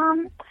like,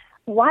 Mom,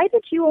 why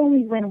did you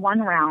only win one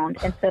round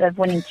instead of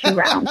winning 2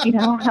 rounds? You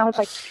know, I was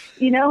like,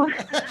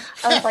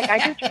 I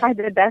just tried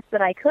the best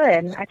that I could.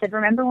 And I said,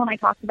 remember when I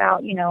talked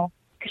about, you know,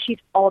 because she's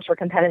ultra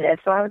competitive.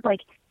 So I was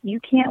like, you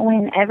can't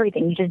win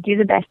everything. You just do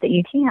the best that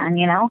you can,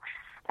 you know?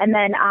 And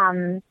then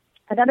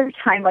another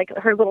time, like,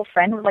 her little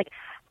friend was like,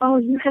 oh,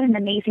 you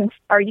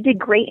did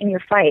great in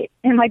your fight.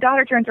 And my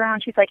daughter turns around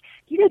and she's like,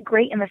 you did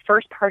great in the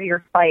first part of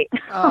your fight.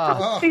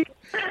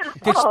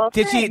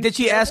 Did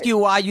she ask you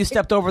why you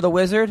stepped over the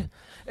wizard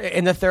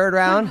in the 3rd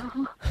round?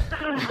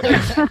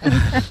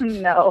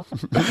 No.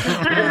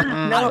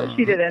 No,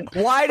 she didn't.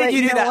 Why did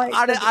you do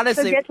that?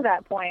 Honestly. To get to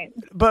that point.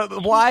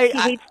 But why? He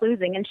hates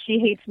losing, and she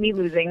hates me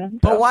losing.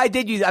 But why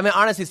did you? I mean,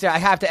 honestly, Sarah, I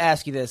have to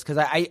ask you this, because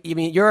I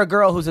mean, you're a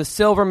girl who's a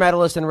silver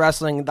medalist in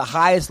wrestling, the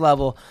highest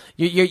level.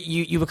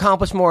 You've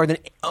accomplished more than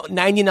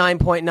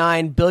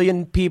 99.9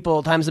 billion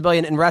people times a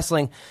billion in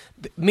wrestling.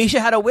 Misha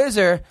had a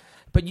whizzer.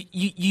 But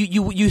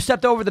you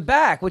stepped over the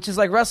back, which is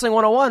like wrestling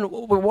 101.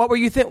 What were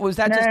you thinking? Was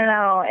that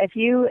No. If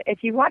you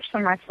watch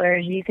some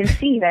wrestlers, you can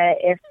see that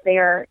if they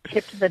are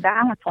tipped to the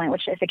balance point,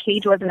 which if the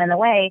cage wasn't in the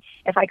way,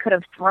 if I could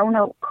have thrown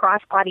a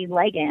cross-body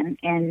leg in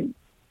and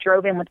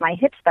drove in with my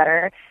hips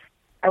better,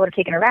 I would have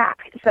taken her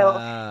back. So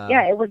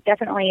yeah, it was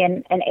definitely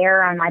an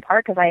error on my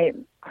part because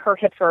her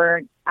hips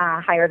were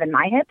higher than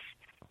my hips.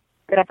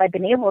 But if I'd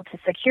been able to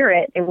secure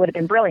it, it would have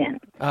been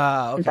brilliant.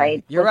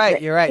 Okay. You're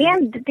right.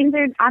 And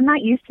I'm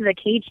not used to the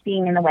cage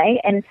being in the way.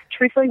 And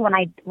truthfully, when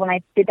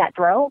I did that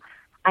throw,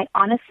 I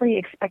honestly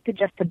expected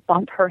just to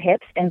bump her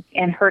hips and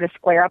her to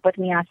square up with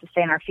me and us to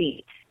stay on our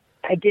feet.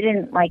 I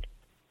didn't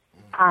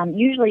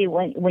usually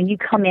when you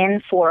come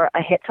in for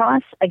a hip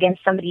toss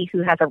against somebody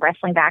who has a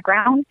wrestling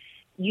background,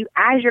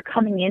 as you're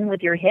coming in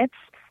with your hips,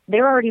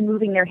 they're already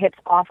moving their hips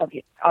off of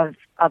it.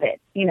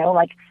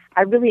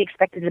 I really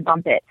expected to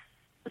bump it.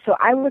 So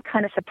I was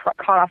kind of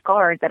caught off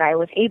guard that I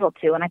was able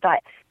to. And I thought,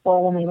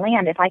 well, when we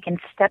land, if I can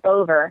step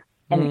over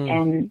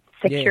and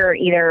secure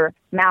either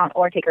mount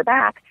or take her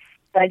back,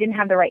 but I didn't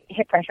have the right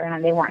hip pressure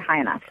and they weren't high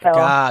enough. So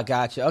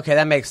gotcha. Okay,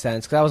 that makes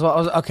sense. Cause I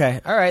was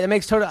okay. All right, that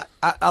makes total.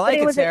 I like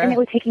it, Sarah. And it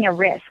was taking a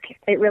risk.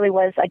 It really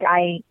was. Like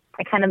I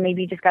kind of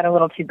maybe just got a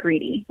little too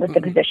greedy with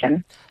the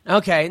position.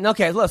 Okay.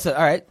 Listen.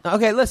 All right.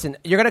 Okay. Listen.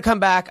 You're gonna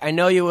come back. I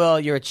know you will.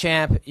 You're a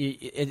champ.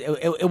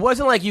 It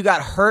wasn't like you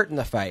got hurt in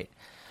the fight.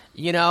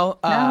 No.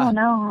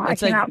 I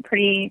came out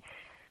pretty.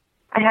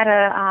 I had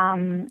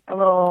a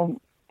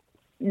little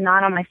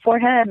knot on my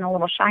forehead and a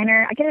little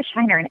shiner. I get a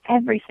shiner in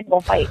every single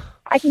fight.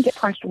 I can get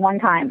punched one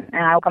time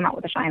and I'll come out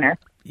with a shiner.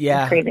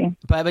 Yeah, it's crazy.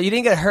 But you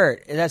didn't get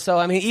hurt. So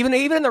I mean, even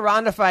in the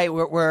Ronda fight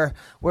where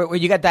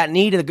you got that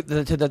knee to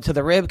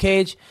the rib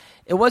cage,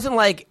 it wasn't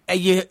like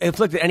you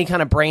inflicted any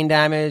kind of brain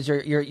damage or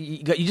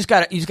you just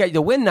got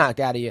the wind knocked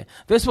out of you.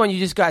 This one you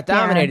just got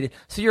dominated. Yeah.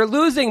 So you're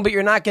losing, but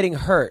you're not getting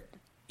hurt.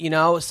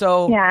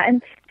 So yeah,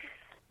 and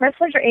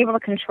wrestlers are able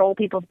to control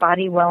people's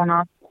body well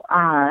enough.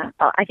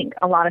 I think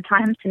a lot of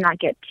times to not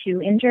get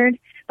too injured.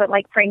 But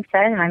like Frank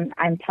said, and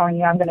I'm telling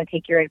you, I'm going to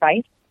take your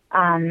advice.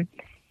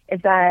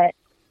 Is that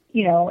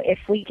if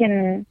we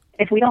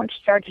don't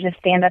start to just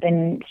stand up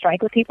and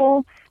strike with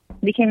people,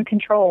 we can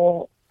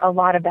control a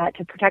lot of that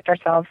to protect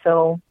ourselves.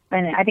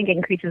 And I think it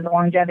increases the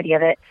longevity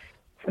of it.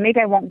 So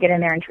maybe I won't get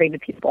in there and trade with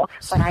people,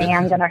 but I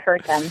am going to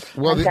hurt them.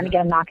 I'm going to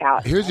get a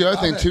knockout. Here's the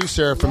other thing too,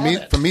 Sarah. For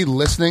me,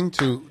 listening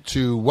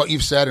to what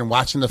you've said and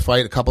watching the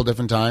fight a couple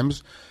different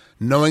times,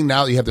 knowing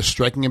now that you have the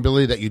striking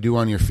ability that you do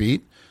on your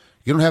feet,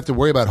 you don't have to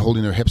worry about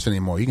holding their hips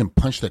anymore. You can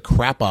punch the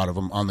crap out of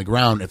them on the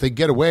ground. If they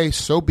get away,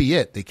 so be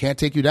it. They can't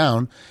take you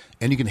down,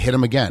 and you can hit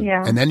them again.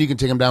 Yeah. And then you can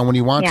take them down when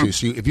you want to.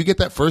 So if you get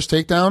that first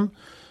takedown,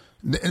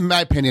 in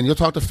my opinion, you'll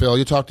talk to Phil,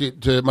 you'll talk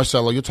to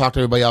Marcelo, you'll talk to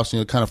everybody else, and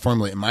you'll kind of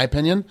formulate. In my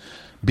opinion,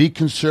 be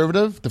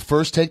conservative. The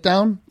first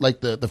takedown,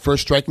 like the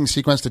first striking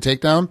sequence to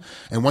takedown,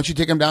 and once you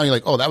take them down, you're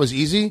like, oh, that was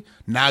easy.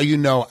 Now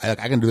I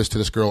can do this to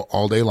this girl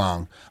all day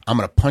long. I'm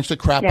going to punch the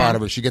crap out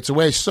of her. She gets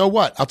away. So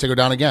what? I'll take her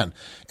down again.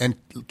 And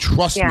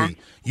trust me,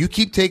 you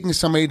keep taking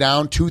somebody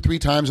down 2-3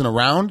 times in a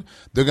round,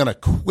 they're going to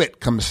quit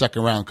come the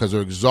second round because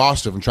they're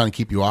exhausted and trying to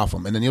keep you off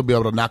them. And then you'll be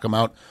able to knock them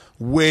out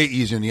way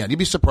easier in the end. You'd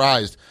be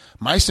surprised.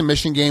 My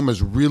submission game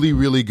was really,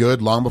 really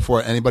good long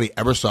before anybody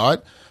ever saw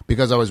it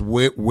because I was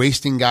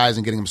wasting guys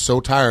and getting them so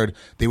tired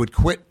they would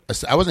quit.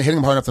 I wasn't hitting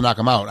them hard enough to knock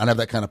them out. I don't have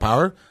that kind of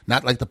power,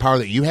 not like the power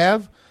that you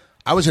have.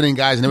 I was hitting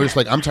guys and they were just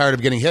like, I'm tired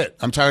of getting hit.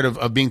 I'm tired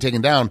of being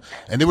taken down.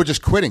 And they were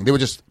just quitting. They were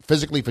just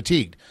physically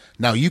fatigued.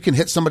 Now you can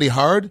hit somebody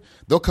hard.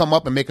 They'll come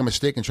up and make a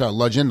mistake and try to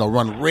lunge in. They'll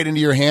run right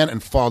into your hand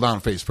and fall down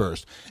face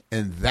first.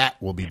 And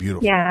that will be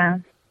beautiful. Yeah.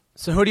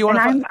 So who do you want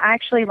to I'm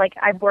actually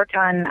I've worked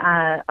on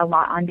a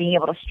lot on being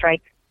able to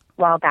strike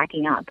while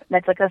backing up.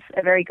 That's like a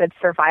very good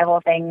survival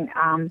thing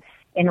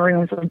in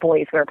rooms with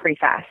boys who are pretty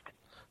fast.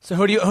 So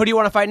who do you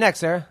want to fight next,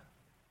 Sarah?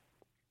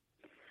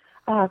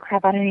 Oh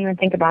crap! I didn't even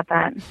think about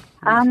that.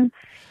 I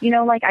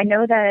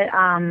know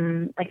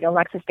that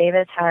Alexis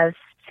Davis has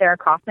Sarah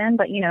Kaufman,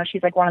 but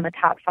she's like one of the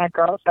top 5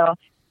 girls. So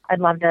I'd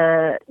love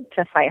to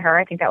fight her.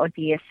 I think that would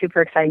be a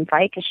super exciting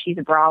fight because she's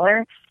a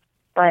brawler.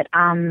 But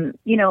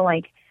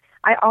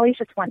I always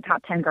just want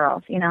top 10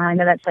 girls. I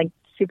know that's like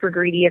super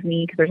greedy of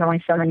me because there's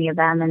only so many of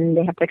them, and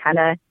they have to kind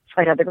of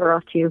fight other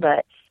girls too.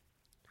 But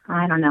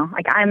I don't know.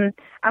 I'm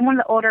one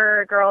of the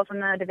older girls in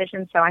the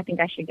division, so I think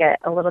I should get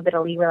a little bit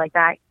of leeway like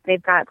that.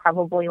 They've got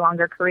probably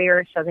longer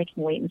careers, so they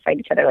can wait and fight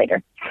each other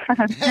later.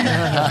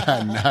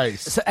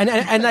 Nice. So,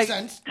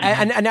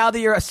 and now that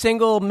you're a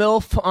single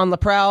MILF on the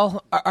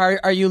prowl,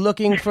 are you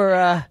looking for?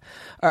 I'm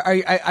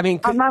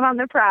not on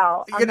the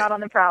prowl. Not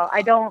on the prowl.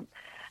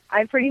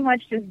 I pretty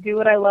much just do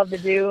what I love to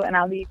do, and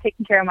I'll be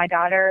taking care of my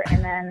daughter,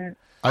 and then.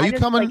 Are you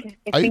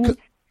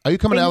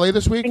coming to LA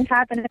this week? Things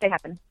happen if they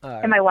happen.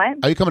 Am I what?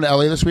 Are you coming to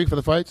LA this week for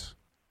the fights?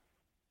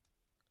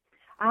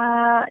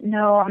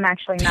 No, I'm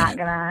actually not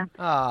gonna.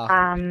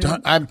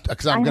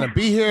 Because I'm gonna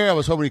be here. I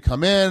was hoping you'd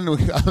come in.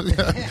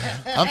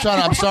 I'm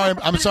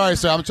sorry,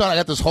 sir. I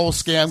got this whole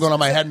scam going on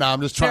my head now.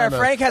 I'm just trying.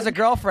 Frank has a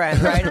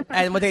girlfriend, right?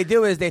 And what they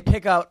do is they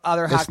pick out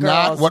other hot girls. It's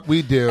not what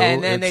we do.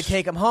 And then they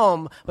take them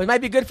home. But it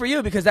might be good for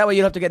you because that way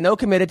you don't have to get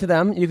committed to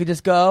them. You could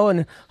just go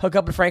and hook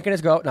up with Frank and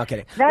his girl. No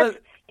kidding.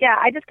 Yeah,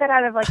 I just got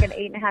out of an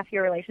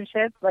 8.5-year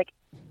relationship.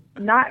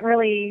 Not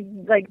really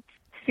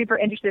super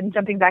interested in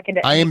jumping back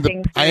into I am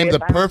anything the serious.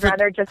 perfect. I would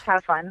rather just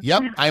have fun.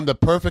 Yep, I am the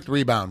perfect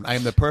rebound. I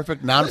am the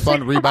perfect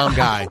non-fun rebound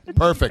guy.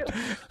 Perfect.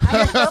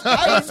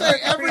 I would say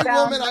every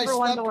Rebound, woman I number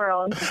one in the slept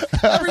world.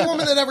 Every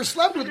woman that ever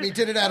slept with me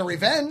did it out of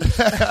revenge.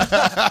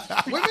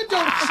 Women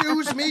don't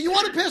choose me. You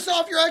want to piss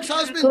off your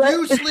ex-husband?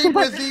 You sleep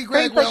with the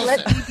Greg Frank's like,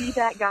 Wilson. let me be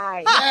that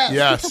guy.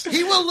 Yes.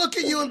 He will look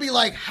at you and be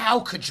like, how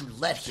could you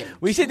let him?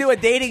 We should do a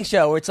dating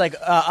show where it's like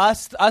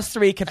us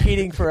three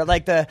competing for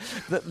like the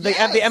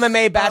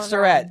MMA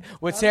Bachelorette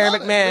with Sarah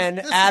love it. McMahon,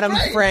 This is Adam,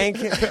 great. Frank,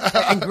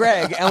 and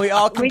Greg, and we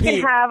all We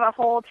compete. can have a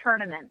whole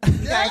tournament.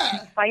 You guys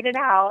can fight it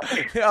out.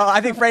 Oh,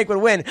 I think Frank would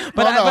win. But,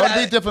 Well, no, but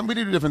it'd be different. We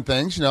do different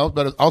things, you know.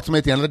 But ultimately,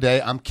 at the end of the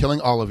day, I'm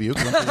killing all of you.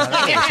 'Cause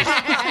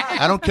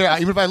I don't care.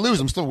 Even if I lose,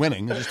 I'm still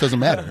winning. It just doesn't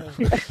matter.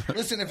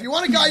 Listen, if you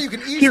want a guy you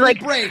can easily like,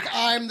 break,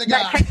 I'm the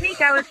That guy.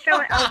 technique I was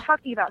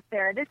talking about,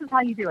 Sarah. This is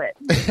how you do it.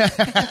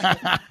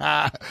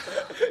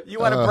 you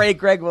want to break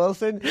Greg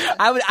Wilson?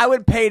 I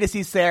would pay to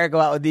see Sarah go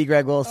out with the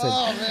Greg Wilson.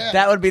 Oh, man.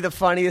 That would be the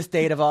funniest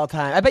date of all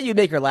time. I bet you'd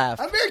make her laugh.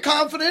 I'm very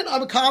confident.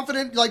 I'm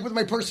confident, like, with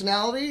my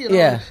personality. You know?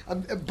 Yeah.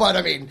 But,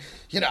 I mean,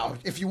 you know,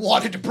 if you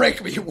wanted to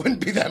break me, it wouldn't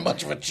be that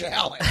much of a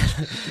challenge.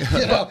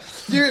 You know,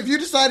 if you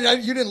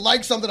decided you didn't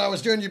like something I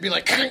was doing, you'd be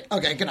like,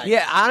 okay, good night.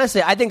 Yeah,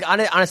 honestly, I think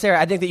Sarah,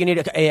 I think that you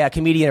need a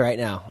comedian right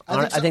now. I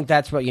think so. I think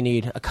that's what you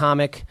need. A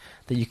comic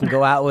that you can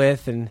go out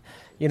with and,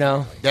 you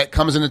know. That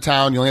comes into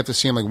town. You only have to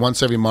see him like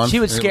once every month. She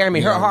would scare me.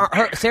 You know.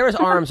 Her Sarah's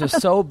arms are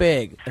so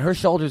big and her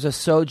shoulders are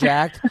so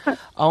jacked.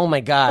 Oh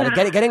my God!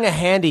 Getting a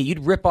handy,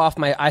 you'd rip off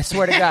my. I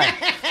swear to God,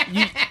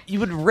 you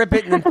would rip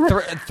it and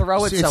then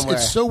throw it See, somewhere.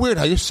 it's so weird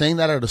how you're saying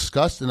that out of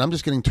disgust, and I'm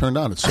just getting turned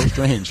on. It's so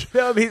strange.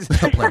 That would be,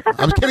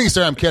 I'm kidding,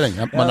 sir. I'm kidding.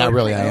 Well, not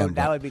really. I am.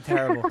 That but- would be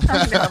terrible.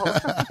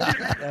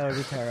 That would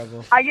be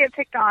terrible. I get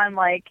picked on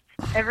like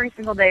every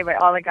single day by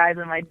all the guys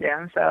in my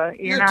gym, so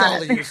You're not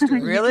totally used to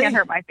it. Really? You can't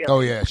hurt my feelings. Oh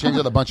yeah, she hangs out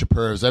with a bunch of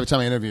pervs. Every time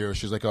I interview her,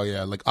 she's like, "Oh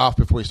yeah," like off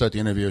before we start the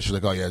interview, she's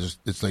like, "Oh yeah,"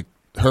 it's like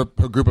her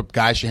group of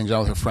guys she hangs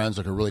out with, her friends,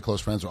 like her really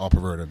close friends, are all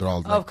perverted. They're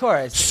all like, Of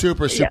course.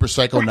 super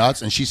psycho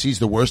nuts, and she sees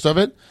the worst of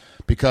it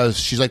because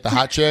she's like the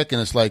hot chick,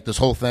 and it's like this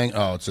whole thing.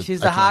 Oh,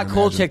 She's I the hot, can't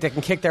cool imagine. chick that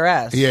can kick their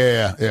ass.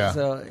 Yeah.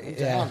 So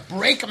yeah.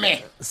 Break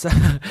me. So,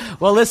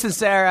 well, listen,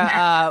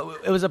 Sarah.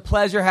 It was a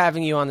pleasure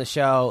having you on the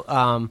show.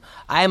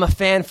 I am a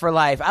fan for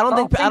life. I don't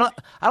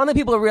think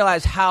people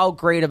realize how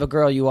great of a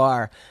girl you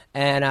are.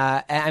 And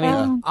I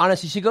mean,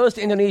 honestly, she goes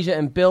to Indonesia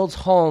and builds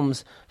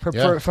homes for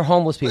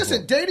homeless people.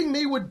 Listen, dating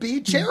me would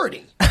be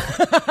charity.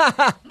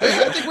 I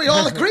think we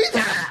all agree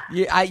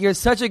there. You're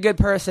such a good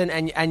person,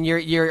 and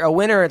you're a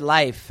winner at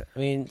life. I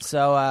mean,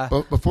 so.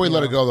 But before we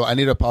let her go, though, I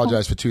need to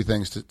apologize for two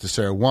things to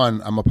Sarah.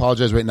 One, I'm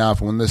apologize right now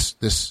for when this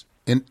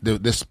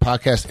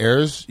podcast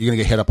airs, you're gonna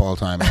get hit up all the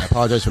time. And I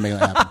apologize for making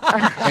that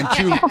happen. And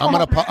two, I'm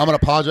gonna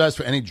apologize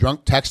for any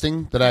drunk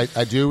texting that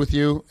I do with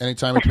you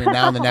anytime between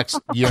now and the next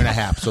year and a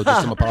half. So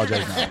just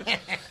apologize now.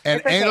 And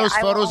It's okay. any of those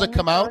I will photos that only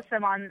come out, post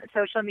them on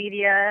social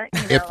media.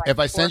 if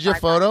I send you a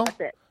photo, that's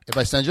it. if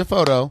I send you a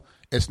photo,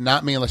 it's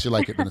not me unless you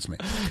like it, then it's me.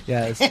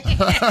 Yes. Okay.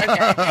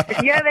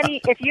 If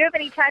you have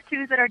any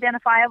tattoos that are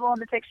identifiable in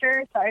the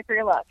picture, sorry for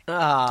your luck.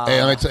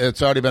 Hey,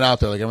 it's already been out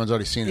there. Like everyone's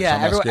already seen it. so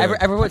I'm not scared.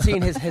 everyone's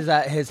seen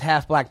his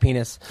half black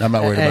penis. I'm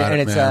not worried about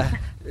it,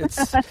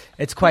 it's, man.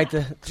 It's quite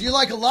the. Do you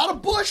like a lot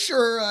of bush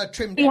or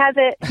trimmed He down?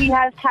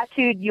 has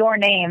tattooed your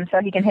name so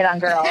he can hit on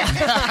girls.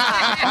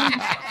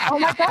 Oh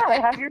my God! I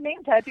have your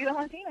name tattooed on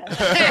my penis.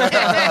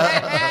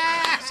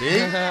 See?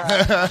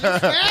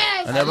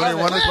 And everybody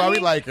wonders why we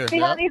like her. See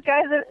how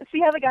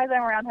the guys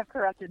I'm around have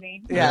corrupted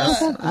me.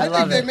 Yes, I think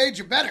love they it. made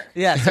you better.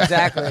 Yes,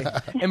 exactly.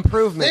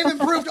 Improvement. They've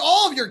improved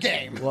all of your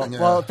game.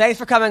 Well, thanks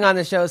for coming on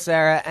the show,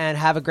 Sarah, and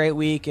have a great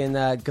week, and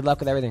good luck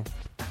with everything.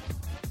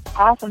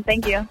 Awesome.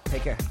 Thank you.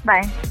 Take care.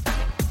 Bye.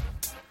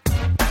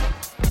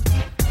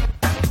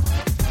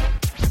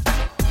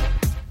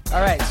 All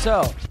right,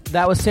 so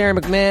that was Sarah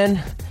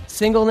McMann,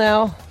 single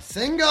now.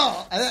 Single.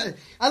 I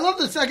love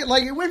the second.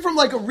 Like it went from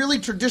like a really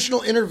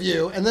traditional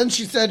interview, and then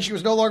she said she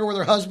was no longer with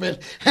her husband,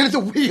 and the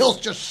wheels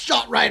just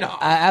shot right off.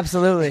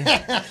 Absolutely.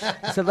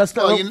 So let's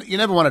go. Well, you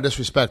never want to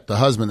disrespect the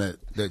husband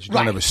that you don't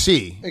Right. ever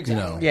see. Exactly. You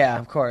know. Yeah,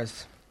 of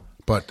course.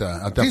 But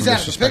I'll He's definitely out of the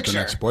disrespect the picture.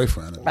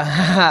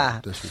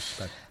 ex-boyfriend.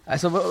 Disrespect.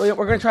 So we're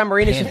going to try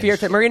Marina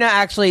Shafir. Marina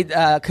actually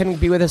couldn't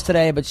be with us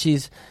today, but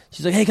she's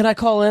like, hey, can I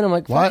call in? I'm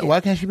like, Why? fuck it. Why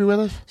can't she be with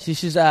us?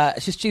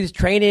 She's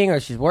training or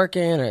she's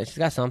working or she's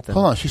got something.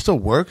 Hold on, she still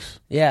works.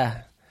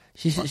 Yeah,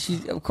 she's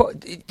of course,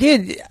 dude.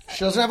 She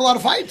doesn't have a lot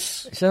of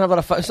fights, She doesn't have a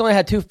lot of. She only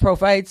had 2 pro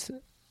fights.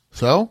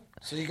 So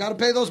so you got to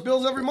pay those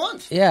bills every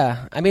month.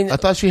 Yeah, I mean, I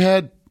thought she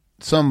had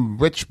some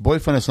rich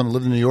boyfriend or something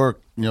lived in New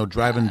York. You know,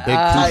 driving big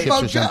cruise ships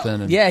or Bojo.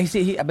 something. And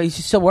yeah, but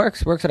she still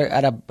works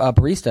at a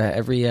barista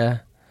every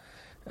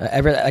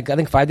like, I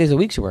think 5 days a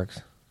week she works.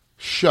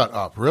 Shut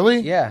up! Really?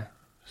 Yeah.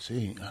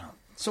 See,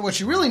 So what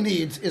she really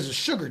needs is a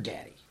sugar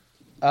daddy.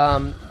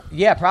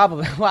 Yeah,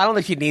 probably. Well, I don't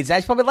think she needs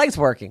that. She probably likes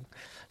working.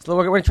 So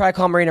we're going to try to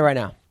call Marina right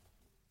now.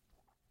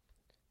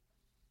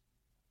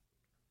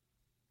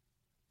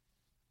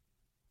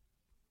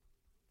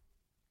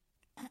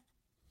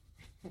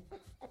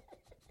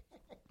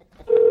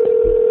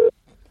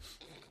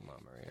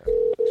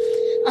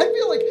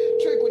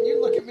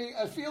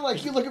 feel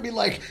like you look at me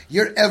like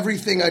you're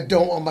everything I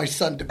don't want my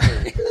son to be.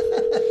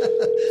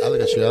 I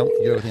look at you.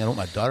 You're everything I don't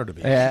want my daughter to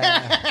be.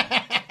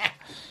 Yeah.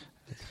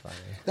 It's funny.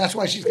 That's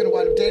why she's going to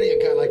wind up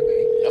dating a guy like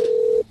me. Yep.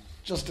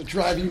 Just to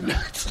drive you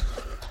nuts.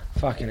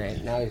 Fucking A.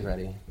 Now he's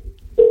ready.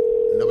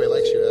 Nobody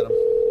likes you, Adam.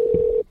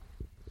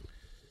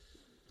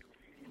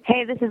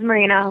 Hey, this is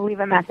Marina. Leave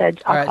a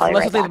message. All I'll right, call so you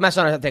let's right leave back. the message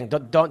on our thing.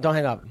 Don't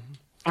hang up.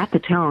 At the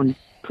tone,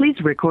 please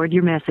record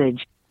your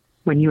message.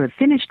 When you have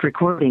finished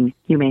recording,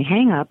 you may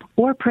hang up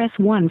or press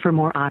 1 for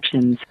more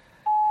options.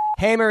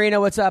 Hey,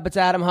 Marina, what's up? It's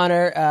Adam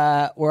Hunter.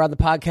 We're on the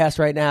podcast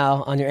right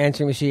now on your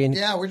answering machine.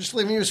 Yeah, we're just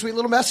leaving you a sweet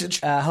little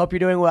message. Hope you're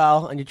doing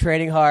well and you're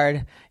training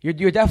hard.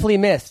 You're definitely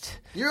missed.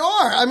 You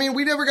are. I mean,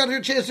 we never got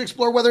a chance to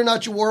explore whether or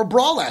not you wore a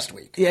bra last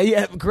week.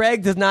 Yeah.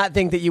 Greg does not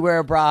think that you wear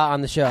a bra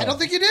on the show. I don't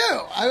think you do.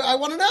 I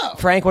want to know.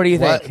 Frank, what do you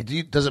think?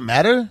 What? Does it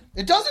matter?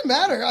 It doesn't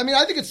matter. I mean,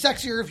 I think it's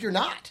sexier if you're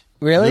not.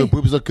 Really? Your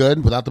boobs look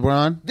good without the bra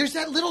on? There's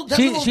that little...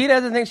 She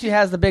doesn't think she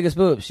has the biggest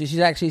boobs. She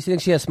thinks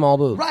she has small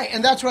boobs. Right,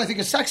 and that's what I think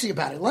is sexy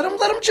about it. Let them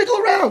jiggle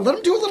around. Let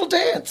them do a little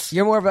dance.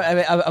 You're more of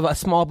a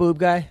small boob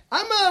guy?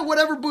 I'm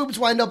whatever boobs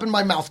wind up in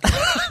my mouth. So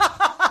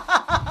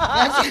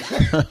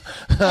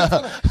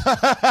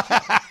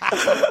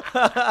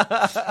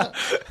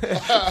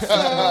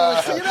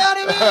you know what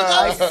I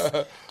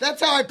mean?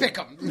 That's how I pick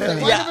them. Wind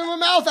up in my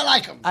mouth, I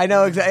like them. I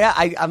know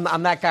exactly. Yeah,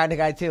 I'm that kind of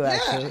guy too,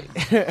 actually.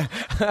 If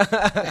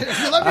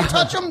you let me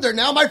touch them, they're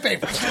now my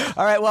favorite.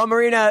 All right, well,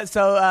 Marina,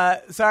 so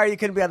sorry you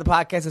couldn't be on the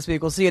podcast this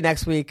week. We'll see you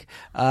next week.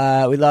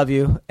 We love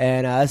you,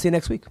 and see you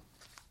next week.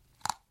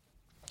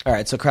 All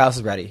right, so Krause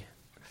is ready.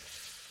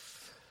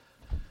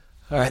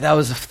 All right, that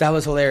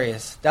was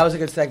hilarious. That was a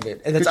good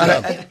segment, and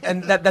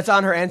that's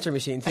on her answer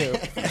machine too.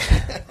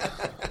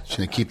 She's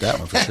gonna keep that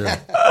one for sure.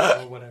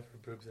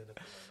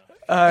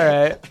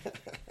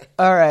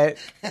 All right.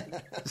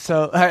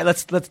 So, all right,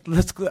 let's.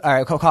 All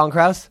right, call him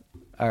Krause.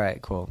 All right,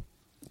 cool.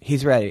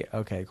 He's ready.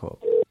 Okay, cool.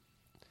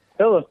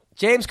 Hello.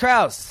 James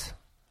Krause.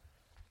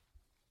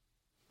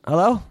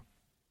 Hello?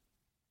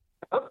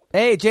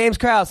 Hey, James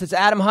Krause. It's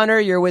Adam Hunter.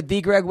 You're with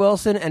the Greg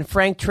Wilson and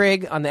Frank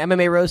Trigg on the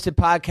MMA Roasted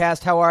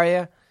podcast. How are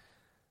you?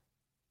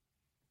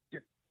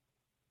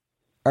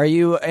 Are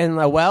you in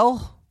a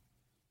well?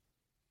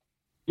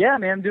 Yeah,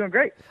 man, I'm doing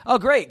great. Oh,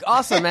 great.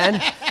 Awesome,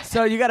 man.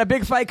 So you got a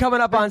big fight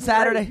coming up on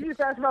Saturday? You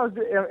just asked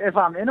if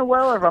I'm in a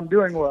well or if I'm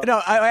doing well.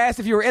 No, I asked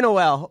if you were in a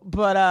well,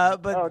 but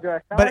Oh, do I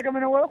sound like I'm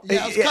in a well?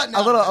 Yeah, it was cutting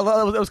out. a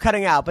little. It was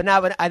cutting out, but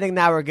I think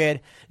now we're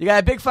good. You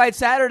got a big fight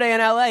Saturday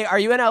in L.A. Are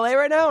you in L.A.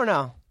 right now or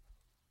no?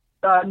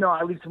 No,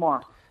 I leave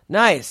tomorrow.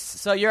 Nice.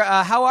 So you're.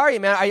 How are you,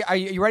 man? Are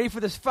you ready for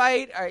this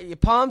fight? Are you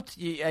pumped?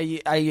 Are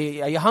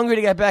you hungry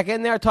to get back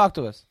in there? Talk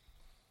to us.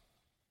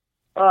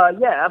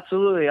 Yeah,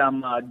 absolutely.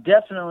 I'm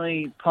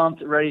definitely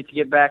pumped, ready to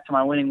get back to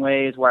my winning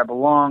ways where I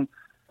belong.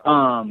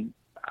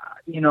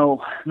 You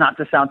know, not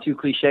to sound too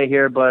cliche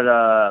here, but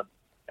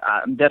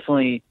I'm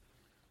definitely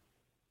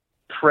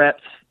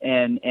prepped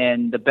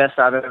and the best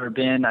I've ever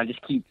been. I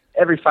just keep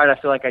every fight. I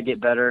feel like I get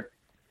better,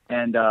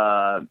 and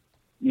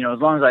you know, as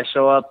long as I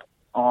show up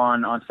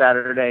on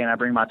Saturday and I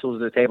bring my tools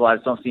to the table, I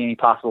just don't see any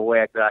possible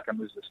way that I can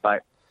lose this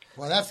fight.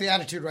 Well, that's the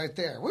attitude right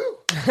there. Woo!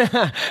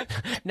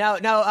 Now,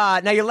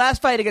 your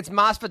last fight against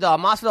Masvidal.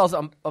 Masvidal's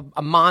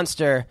a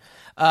monster.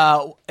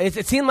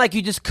 It seemed like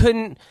you just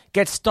couldn't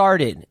get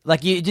started.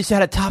 Like you just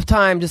had a tough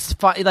time.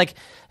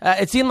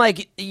 It seemed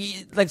like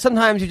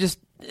sometimes you're just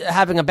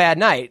having a bad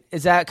night.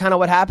 Is that kind of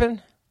what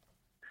happened?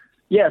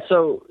 Yeah.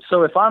 So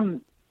if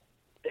I'm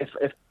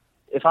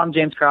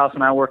James Krause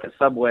and I work at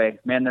Subway,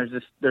 man,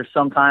 there's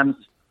sometimes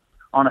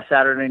on a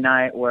Saturday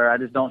night where I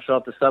just don't show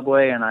up to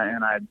Subway and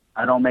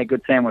I don't make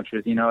good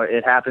sandwiches. You know,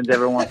 it happens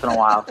every once in a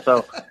while.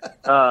 So,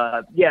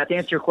 yeah, to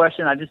answer your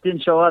question, I just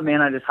didn't show up,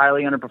 man. I just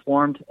highly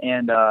underperformed.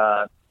 And,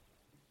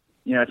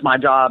 you know, it's my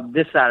job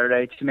this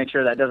Saturday to make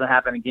sure that doesn't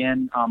happen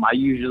again. I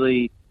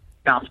usually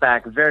bounce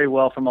back very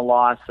well from a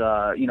loss.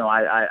 You know,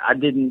 I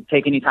didn't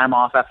take any time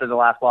off after the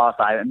last loss.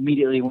 I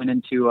immediately went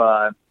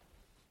into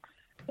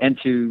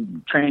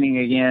training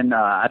again.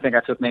 I think I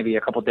took maybe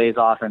a couple of days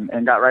off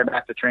and got right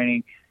back to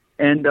training.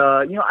 And,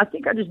 you know, I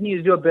think I just need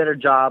to do a better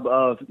job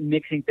of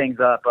mixing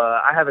things up.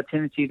 I have a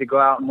tendency to go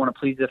out and want to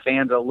please the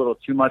fans a little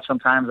too much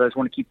sometimes. I just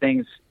want to keep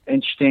things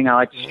interesting. I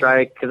like to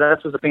strike because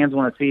that's what the fans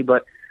want to see.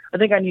 But I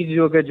think I need to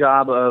do a good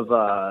job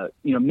of,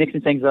 you know,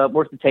 mixing things up,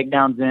 work the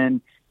takedowns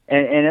in,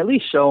 and at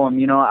least show them.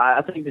 You know,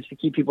 I think just to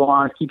keep people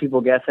honest, keep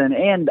people guessing.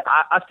 And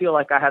I feel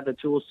like I have the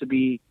tools to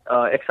be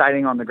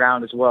exciting on the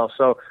ground as well.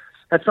 So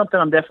that's something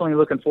I'm definitely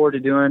looking forward to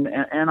doing,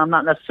 and I'm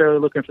not necessarily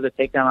looking for the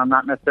takedown. I'm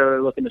not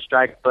necessarily looking to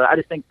strike, but I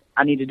just think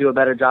I need to do a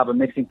better job of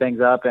mixing things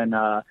up, and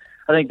I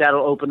think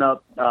that'll open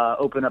up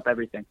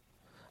everything.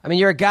 I mean,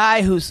 you're a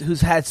guy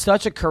who's had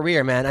such a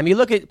career, man. I mean,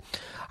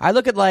 I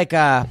look at like,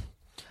 I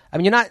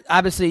mean, you're not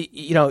obviously,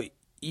 you know,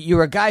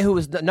 you're a guy who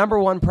was the number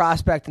one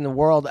prospect in the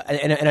world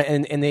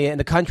in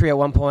the country at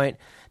one point.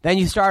 Then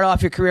you start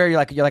off your career, you're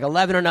like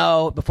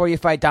 11-0 before you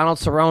fight Donald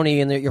Cerrone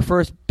in your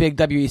first big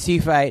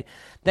WEC fight.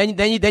 Then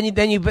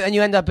you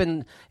end up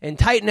in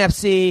Titan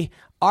FC,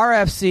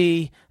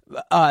 RFC,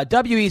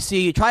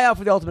 WEC, you try out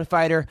for the Ultimate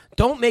Fighter,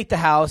 don't make the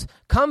house,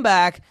 come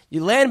back,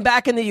 you land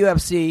back in the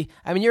UFC.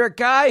 I mean, you're a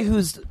guy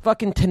who's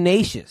fucking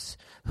tenacious,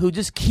 who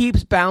just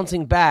keeps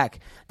bouncing back.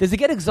 Does it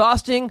get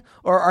exhausting,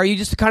 or are you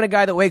just the kind of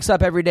guy that wakes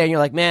up every day and you're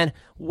like, man,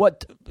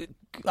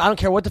 I don't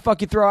care what the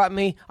fuck you throw at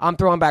me, I'm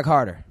throwing back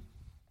harder?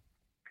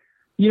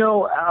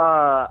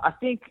 I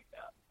think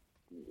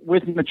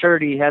with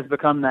maturity has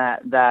become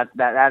that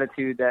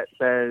attitude that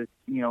says,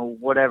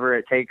 whatever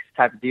it takes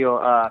type of deal.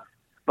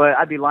 But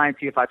I'd be lying to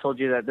you if I told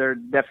you that there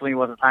definitely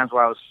wasn't times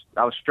where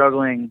I was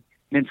struggling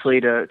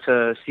mentally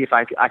to see if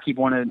I keep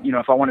wanted,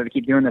 if I wanted to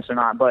keep doing this or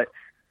not. But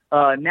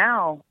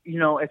now,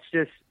 it's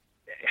just,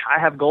 I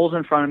have goals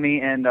in front of me,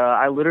 and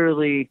I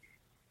literally,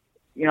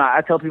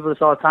 I tell people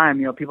this all the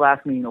time. People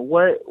ask me,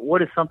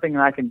 what is something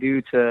that I can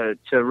do to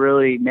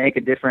really make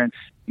a difference?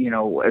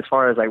 As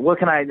far as like,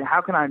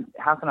 how can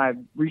I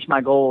reach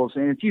my goals?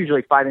 And it's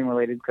usually fighting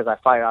related because I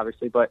fight,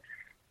 obviously. But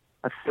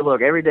I say,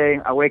 look, every day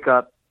I wake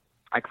up,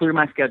 I clear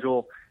my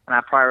schedule, and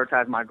I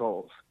prioritize my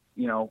goals.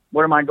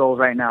 What are my goals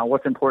right now?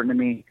 What's important to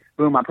me?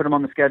 Boom, I put them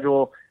on the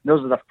schedule.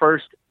 Those are the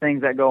first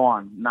things that go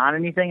on. Not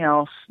anything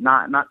else.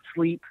 Not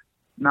sleep.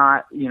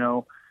 Not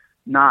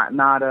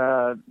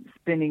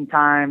spending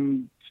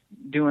time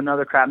doing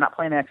other crap. Not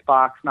playing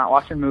Xbox. Not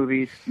watching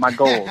movies. My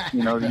goals. The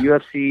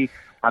UFC,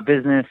 my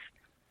business.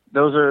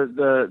 Those are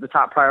the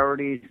top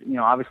priorities.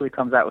 Obviously it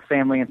comes out with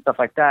family and stuff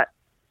like that.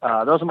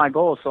 Those are my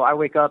goals. So I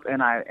wake up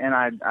and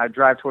I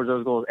drive towards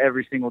those goals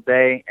every single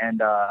day.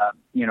 And,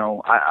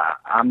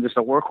 I'm just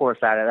a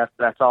workhorse at it.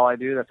 That's all I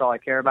do. That's all I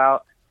care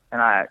about.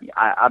 And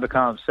I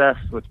become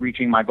obsessed with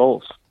reaching my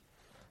goals.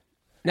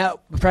 Now,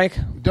 Frank,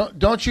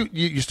 don't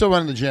you still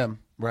run in the gym,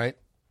 right?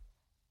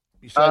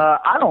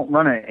 I don't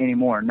run it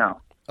anymore. No.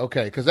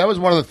 Okay. Cause that was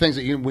one of the things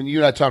that when you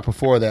and I talked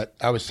before, that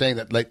I was saying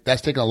that like,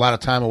 that's taking a lot of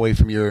time away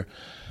from your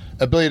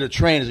ability to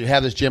train. As you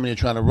have this gym and you're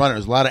trying to run it.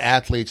 There's a lot of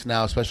athletes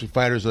now, especially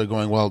fighters, that are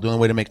going, well, the only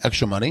way to make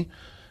extra money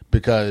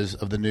because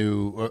of the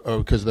new, or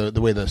because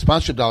the way the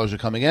sponsorship dollars are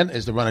coming in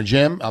is to run a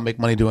gym. I'll make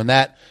money doing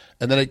that.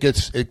 And then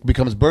it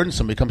becomes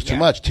burdensome, becomes too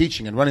much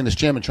teaching and running this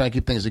gym and trying to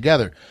keep things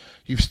together.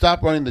 You've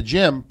stopped running the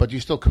gym, but you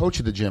still coach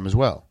at the gym as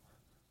well.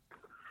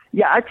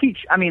 Yeah, I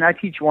teach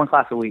one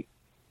class a week.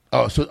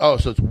 So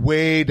it's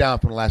way down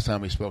from the last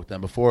time we spoke.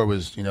 Then before it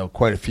was,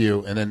 quite a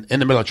few, and then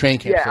in the middle of training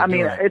camp.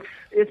 Yeah,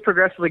 it's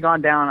progressively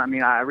gone down. I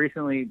mean, I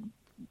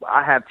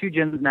have 2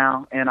 gyms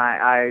now, and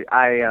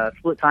I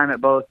split time at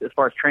both as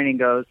far as training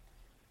goes.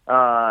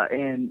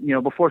 And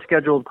before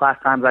scheduled class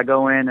times, I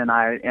go in and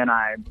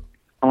I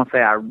won't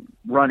say I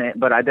run it,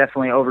 but I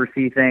definitely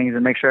oversee things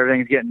and make sure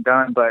everything's getting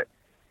done. But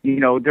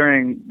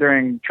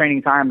during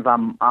training times,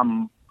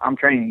 I'm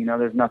training.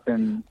 There's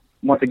nothing.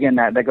 Once again,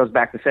 that goes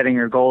back to setting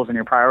your goals and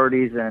your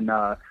priorities. And,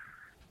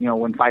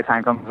 when fight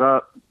time comes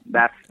up,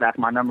 that's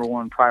my number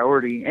one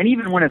priority. And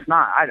even when it's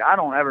not, I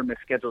don't ever miss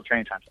scheduled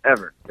training times,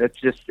 ever.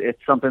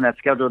 It's something that's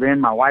scheduled in.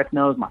 My wife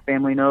knows, my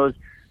family knows,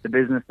 the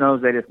business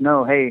knows. They just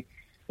know, hey,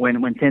 when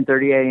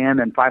 10:30 a.m.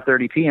 and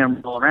 5:30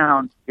 p.m. roll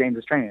around, James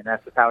is training.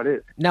 That's just how it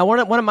is. Now, one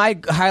of my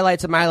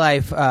highlights of my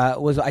life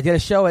was I did a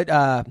show at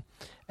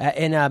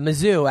in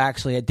Mizzou,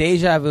 actually, at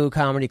Deja Vu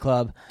Comedy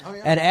Club. Oh,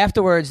 yeah. And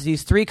afterwards,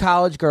 these 3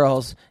 college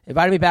girls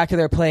invited me back to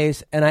their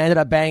place, and I ended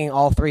up banging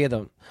all 3 of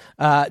them.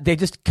 They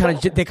just kind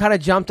of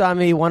jumped on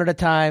me one at a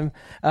time.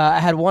 I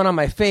had one on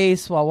my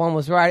face while one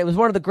was right. It was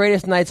one of the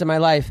greatest nights of my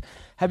life.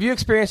 Have you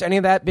experienced any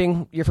of that?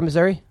 You're from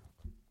Missouri?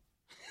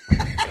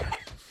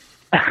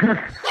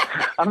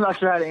 I'm not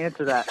sure how to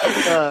answer that.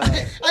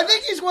 I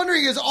think he's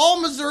wondering: is all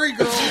Missouri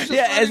girls?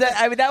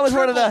 That was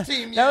one of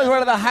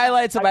the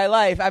highlights of my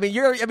life.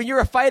 You're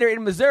a fighter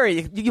in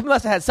Missouri. You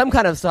must have had some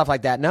kind of stuff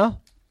like that, no?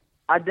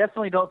 I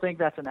definitely don't think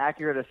that's an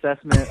accurate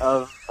assessment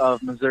of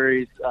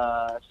Missouri's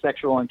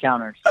sexual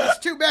encounters. That's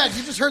too bad.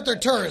 You just hurt their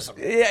tourism.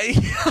 Yeah.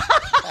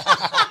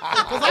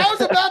 Because I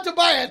was about to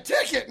buy a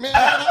ticket, man.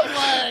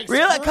 I'm like,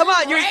 really? Come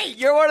on,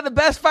 you're one of the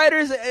best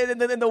fighters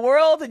in the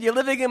world, and you're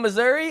living in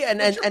Missouri, and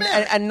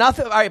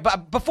nothing. All right,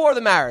 but before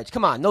the marriage,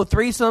 come on, no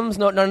threesomes,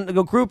 no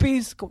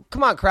groupies.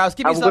 Come on, Krause,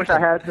 give me something.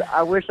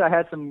 I wish I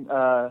had some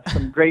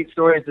great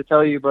stories to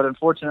tell you, but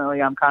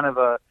unfortunately, I'm kind of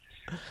a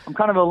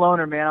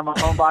loner, man. I'm a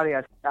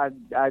homebody.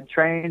 I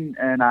train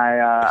and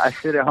I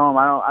sit at home.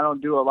 I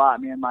don't do a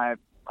lot, man.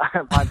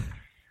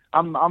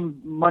 I'm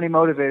money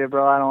motivated,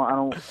 bro.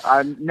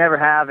 I never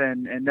have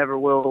and never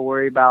will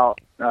worry about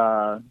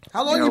how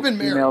long you been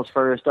married? Females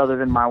first, other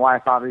than my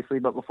wife, obviously.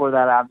 But before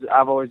that,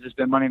 I've always just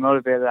been money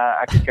motivated.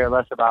 I could care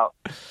less about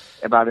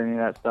any of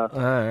that stuff. All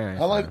right.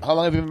 How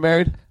long have you been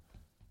married?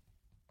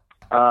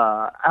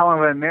 How long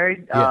have I been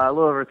married? Yeah. A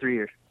little over 3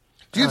 years.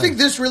 Do you think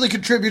this really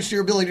contributes to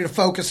your ability to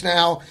focus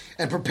now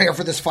and prepare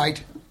for this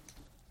fight?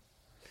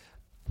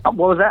 What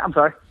was that? I'm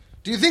sorry.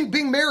 Do you think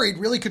being married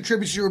really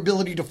contributes to your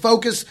ability to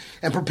focus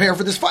and prepare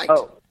for this fight?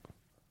 No,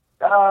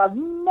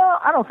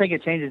 I don't think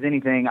it changes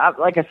anything.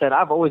 Like I said,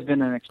 I've always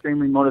been an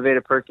extremely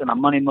motivated person. I'm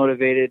money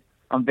motivated.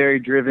 I'm very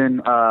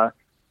driven.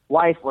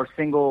 Wife or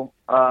single,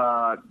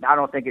 I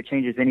don't think it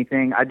changes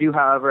anything. I do,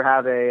 however,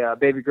 have a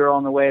baby girl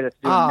on the way that's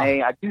due in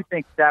May. I do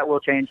think that will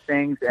change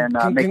things and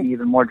make me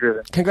even more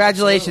driven.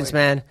 Congratulations,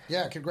 man.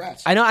 Yeah,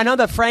 congrats. I know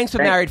that Frank's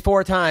been married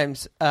 4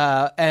 times,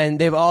 and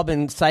they've all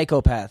been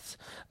psychopaths.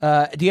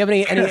 Do you have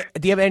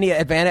any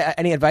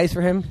advice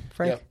for him,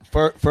 Frank? Yeah.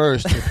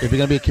 First, if you're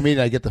going to be a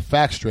comedian, I get the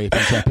facts straight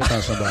before I pick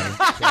on somebody.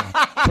 So,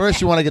 first,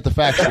 you want to get the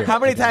facts straight. How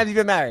many times have you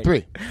been married?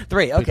 3.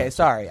 3. Okay,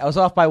 sorry. I was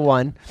off by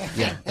 1.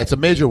 Yeah, it's a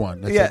major one.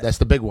 That's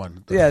the big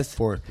one. The yes.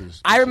 4th is.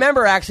 I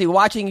remember actually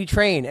watching you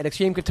train at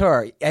Extreme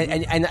Couture,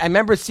 and I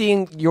remember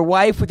seeing your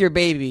wife with your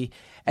baby.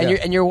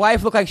 And your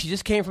wife looked like she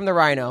just came from the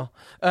Rhino.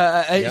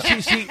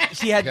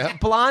 She had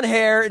blonde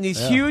hair and these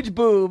huge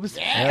boobs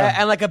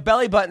and like a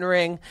belly button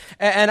ring.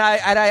 And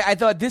I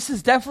thought this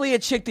is definitely a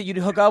chick that you'd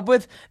hook up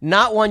with,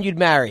 not one you'd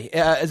marry.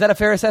 Is that a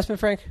fair assessment,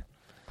 Frank?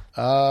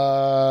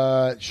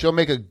 She'll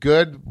make a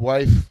good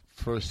wife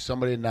for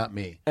somebody not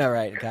me. All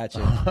right, gotcha.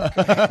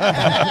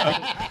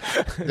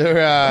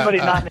 Somebody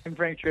not named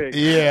Frank Trigg.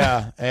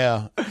 Yeah.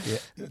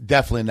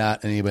 Definitely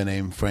not anybody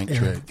named Frank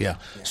Trigg. Yeah.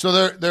 So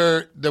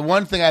the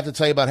one thing I have to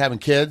tell you about having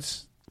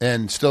kids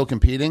and still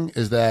competing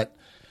is that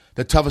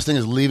the toughest thing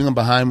is leaving them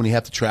behind when you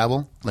have to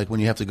travel, like when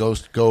you have to go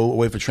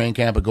away for train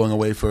camp or going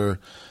away for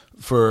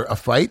a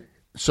fight.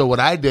 So what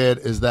I did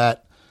is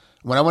that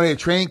when I went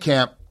to train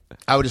camp,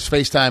 I would just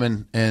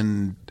FaceTime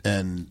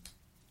and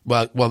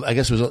well, I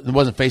guess it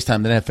wasn't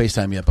FaceTime. They didn't have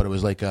FaceTime yet, but it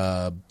was like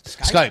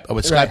Skype. I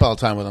would Skype all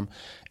the time with them.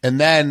 And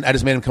then I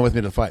just made them come with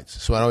me to the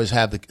fights. So I'd always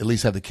have at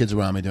least have the kids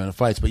around me during the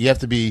fights. But you have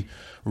to be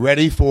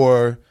ready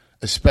for,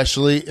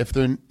 especially if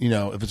they're,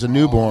 if it's a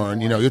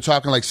newborn, you're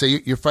talking like,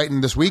 say you're fighting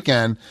this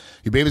weekend,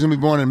 your baby's going to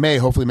be born in May,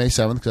 hopefully May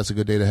 7th, because that's a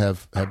good day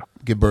to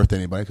give birth to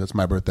anybody, because it's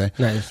my birthday.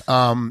 Nice.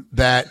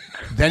 That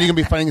then you're going to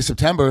be fighting in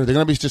September. They're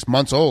going to be just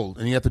months old,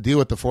 and you have to deal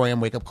with the 4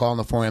 a.m. wake-up call in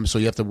the 4 a.m., so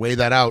you have to weigh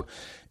that out.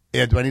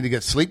 Do I need to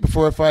get sleep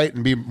before a fight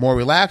and be more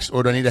relaxed,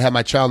 or do I need to have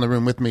my child in the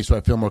room with me so I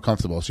feel more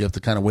comfortable? So you have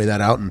to kind of weigh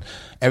that out, and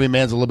every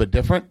man's a little bit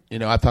different.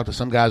 I've talked to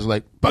some guys who are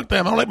like, fuck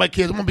them, I don't like my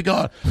kids, I'm going to be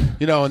gone.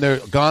 And they're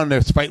gone,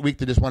 there's fight week,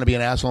 they just want to be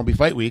an asshole and be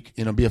fight week,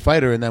 be a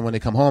fighter, and then when they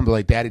come home, they're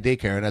like daddy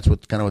daycare, and that's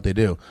kind of what they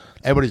do.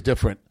 Everybody's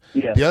different.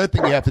 Yeah. The other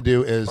thing you have to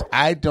do is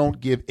I don't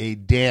give a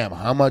damn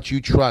how much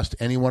you trust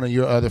any one of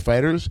your other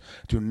fighters.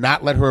 Do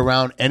not let her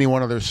around any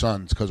one of their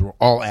sons, because we're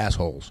all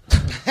assholes.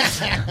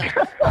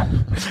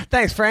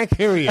 Thanks, Frank.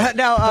 Period.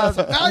 Now,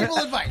 valuable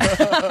advice.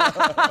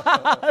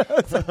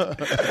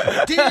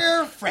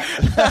 Dear Frank.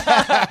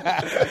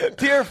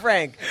 Dear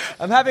Frank,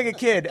 I'm having a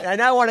kid, and I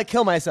now want to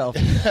kill myself.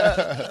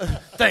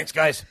 Thanks,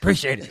 guys.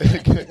 Appreciate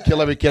it.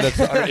 Kill every kid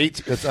that's under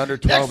 8, that's under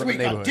 12 Next in the week,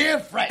 neighborhood. Dear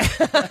Frank.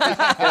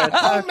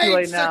 It's too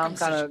late now. I'm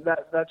kind of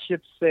that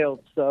ship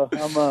sailed, so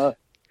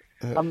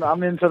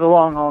I'm in for the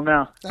long haul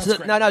now.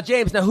 Now,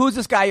 James. Now, who's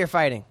this guy you're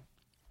fighting?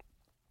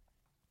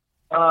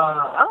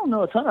 I don't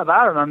know a ton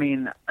about him. I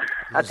mean,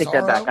 I take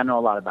that back. I know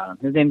a lot about him.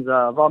 His name's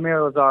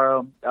Valmir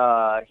Lazaro.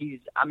 He's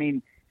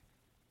 12-3,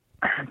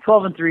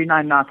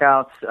 9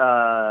 knockouts.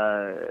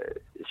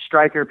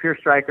 Striker, pure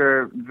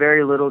striker.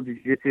 Very little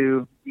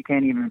jiu-jitsu. You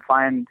can't even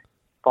find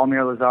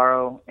Valmir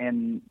Lazaro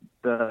and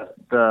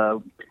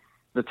the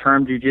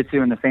term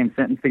jiu-jitsu in the same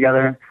sentence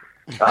together.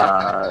 He's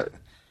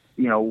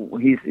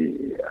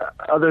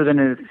other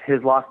than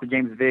his loss to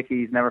James Vick,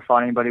 he's never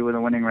fought anybody with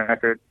a winning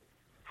record.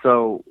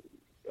 So,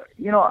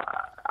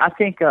 I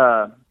think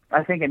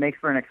it makes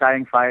for an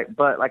exciting fight.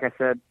 But like I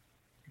said,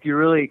 if you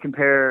really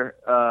compare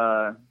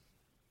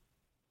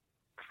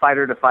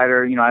fighter to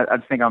fighter, I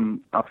just think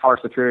I'm a far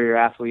superior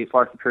athlete,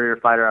 far superior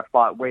fighter. I've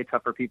fought way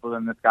tougher people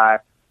than this guy.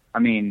 I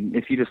mean,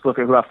 if you just look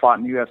at who I fought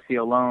in the UFC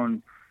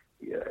alone,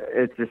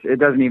 it's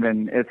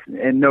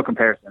in no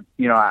comparison.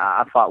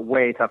 I fought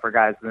way tougher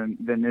guys than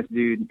this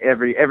dude.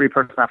 Every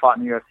person I fought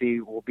in the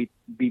UFC will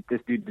beat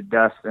this dude to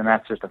dust, and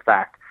that's just a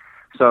fact.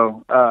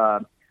 So,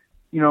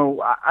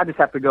 I just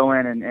have to go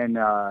in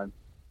and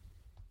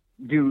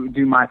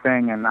do my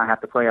thing, and I have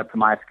to play up to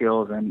my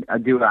skills, and I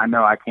do what I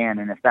know I can.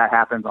 And if that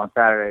happens on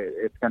Saturday,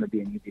 it's going to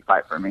be an easy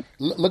fight for me.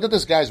 Look at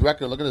this guy's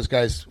record. Look at this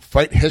guy's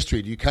fight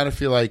history. Do you kind of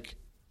feel like,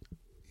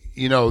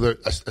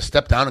 a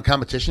step down in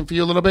competition for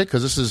you a little bit?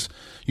 Because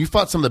you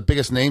fought some of the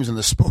biggest names in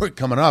the sport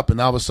coming up,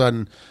 and all of a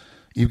sudden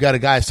you've got a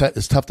guy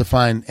it's tough to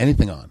find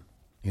anything on,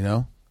 Is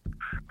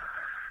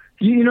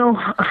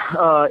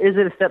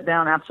it a step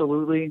down?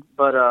 Absolutely.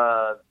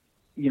 But,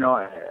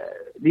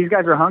 these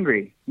guys are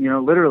hungry,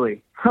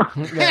 literally. You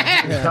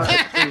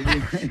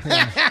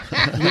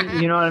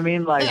know what I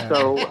mean?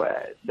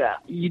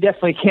 You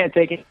definitely can't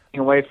take anything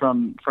away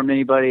from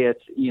anybody.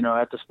 It's,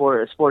 at the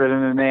sport of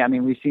MMA. I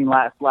mean, we've seen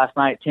last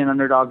night 10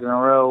 underdogs in a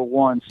row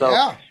won. So,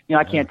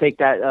 I can't take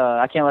that.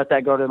 I can't let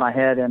that go to my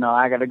head, and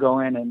I got to go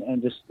in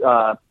and just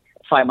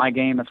fight my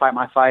game and fight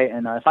my fight.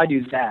 And if I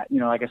do that,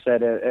 like I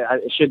said,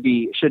 it should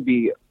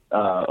be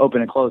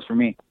open and closed for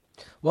me.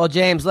 Well,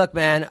 James, look,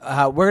 man,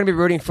 we're gonna be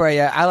rooting for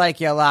you. I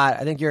like you a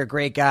lot. I think you're a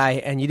great guy,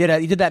 and you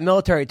did that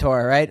military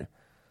tour, right?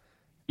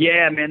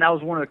 Yeah, man, that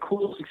was one of the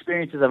coolest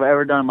experiences I've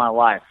ever done in my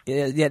life.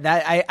 Yeah.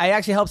 That I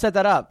actually helped set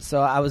that up,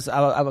 so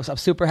I'm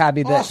super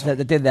happy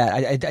that did that.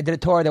 I did a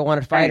tour. They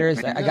wanted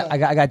fighters. I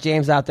got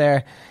James out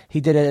there.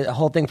 He did a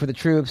whole thing for the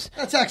troops.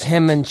 That's excellent.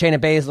 Him and Shayna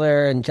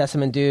Baszler and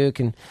Jessamine Duke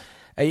and.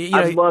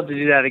 I'd love to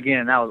do that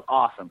again. That was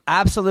awesome.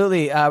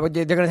 Absolutely, they're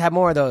going to have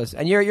more of those.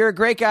 And you're a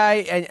great guy,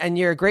 and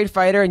you're a great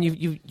fighter, and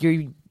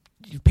you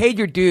paid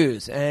your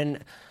dues.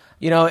 And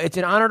it's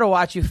an honor to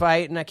watch you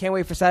fight, and I can't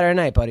wait for Saturday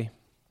night, buddy.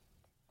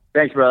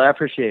 Thanks, brother. I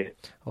appreciate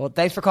it. Well,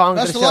 thanks for calling.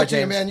 Best of luck to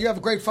you, man. You have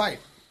a great fight.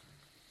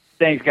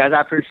 Thanks, guys.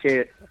 I appreciate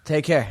it.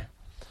 Take care.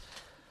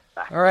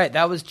 Bye. All right,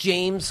 that was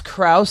James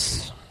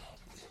Krause.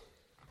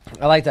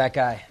 I like that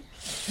guy.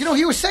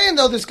 He was saying,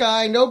 though, this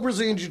guy, no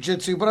Brazilian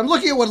Jiu-Jitsu, but I'm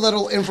looking at what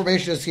little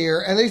information is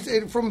here, and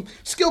they from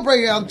skill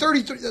breakdown,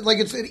 33, like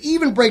it's an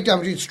even breakdown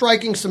between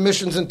striking,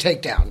 submissions, and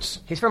takedowns.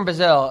 He's from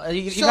Brazil.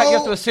 You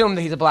have to assume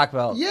that he's a black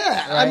belt.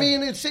 Yeah, right? I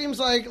mean, it seems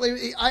like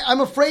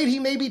I'm afraid he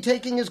may be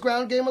taking his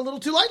ground game a little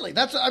too lightly.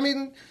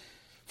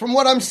 From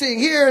what I'm seeing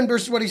here and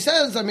versus what he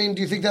says,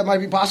 do you think that might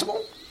be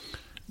possible?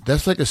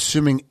 That's like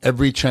assuming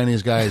every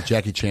Chinese guy is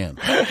Jackie Chan.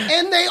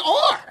 And they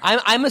are.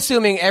 I'm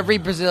assuming every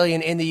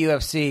Brazilian in the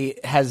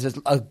UFC has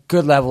a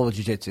good level of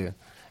jiu-jitsu.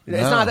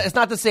 No. It's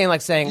not the same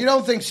like saying... You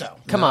don't think so?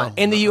 Come on.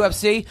 In the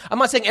UFC? I'm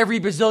not saying every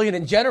Brazilian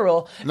in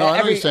general. No, I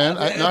know what you're saying.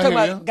 I hear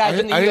you.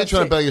 I hear you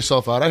trying to bail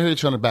yourself out. I hear you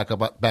trying to back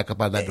up out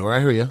that door. I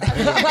hear you.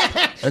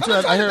 I'm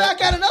not trying to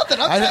back out of nothing.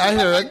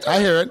 I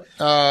hear it.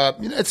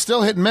 It's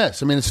still hit and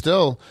miss. It's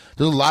still...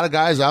 There's a lot of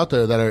guys out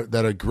there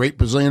that are great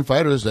Brazilian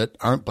fighters that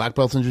aren't black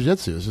belts in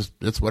jiu-jitsu.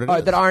 It's what it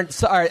is.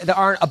 That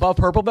aren't above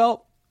purple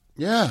belt?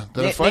 Yeah.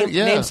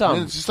 Name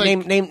some.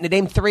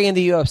 Name 3 in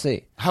the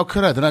UFC. How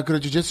could I? They're not good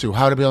at jiu-jitsu.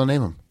 How would I be able to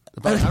name them?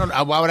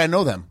 Why would I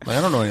know them?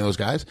 I don't know any of those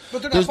guys.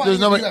 But they're not fighting in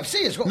the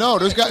UFC. Is what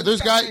there's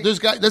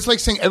guys. That's like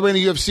saying everybody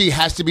in the UFC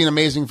has to be an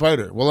amazing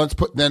fighter. Well,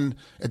 then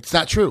it's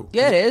not true.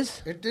 Yeah, it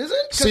is. It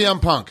isn't.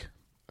 CM Punk.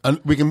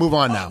 We can move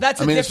on now.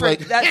 That's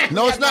different.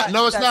 No, it's not.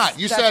 No, it's not.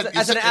 You said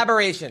that's an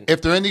aberration.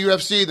 If they're in the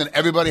UFC, then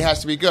everybody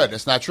has to be good.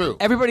 That's not true.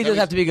 Everybody does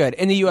have to be good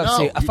in the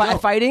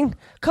UFC. Fighting?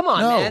 Come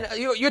on, man.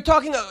 You're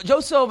talking Joe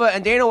Silva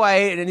and Dana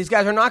White, and these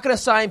guys are not going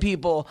to sign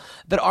people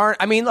that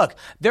aren't. Look,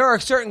 there are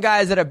certain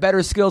guys that have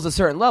better skills at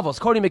certain levels.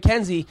 Cody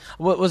McKenzie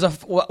was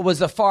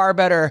a far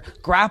better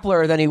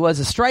grappler than he was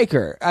a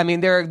striker.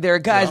 There are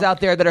guys out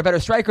there that are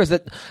better strikers.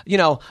 That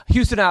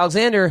Houston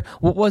Alexander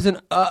wasn't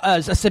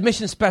a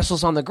submission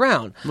specialist on the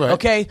ground. Right.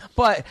 Okay,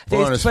 but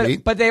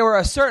they were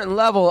a certain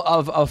level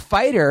of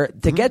fighter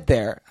to get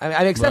there.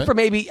 Except for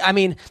maybe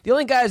the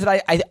only guys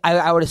that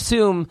I would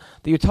assume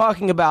that you're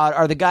talking about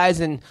are the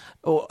guys in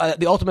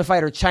the Ultimate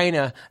Fighter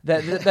China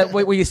that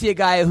where you see a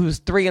guy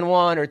who's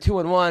 3-1 or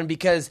 2-1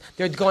 because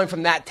they're going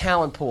from that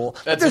talent pool.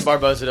 Edson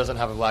Barboza doesn't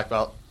have a black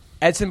belt.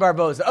 Edson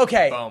Barboza.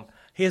 Okay, boom.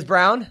 He is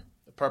brown.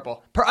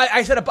 Purple.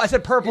 I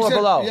said purple or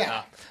below.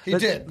 Yeah, he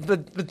did.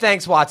 But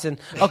thanks, Watson.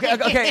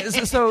 Okay.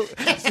 So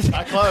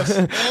Not close.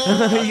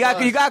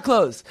 you got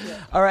close.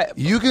 All right.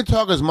 You can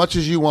talk as much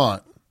as you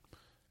want.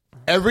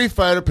 Every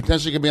fighter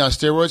potentially can be on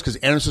steroids because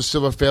Anderson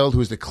Silva failed,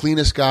 who is the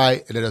cleanest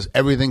guy and that does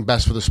everything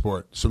best for the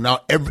sport. So now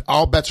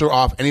all bets are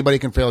off. Anybody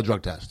can fail a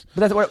drug test.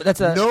 But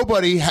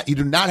You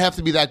do not have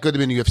to be that good to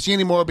be in the UFC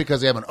anymore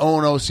because they have an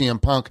 0-0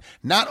 CM Punk.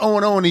 Not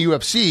 0-0 in the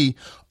UFC.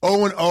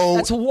 0-0.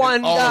 That's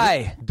one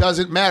guy.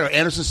 Doesn't matter.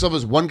 Anderson Silva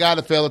is one guy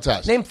to fail a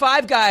test. Name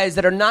 5 guys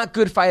that are not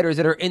good fighters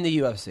that are in the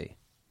UFC.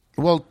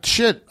 Well,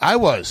 shit, I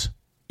was.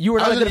 You were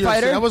not a good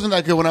fighter? I wasn't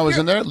that good when I was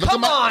in there. Dude. Look at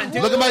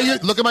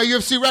my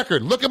UFC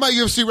record. Look at my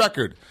UFC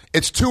record.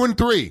 It's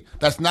 2-3.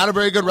 That's not a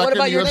very good record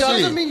in the UFC. That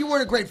doesn't mean you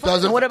weren't a great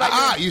fighter. What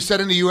about you said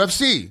in the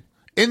UFC.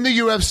 In the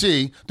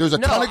UFC, there's a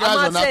ton of guys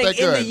that are not that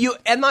good.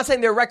 I'm not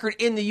saying their record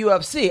in the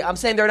UFC. I'm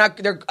saying they're not.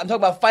 I'm talking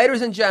about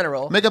fighters in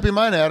general. Make up your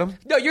mind, Adam.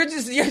 No, you're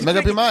make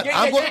up your mind.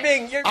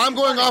 I'm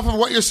going off of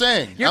what you're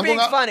saying. You're being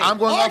funny. I'm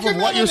going off of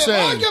what you're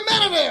saying.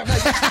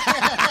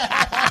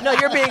 No,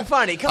 you're being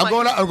funny. Come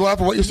on. I'm going off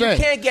of what you're saying.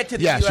 You can't get to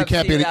the UFC. Yes, you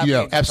can't be.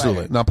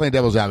 Absolutely. Fighter. No, I'm playing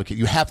devil's advocate.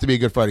 You have to be a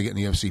good fighter to get in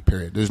the UFC.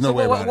 Period. There's no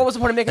way around it. What was the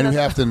point of making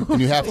that?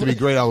 And you have to be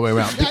great all the way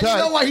around. Because, you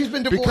know why he's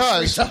been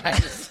divorced 3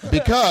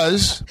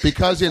 times.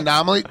 because the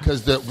anomaly,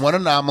 because the one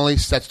anomaly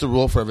sets the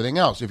rule for everything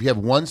else. If you have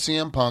one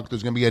CM Punk,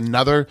 there's going to be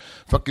another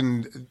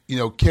fucking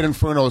Kid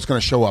Inferno that's going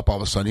to show up all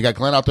of a sudden. You got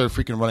Glenn out there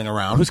freaking running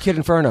around. Who's Kid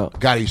Inferno?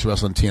 God, he used to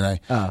wrestle in TNA.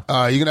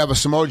 Oh. You're going to have a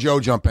Samoa Joe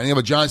jump in. You have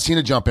a John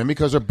Cena jump in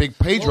because they're big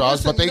pay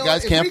draws, but they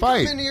guys can't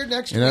fight. Come in here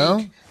next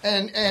week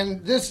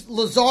and this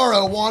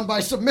Lazaro won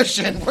by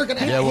submission. We're going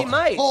to have he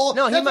might.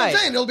 He might.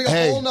 It'll be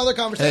a whole nother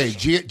conversation.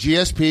 Hey,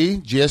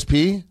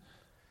 GSP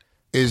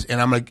is,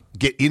 and I'm going to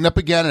get eaten up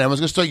again, and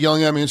everyone's going to start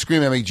yelling at me and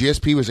screaming at me.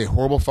 GSP was a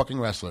horrible fucking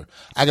wrestler.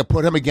 I could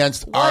put him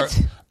against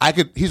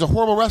he's a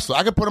horrible wrestler.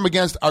 I could put him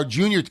against our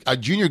junior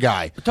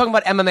guy. We're talking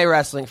about MMA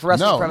wrestling. For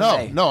wrestling for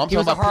MMA. No. He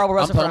was a horrible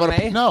wrestler for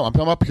MMA? No, I'm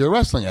talking about pure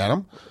wrestling,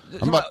 Adam.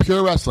 I'm about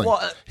pure wrestling.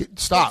 Well,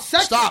 Stop.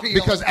 sex Stop.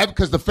 appeal.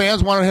 Because the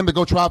fans wanted him to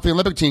go try out for the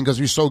Olympic team because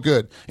he was so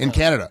good in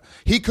Canada.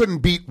 He couldn't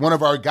beat one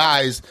of our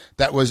guys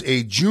that was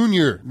a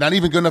junior, not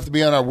even good enough to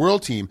be on our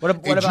world team. What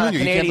about a junior.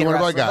 Canadian You can't be one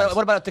of our wrestling? guys.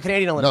 What about the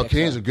Canadian Olympics? No,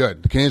 Canadians are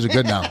good. The Canadians are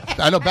good now.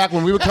 I know back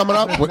when we were coming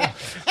up. When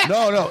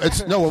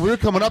we were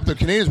coming up, the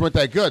Canadians weren't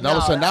that good. And all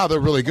of a sudden now they're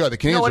really good. The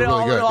Canadians are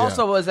really good. It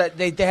also was that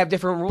they have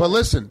different rules. But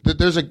listen,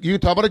 you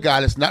talk about a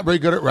guy that's not very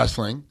good at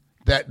wrestling,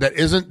 that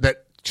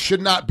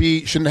shouldn't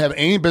have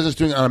any business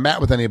doing it on a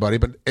mat with anybody,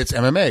 but it's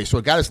MMA. So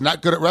a guy that's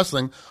not good at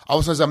wrestling all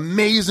of a sudden is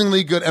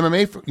amazingly good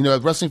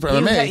MMA, wrestling for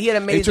MMA. He had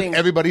amazing. He took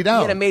everybody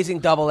down. He had amazing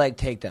double leg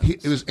takedowns.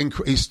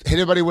 He hit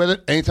everybody with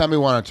it anytime he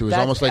wanted to. It was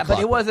almost like But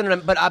it clockwork.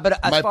 wasn't. But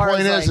as My far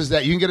point as is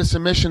that you can get a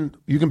submission.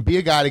 You can be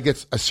a guy that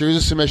gets a series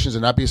of submissions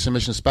and not be a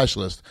submission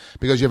specialist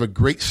because you have a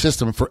great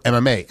system for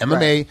MMA.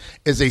 MMA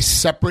is a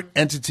separate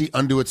entity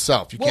unto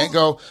itself. You can't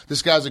go,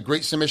 this guy's a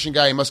great submission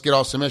guy, he must get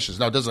all submissions.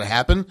 Now, does it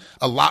happen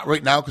a lot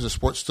right now because the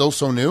sport's still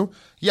so new?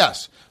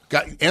 Yes.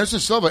 Anderson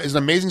Silva is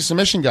an amazing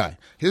submission guy.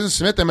 He doesn't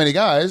submit that many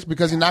guys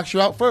because he knocks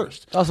you out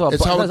first. Also,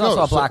 it's how it goes.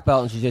 Also a black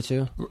belt in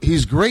jiu-jitsu.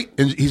 He's great,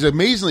 and he's an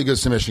amazingly good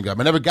submission guy.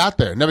 But never got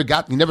there.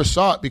 He never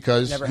saw it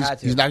because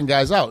he's knocking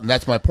guys out. And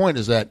that's my point: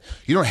 is that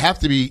you don't have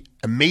to be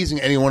amazing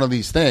at any one of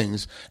these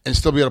things and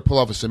still be able to pull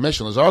off a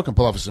submission. Lazaro can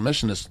pull off a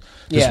submission this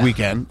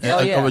weekend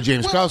over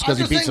James Krause because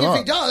he beats him up.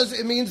 If he does,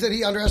 it means that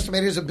he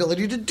underestimated his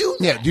ability to do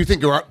that. Yeah. Do you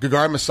think Gegard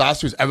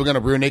Mousasi is ever going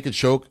to rear naked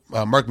choke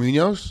Mark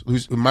Munoz,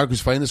 who's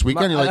fighting this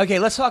weekend? Okay,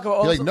 let's talk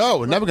about. You're like, no,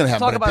 we're never going to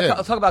happen.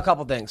 Let's talk about a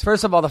couple things.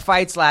 First of all, the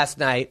fights last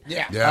night.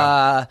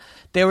 Yeah.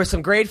 There were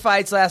some great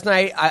fights last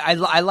night.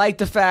 I like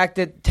the fact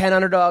that 10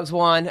 underdogs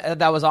won.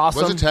 That was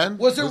awesome. Was it 10?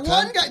 Was there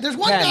one guy? There's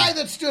one guy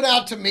that stood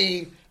out to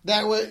me.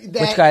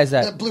 Which guy is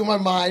that? That blew my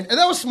mind, and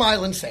that was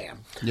Smiling Sam.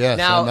 Yeah,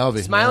 now, Sam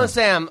Melvey. Smiling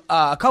Sam,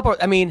 a couple.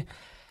 I mean,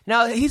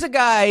 now he's a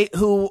guy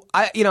who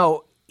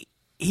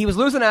he was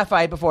losing that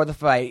fight before the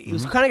fight. He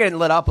was kind of getting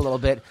lit up a little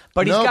bit,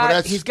 but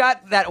he's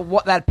got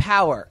that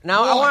power.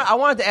 Now, I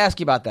wanted to ask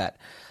you about that.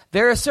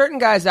 There are certain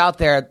guys out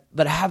there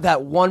that have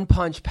that one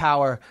punch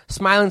power.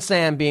 Smiling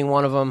Sam being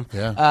one of them.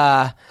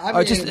 Yeah.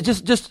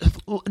 Just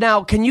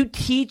now, can you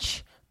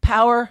teach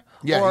power?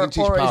 Yeah, you can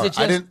teach power. Is it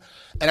just,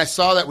 and I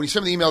saw that when you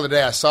sent me the email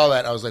today. I saw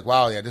that. I was like,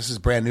 wow, yeah, this is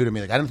brand new to me.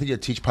 Like, I didn't think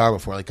you'd teach power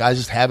before. Like, guys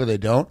just have it, they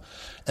don't.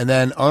 And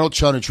then Arnold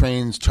Chun, who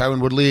trains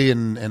Tyron Woodley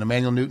and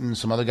Emmanuel Newton,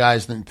 some other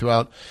guys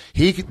throughout,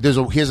 he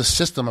has a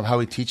system of how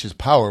he teaches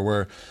power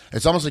where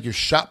it's almost like you're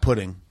shot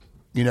putting.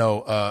 You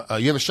have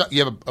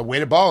a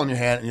weighted ball in your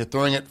hand and you're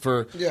throwing it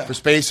for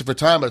space and for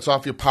time, but it's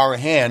off your power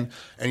hand,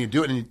 and you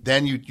do it, and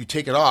then you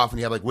take it off, and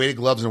you have like weighted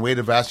gloves and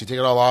weighted vest. You take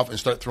it all off and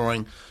start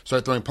throwing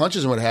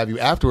punches and what have you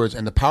afterwards,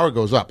 and the power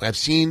goes up.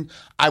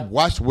 I've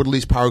watched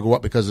Woodley's power go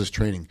up because of this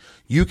training.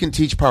 You can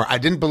teach power. I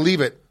didn't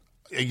believe it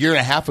a year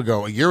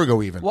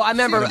ago even. Well, I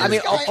remember. I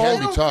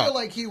don't feel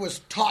like he was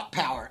taught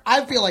power.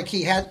 I feel like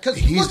he had,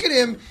 because look at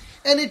him.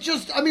 And it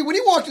just, when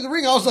he walked in the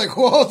ring, I was like,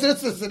 whoa,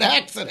 this is an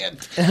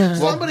accident.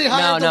 Somebody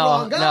hired the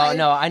wrong guy.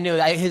 No, I knew.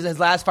 His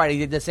last fight, he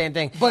did the same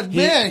thing. But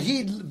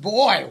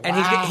wow.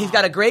 And he's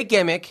got a great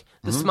gimmick,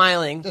 the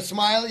smiling. The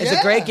smile, It's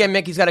a great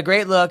gimmick. He's got a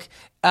great look.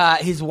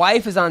 His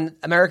wife is on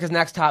America's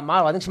Next Top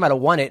Model. I think she might have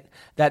won it.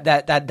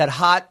 That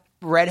hot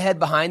redhead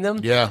behind them.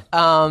 Yeah.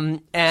 So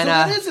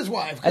that is his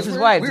wife. That's his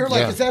wife. We were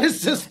like, is that his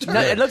sister? No,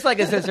 it looks like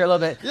his sister a little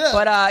bit. Yeah.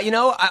 But,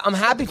 I'm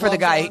happy for the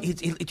guy.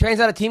 He trains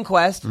out of Team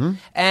Quest. Mm-hmm.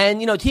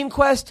 And, Team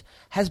Quest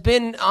has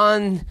been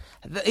on,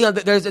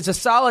 it's a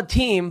solid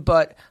team,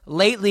 but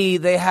lately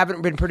they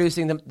haven't been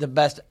producing the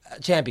best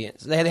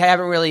champions. They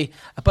haven't really,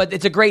 but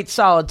it's a great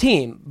solid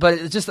team. But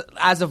it's just,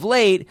 as of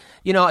late,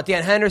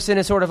 Dan Henderson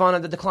is sort of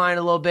on the decline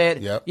a little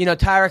bit. Yep.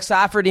 Tarek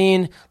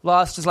Safardine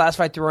lost his last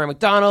fight to Rory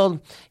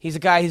McDonald. He's a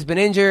guy who's been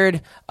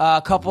injured.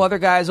 A couple other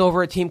guys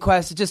over at Team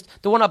Quest. It's just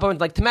the one up on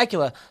like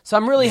Temecula. So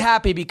I'm really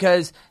happy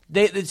because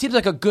it seems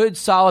like a good,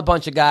 solid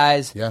bunch of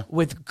guys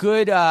with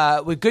good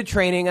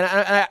training, and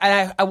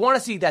I want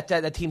to see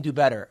that team do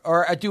better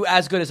or do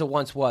as good as it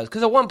once was.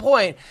 Because at one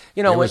point,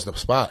 it was the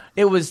spot.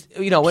 It was,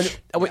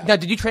 Now,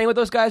 did you train with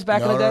those guys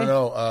back in the day?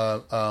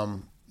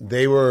 No.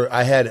 They were.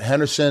 I had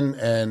Henderson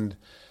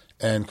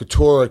and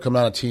Couture had come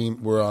on a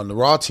team. Were on the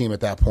Raw team at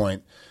that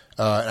point.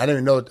 I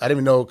didn't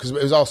even know because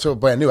it was all so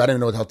brand new. I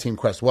didn't even know how Team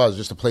Quest was.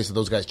 Just a place that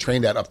those guys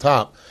trained at up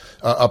top,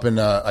 up in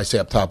I say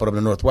up top, but up in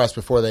the Northwest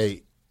before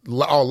they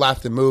all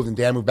left and moved. And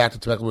Dan moved back to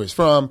Temecula, where he's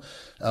from.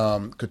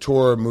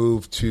 Couture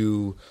moved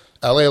to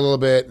LA a little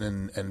bit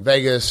and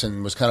Vegas,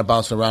 and was kind of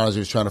bouncing around as he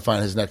was trying to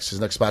find his next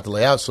spot to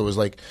lay out. So it was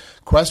like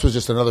Quest was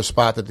just another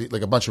spot that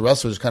like a bunch of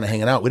wrestlers kind of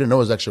hanging out. We didn't know it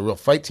was actually a real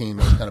fight team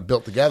that was kind of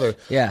built together.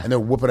 Yeah, and they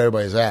were whooping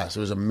everybody's ass. It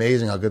was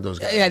amazing how good those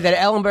guys. Yeah, they had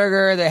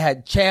Ellenberger, they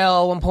had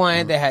Chael at one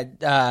point. They had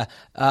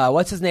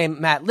what's his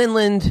name, Matt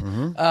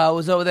Lindland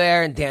was over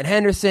there, and Dan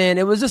Henderson.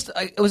 It was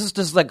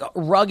just like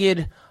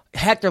rugged.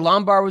 Hector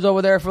Lombard was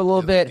over there for a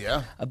little bit.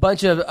 Yeah. A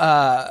bunch of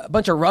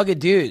rugged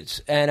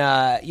dudes, and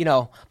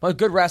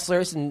good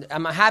wrestlers. And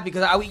I'm happy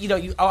because I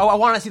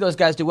want to see those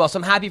guys do well. So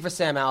I'm happy for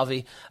Sam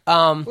Alvey.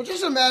 Well,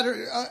 just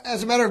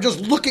as a matter of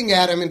just looking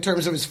at him in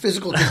terms of his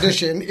physical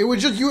condition, it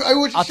was just you.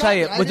 I'll tell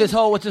you with this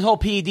whole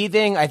PED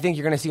thing, I think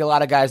you're going to see a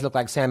lot of guys look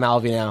like Sam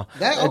Alvey now.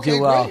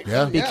 Do well. Great.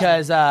 Yeah.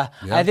 Because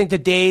I think the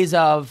days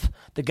of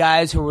the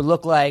guys who would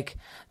look like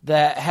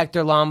the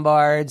Hector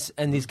Lombards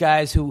and these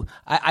guys who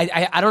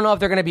I don't know if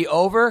they're going to be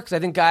over, because I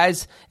think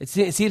guys, it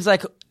seems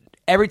like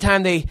every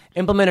time they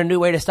implement a new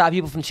way to stop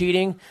people from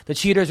cheating, the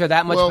cheaters are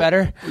that much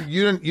better.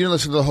 You didn't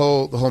listen to the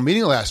whole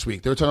meeting last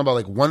week. They were talking about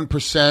like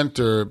 1%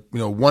 or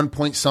 1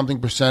 point something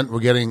percent.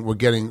 We're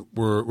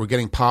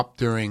getting popped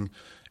during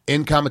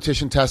in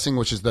competition testing,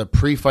 which is the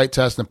pre-fight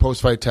test and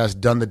post fight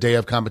test done the day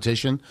of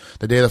competition,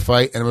 the day of the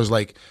fight, and it was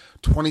like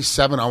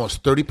 27,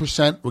 almost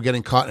 30% were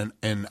getting caught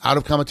in out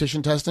of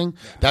competition testing.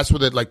 Yeah. That's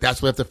where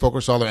that's where they have to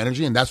focus all their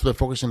energy, and that's where they're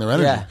focusing their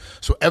energy. Yeah.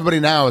 So everybody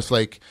now is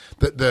like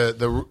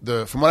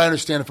the from what I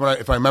understand,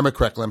 if I remember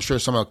correctly, I'm sure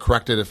someone will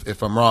correct it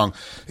if I'm wrong,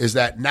 is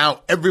that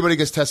now everybody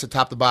gets tested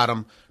top to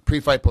bottom,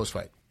 pre-fight,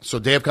 post-fight. So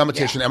day of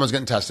competition, everyone's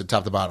getting tested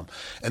top to bottom.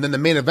 And then the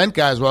main event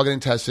guys were all getting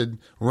tested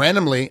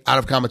randomly out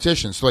of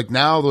competition. So like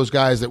now those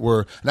guys that were,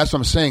 and that's what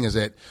I'm saying is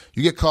that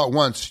you get caught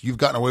once, you've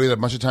gotten away with it a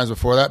bunch of times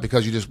before that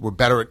because you just were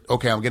better at,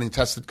 okay, I'm getting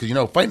tested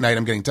because fight night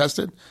I'm getting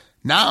tested.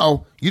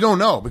 Now you don't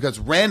know because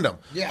it's random.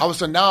 Yeah. All of a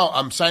sudden now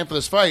I'm signed for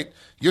this fight,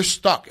 you're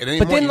stuck at any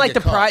point. But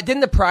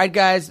didn't the Pride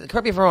guys,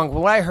 correct me if I'm wrong,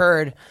 but what I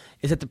heard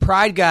is that the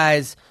Pride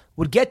guys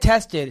would get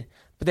tested,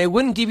 but they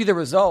wouldn't give you the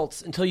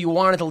results until you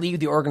wanted to leave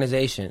the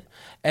organization.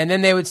 And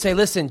then they would say,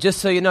 listen, just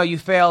so you know, you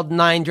failed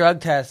 9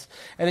 drug tests.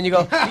 And then you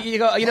go,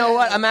 you know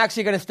what? I'm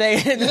actually going to stay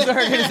in this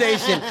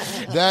organization.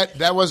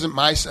 That wasn't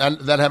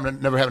never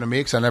happened to me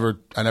because I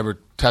never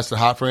tested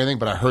hot for anything,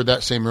 but I heard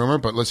that same rumor.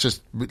 But let's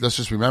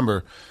just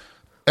remember,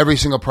 every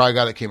single Pride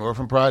guy that came over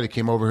from Pride, he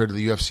came over here to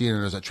the UFC, and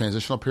there's a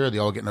transitional period. They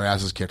all getting their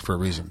asses kicked for a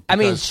reason.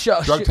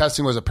 Drug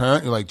testing was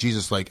apparent. You're like,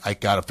 Jesus, I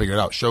got to figure it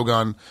out.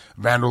 Shogun,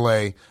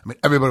 Vanderlei,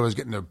 everybody was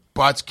getting their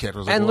butts kicked.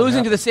 And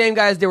losing to the same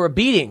guys they were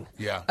beating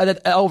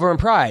over in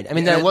Pride.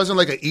 It wasn't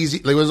like an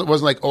easy, it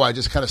wasn't like, I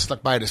just kind of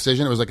stuck by a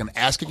decision. It was like an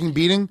ass-kicking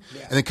beating,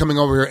 and then coming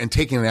over here and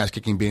taking an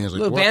ass-kicking beating. It was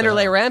like,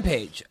 Vanderlei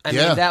Rampage.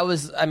 That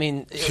was,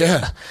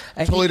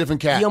 totally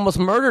different cat. He almost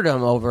murdered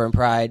him over in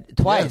Pride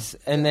twice,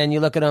 and then you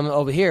look at him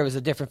over here, it was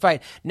a different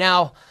fight.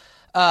 Now,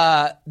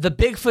 the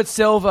Bigfoot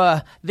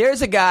Silva,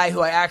 there's a guy who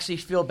I actually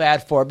feel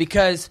bad for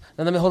because,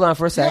 now let me hold on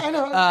for a sec.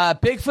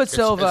 Bigfoot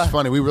Silva. It's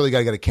funny. We really got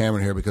to get a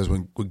camera here because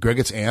when Greg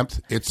gets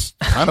amped, it's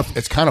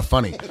kind of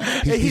funny.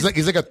 He's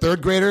like a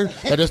third grader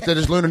that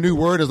just learned a new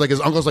word. Is like his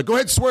uncle's like, go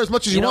ahead, swear as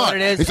much as you want. What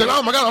it is? He's like,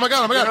 oh my god. You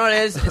know what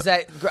it is? Is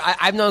that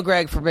I've known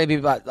Greg for maybe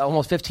about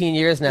almost 15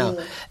 years now.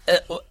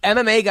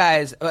 MMA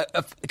guys,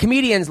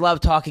 comedians love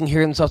talking,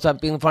 hearing themselves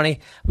up, being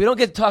funny. We don't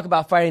get to talk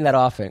about fighting that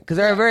often because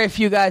there are very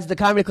few guys at the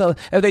comedy club.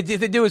 If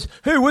they do is,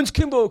 hey, when's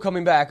Kimbo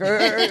coming back,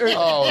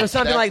 or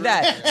something like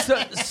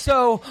that.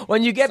 So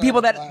when you get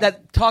people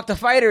that talk to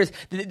fighters,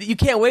 you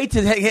can't wait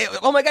to. Hey,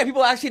 oh my god,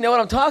 people actually know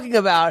what I'm talking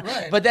about.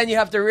 Right. But then you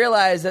have to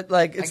realize that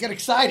I get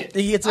excited.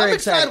 He gets very I'm an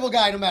excitable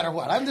guy no matter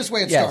what. I'm this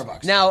way at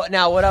Starbucks.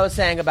 Now, what I was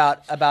saying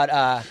about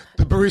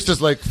the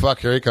barista's like, fuck,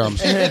 here he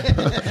comes.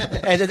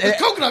 and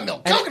coconut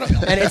milk.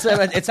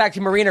 And it's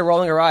actually Marina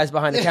rolling her eyes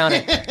behind the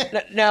counter.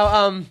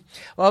 Now,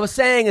 what I was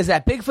saying is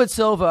that Bigfoot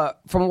Silva,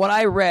 from what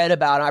I read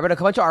about him, I read a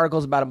bunch of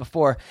articles about him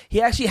before,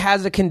 he actually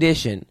has a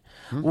condition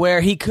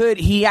where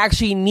he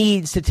actually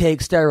needs to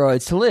take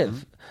steroids to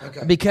live.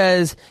 Okay.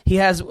 Because he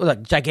has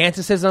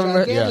giganticism,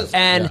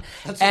 and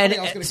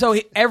so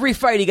every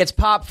fight he gets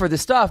popped for the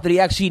stuff that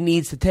he actually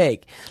needs to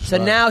take. So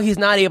now he's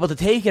not able to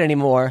take it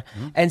anymore,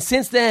 and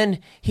since then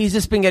he's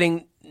just been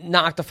getting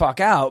knocked the fuck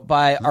out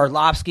by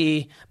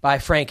Arlovsky, by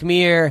Frank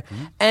Mir,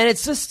 and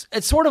it's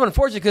sort of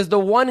unfortunate because the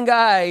one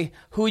guy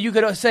who you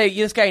could say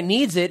this guy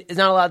needs it is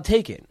not allowed to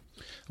take it.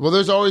 Well,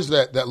 there's always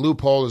that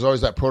loophole. There's always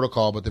that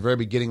protocol. But at the very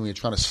beginning, when you're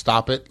trying to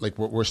stop it, like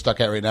we're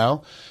stuck at right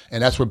now,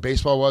 and that's where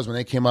baseball was when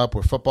they came up,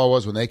 where football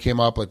was when they came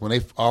up, like when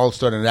they all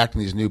started enacting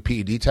these new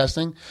PED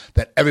testing,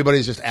 that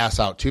everybody's just ass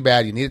out. Too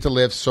bad. You need it to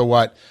live. So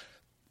what?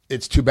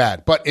 It's too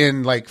bad. But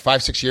in like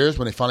 5-6 years,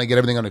 when they finally get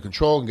everything under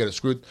control and get it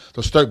screwed,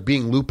 they'll start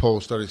being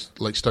loopholes.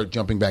 Start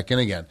jumping back in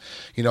again.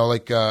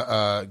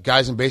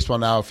 Guys in baseball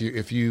now, if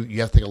you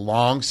have to take a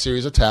long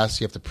series of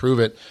tests, you have to prove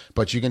it.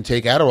 But you can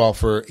take Adderall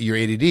for your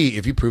ADD.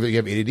 If you prove it, you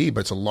have ADD. But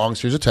it's a long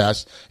series of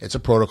tests. It's a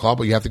protocol,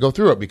 but you have to go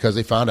through it because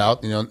they found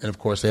out. And of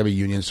course they have a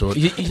union, so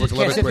you just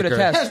can't sit through the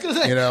test.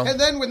 And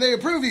then when they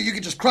approve you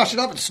can just crush it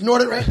up and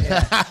snort it right.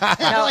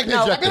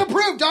 I've been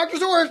approved.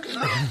 Doctors are working.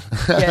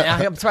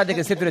 I'm surprised they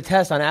can sit through the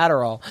test on Adderall.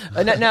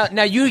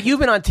 Now you've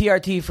been on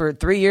TRT for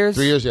 3 years?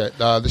 3 years,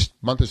 yeah. This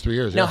month is 3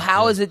 years. Now,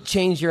 how has it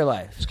changed your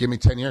life? It's given me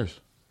 10 years.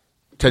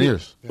 10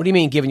 years. What do you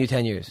mean giving you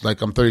 10 years?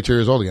 Like I'm 32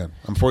 years old again.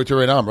 I'm 42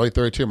 right now. I'm really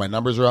 32. My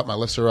numbers are up. My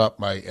lifts are up.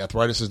 My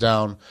arthritis is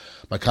down.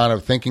 My kind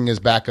of thinking is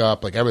back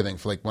up. Like everything.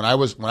 For when I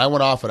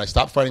went off it, I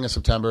stopped fighting in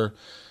September.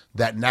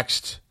 That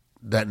next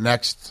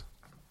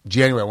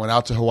January. I went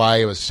out to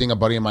Hawaii. I was seeing a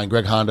buddy of mine,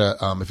 Greg Honda.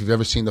 If you've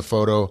ever seen the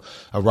photo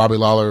of Robbie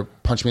Lawler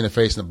punched me in the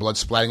face and the blood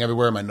splatting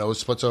everywhere, and my nose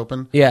splits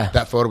open. Yeah.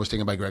 That photo was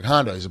taken by Greg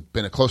Honda. He's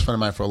been a close friend of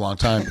mine for a long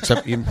time.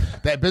 Except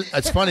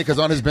it's funny because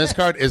on his business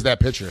card is that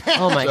picture.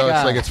 Oh my so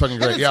God. It's fucking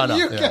great. It's Yeah, I know.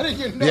 you getting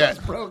your nose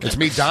broken. It's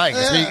me dying.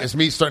 It's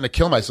me starting to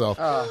kill myself.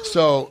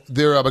 So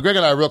but Greg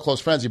and I are real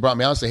close friends. He brought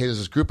me out and said, "Hey, there's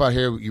this group out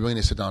here. You really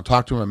need to sit down and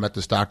talk to him." I met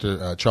this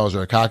doctor, Charles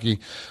Arakaki.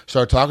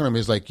 Started talking to him.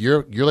 He's like,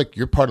 "You're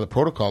part of the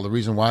protocol. The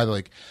reason why,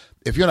 like,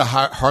 if you're in a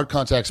hard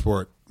contact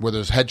sport where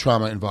there's head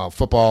trauma involved,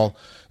 football,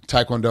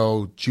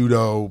 taekwondo,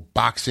 judo,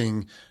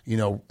 boxing,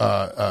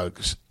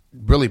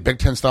 really Big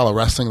Ten style of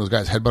wrestling, those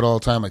guys headbutt all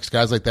the time, like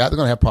guys like that, they're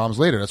going to have problems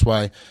later. That's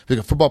why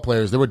football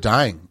players, they were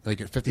dying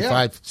like at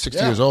 55,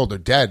 60 years old. They're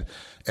dead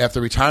after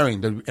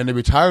retiring. And they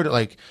retired at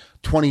like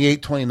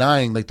 28,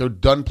 29. Like they're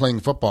done playing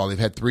football. They've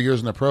had 3 years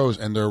in the pros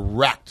and they're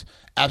wrecked.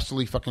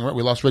 Absolutely fucking right.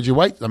 We lost Reggie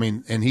White. I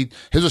mean, and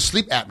his was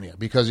sleep apnea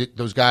because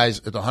those guys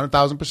at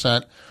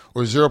 100,000%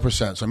 or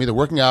 0%. So I'm either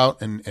working out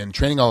and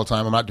training all the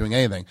time. I'm not doing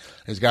anything.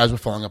 These guys were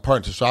falling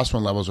apart.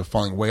 Testosterone levels are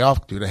falling way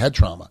off due to head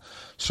trauma.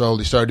 So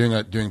they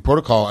started doing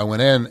protocol. I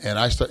went in and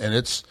I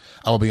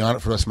will be on it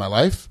for the rest of my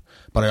life.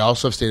 But I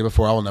also have stated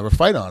before I will never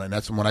fight on it. And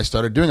that's when I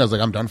started doing it. I was like,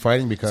 I'm done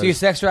fighting because. So your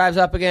sex drive's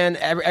up again?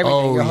 Everything.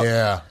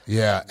 Oh,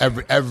 yeah.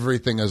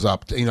 Everything is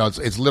up.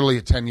 It's literally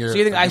a 10-year. So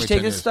you think I should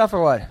take this stuff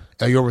or what?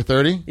 Are you over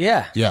 30?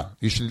 Yeah. Yeah.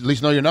 You should at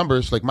least know your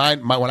numbers. Like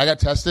when I got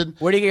tested.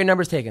 Where do you get your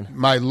numbers taken?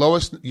 My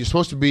lowest, you're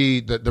supposed to be,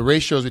 the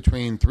ratio is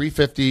between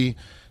 350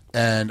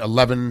 and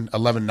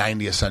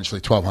 1190, essentially,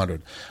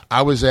 1200.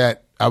 I was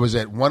at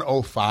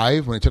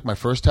 105 when I took my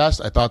first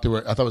test. I thought it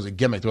was a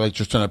gimmick. They were like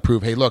just trying to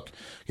prove, hey, look,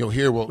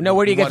 here. Well, no,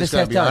 where do you get this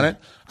test done?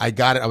 I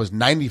got it. I was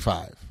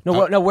 95.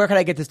 No, where can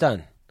I get this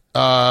done?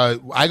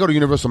 I go to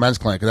Universal Men's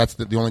Clinic. That's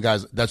the only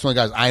guys. That's the only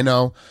guys I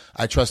know.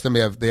 I trust them.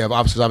 They have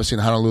offices obviously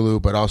in Honolulu,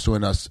 but also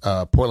in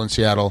Portland,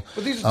 Seattle,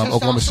 But these are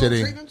Oklahoma testosterone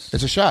City. treatments?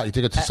 It's a shot. You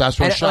take a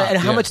testosterone shot. And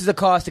how much does it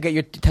cost to get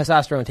your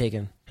testosterone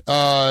taken?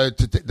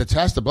 The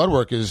test, the blood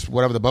work is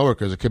whatever the blood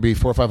work is. It could be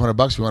 $400 or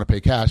 $500 if you want to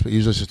pay cash, but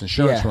usually it's just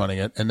insurance running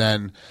it. And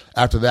then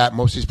after that,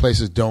 most of these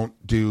places don't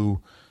do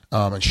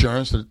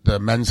insurance. The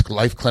men's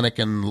life clinic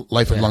and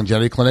life and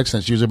longevity clinics, and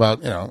it's usually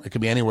about it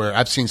could be anywhere.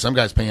 I've seen some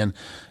guys paying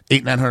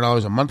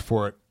 $800-900 a month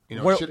for it.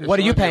 What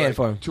are you paying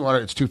for?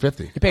 $200. It's $250.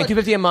 You're paying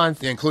 $250 a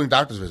month. Yeah, including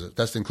doctor's visit.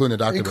 That's including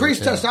the doctor.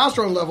 Increased visit.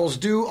 testosterone levels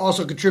do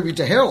also contribute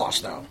to hair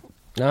loss, though.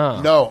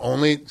 No,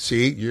 only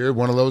you're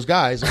one of those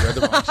guys that read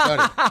the wrong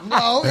study.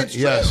 No, it's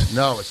true. Yes,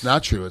 no, it's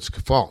not true. It's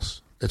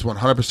false. It's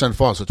 100%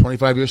 false. A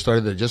 25-year study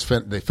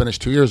that they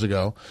finished 2 years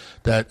ago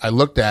that I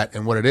looked at,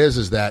 and what it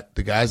is that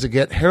the guys that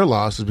get hair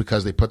loss is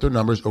because they put their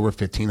numbers over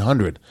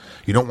 1,500.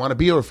 You don't want to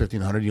be over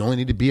 1,500. You only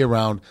need to be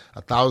around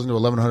 1,000 to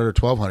 1,100 or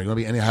 1,200. You want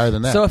to be any higher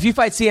than that. So if you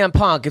fight CM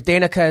Punk, if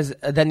Dana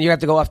then you have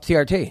to go off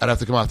TRT. I'd have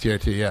to come off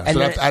TRT, yeah. And so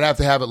then, I'd have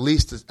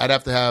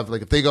to have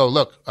like if they go,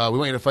 look, we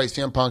want you to fight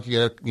CM Punk,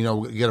 you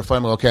get a fight.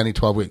 I'm like, okay, I need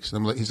 12 weeks.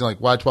 And he's like,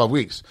 why 12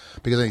 weeks?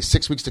 Because I need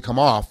 6 weeks to come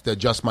off to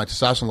adjust my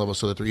testosterone levels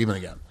so that they're even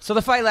again. So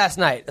the fight last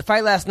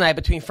night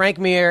between Frank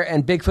Mir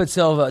and Bigfoot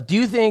Silva. Do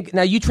you think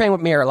now you train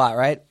with Mir a lot,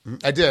 right?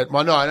 I did.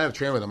 Well, no, I never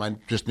trained with him. I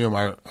just knew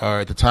him.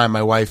 At the time,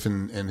 my wife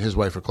and his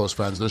wife were close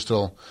friends. They're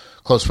still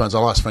close friends. I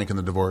lost Frank in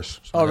the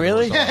divorce. So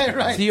really? Yeah,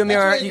 right. So you and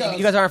Mir,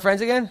 you guys aren't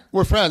friends again?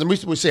 We're friends, and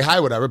we say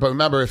hi, whatever. But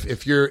remember,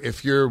 if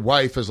your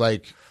wife is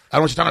like, I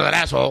don't want you talking to that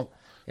asshole.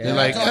 Yeah. You're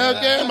like,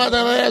 okay, I'm not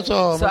that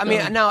asshole. So I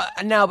mean, now,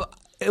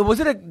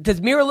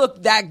 does Mir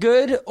look that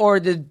good,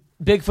 or did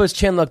Bigfoot's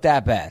chin look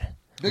that bad?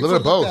 A little bit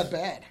of both. That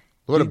bad.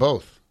 A little bit of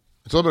both.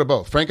 It's a little bit of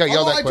both. Frank got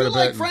yelled at quite a bit.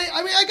 Like Frank.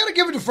 I mean, I got to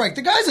give it to Frank.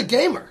 The guy's a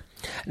gamer.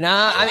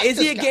 Nah, is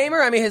he a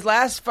gamer? I mean, his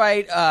last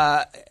fight,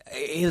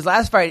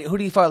 who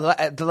did he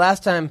fight? The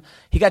last time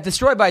he got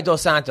destroyed by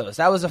Dos Santos.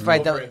 That was a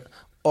fight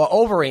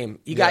Overeem.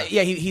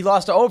 He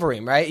lost to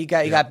Overeem, right? He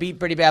got beat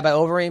pretty bad by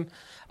Overeem.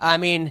 I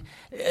mean,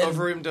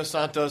 Overeem, Dos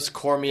Santos,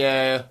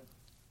 Cormier.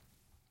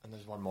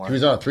 There's one more. He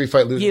was on a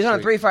 3-fight losing streak. He's on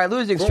a 3-fight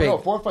losing streak.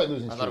 4-fight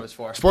losing streak. I thought it was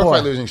 4.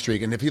 4-fight losing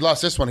streak. And if he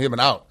lost this one, he'd been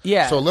out.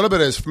 Yeah. So a little bit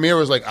of Mir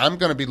was like, I'm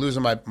going to be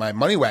losing my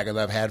money wagon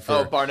that I've had for...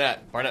 Oh, Barnett.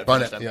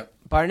 Yeah.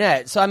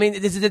 Barnett. So, I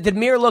mean, did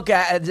Mir look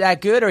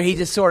that good, or he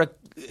just sort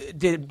of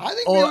did... I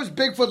think Mir's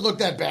Bigfoot looked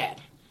that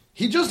bad.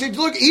 He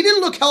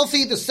didn't look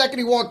healthy the second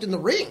he walked in the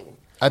ring.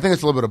 I think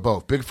it's a little bit of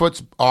both.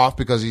 Bigfoot's off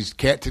because he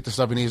can't take the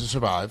stuff he needs to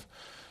survive.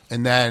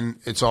 And then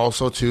it's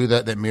also, too,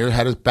 that Mir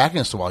had his back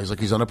against the wall.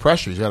 He's under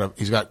pressure.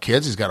 He's got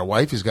kids. He's got a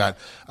wife. He's got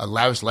a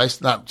lavish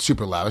lifestyle. Not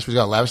super lavish, but he's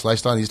got a lavish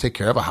lifestyle. He needs to take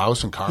care of a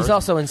house and cars. He's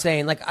also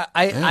insane. Like,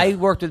 I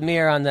worked with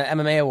Mir on the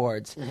MMA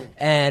awards,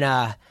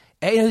 and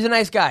he's a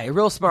nice guy, a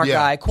real smart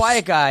guy,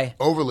 quiet guy.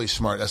 Overly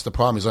smart. That's the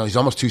problem. He's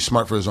almost too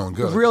smart for his own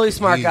good. Really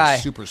smart guy.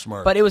 Super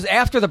smart. But it was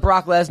after the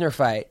Brock Lesnar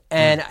fight,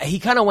 and he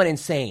kind of went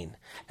insane.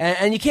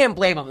 And you can't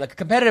blame him. Like,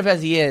 competitive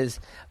as he is,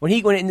 when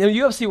in the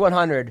UFC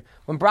 100,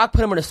 when Brock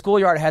put him in a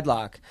schoolyard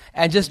headlock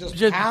and just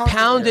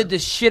pounded the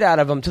shit out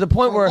of him to the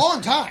point where... a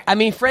long time. I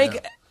mean,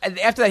 Frank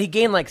after that, he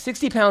gained like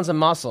 60 pounds of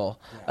muscle,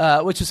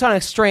 which was kind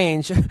of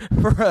strange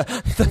for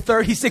the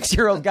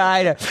 36-year-old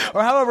guy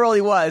or however old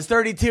he was,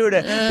 32,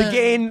 to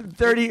gain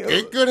 30.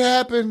 It could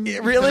happen.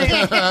 Really?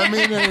 I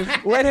mean,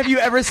 when have you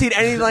ever seen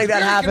anything like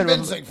that happen?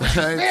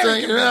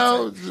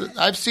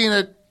 I've seen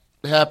it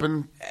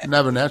happen,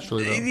 never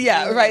naturally, though.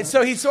 Yeah, right.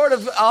 So he sort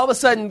of all of a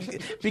sudden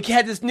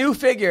had this new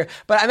figure.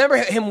 But I remember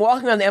him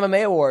walking on the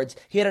MMA awards.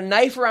 He had a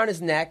knife around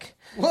his neck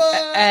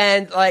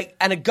and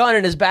a gun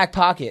in his back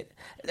pocket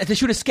to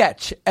shoot a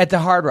sketch at the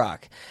Hard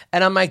Rock.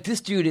 And I'm like,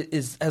 this dude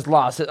has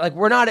lost it. Like,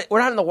 we're not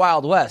in the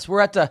Wild West.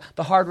 We're at the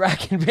Hard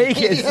Rock in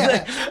Vegas.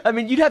 Yeah. I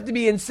mean, you'd have to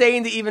be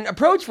insane to even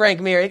approach Frank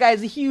Mir. The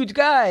guy's a huge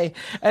guy,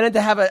 and then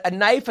to have a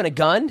knife and a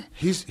gun.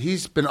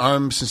 He's been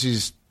armed since he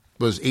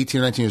was 18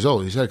 or 19 years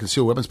old. He's had a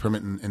concealed weapons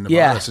permit in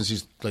Nevada since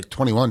he's like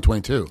 21,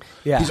 22.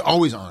 Yeah. He's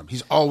always armed.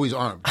 It's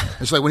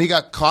like when he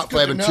got caught for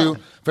having two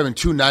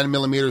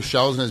 9mm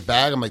shells in his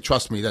bag, I'm like,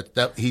 trust me,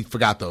 that he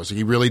forgot those.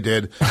 He really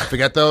did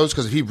forget those,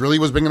 because if he really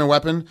was bringing a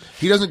weapon,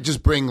 he doesn't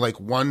just bring like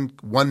one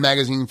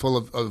magazine full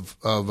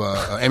of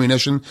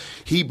ammunition.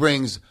 He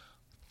brings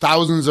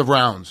thousands of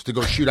rounds to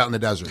go shoot out in the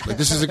desert. Like,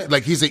 this is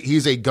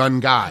he's a gun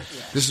guy.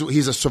 He's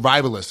a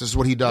survivalist. This is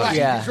what he does. Right.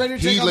 Yeah. He's ready to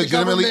He take on the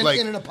legitimately, government like,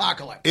 in an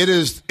apocalypse. It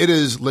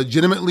is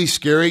legitimately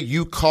scary.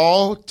 You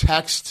call,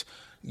 text,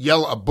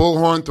 yell a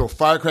bullhorn, throw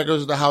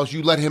firecrackers at the house.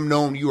 You let him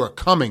know you are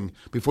coming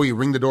before you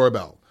ring the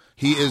doorbell.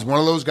 He is one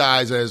of those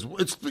guys that is,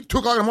 it's 2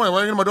 o'clock in the morning,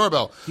 why are you getting my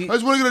doorbell? I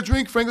just want to get a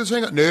drink, Frank.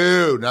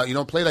 No, you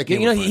don't play that game.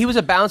 You know, he was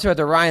a bouncer at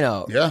the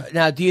Rhino. Yeah.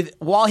 Now,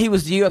 while he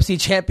was the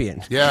UFC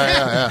champion.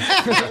 Yeah.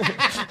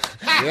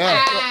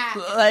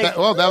 Like,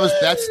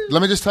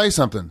 Let me just tell you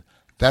something.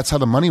 That's how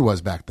the money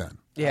was back then.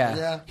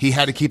 yeah. He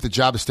had to keep the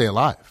job to stay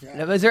alive.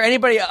 Now, is there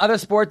anybody other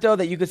sport though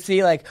that you could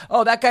see like,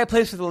 oh, that guy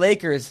plays for the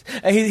Lakers,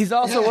 and he's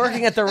also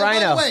working at the And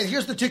Rhino? by the way,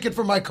 here's the ticket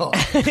for my car.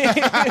 Can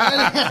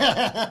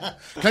I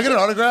get an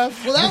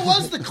autograph? Well, that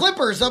was the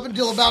Clippers up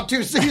until about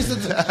 2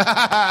 seasons ago.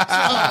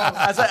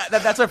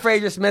 That's what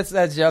Fraser Smith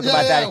said joke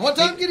about that. What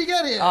time did he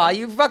get here? Oh,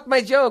 you fucked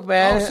my joke,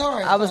 man. Oh,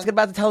 sorry. I was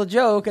about to tell the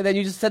joke, and then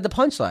you just said the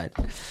punchline.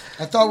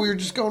 I thought we were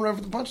just going right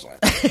for the punchline.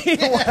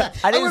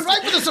 I went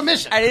right for the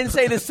submission. I didn't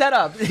say the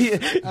setup.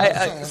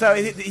 So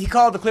he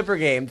called the Clipper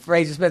game.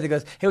 Fraser Smith. He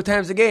goes, "Hey, what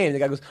time's the game?" The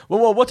guy goes,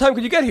 "Well, what time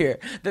could you get here?"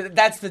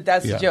 That's the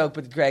joke.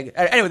 But Greg,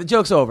 anyway, the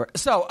joke's over.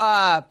 So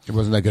it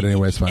wasn't that good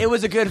anyway. It's fine. It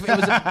was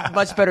a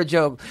much better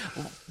joke.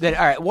 All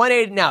right,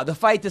 180 now. The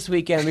fight this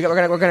weekend.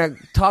 We're gonna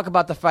talk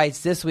about the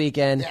fights this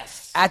weekend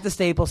at the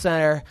Staples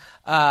Center.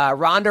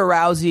 Ronda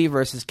Rousey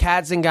versus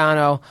Kat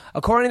Zingano.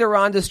 According to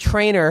Ronda's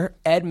trainer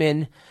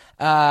Edmund,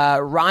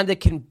 Ronda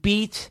can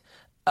beat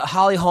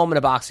Holly Holm in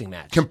a boxing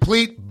match.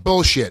 Complete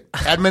bullshit.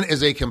 Edmund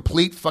is a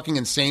complete fucking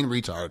insane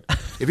retard.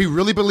 If he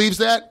really believes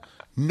that,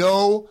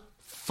 no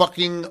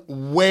fucking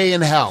way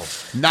in hell.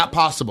 Not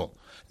possible.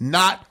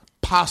 Not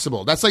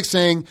possible. That's like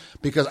saying,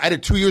 because I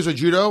did 2 years of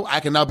judo, I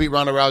can now beat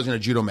Ronda Rousey in a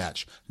judo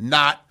match.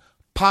 Not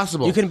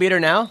possible. You can beat her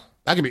now?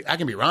 I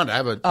can beat Ronda. I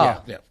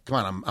have yeah.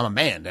 Come on, I'm a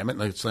man, damn it.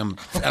 Like, I'm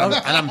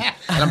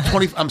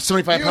 20. I'm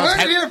 75 You pounds.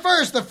 heard it here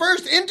first. The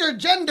first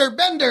intergender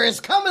bender is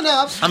coming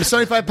up. I'm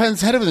 75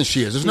 pounds heavier than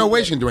she is. There's no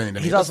way she can do anything to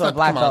me. He's also a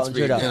black belt in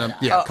judo.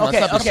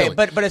 Okay,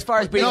 but as far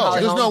as beating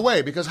Holly there's Holm, no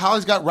way, because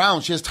Holly's got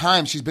rounds. She has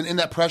time. She's been in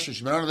that pressure.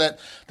 She's been under that.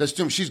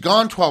 She's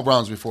gone 12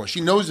 rounds before. She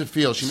knows the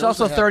feel. She's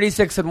also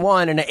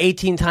 36-1 and an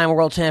 18-time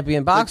world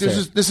champion boxer.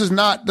 This is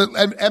not.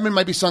 Edmund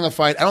might be sung a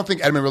fight. I don't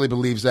think Edmund really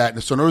believes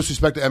that. So no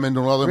disrespect to Edmund.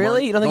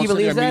 Really? You don't think he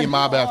believes that?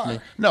 Mob after me.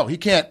 No, he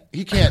can't.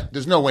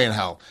 There's no way in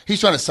hell. He's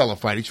trying to sell a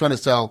fight. He's trying to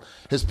sell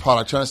his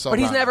product. Trying to sell. But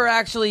he's Ronda. never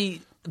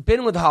actually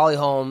been with Holly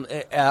Holm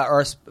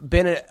or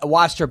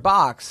watched her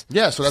box.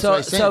 Yeah, so that's what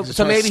I'm saying.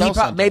 So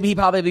maybe he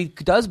probably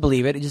does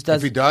believe it. It just does.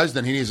 If he does,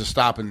 then he needs to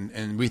stop and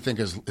rethink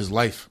his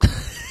life.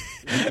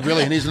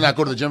 Really, he needs to not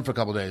go to the gym for a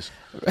couple of days.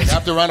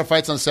 After Ronda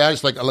fights on Saturday,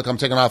 it's like, look, I'm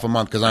taking off a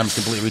month because I'm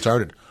completely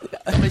retarded.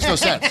 That makes no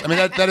sense. I mean,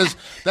 that is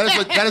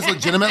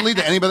legitimately,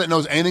 to anybody that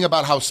knows anything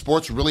about how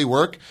sports really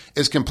work,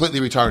 is completely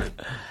retarded.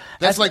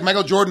 That's like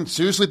Michael Jordan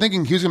seriously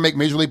thinking he was going to make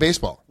Major League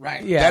Baseball.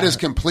 Right. Yeah. That is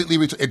completely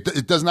retarded.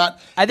 It does not.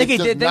 I think he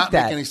does did think not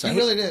that. Make any sense. He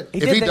really did.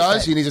 If he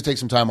does, he needs to take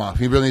some time off.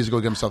 He really needs to go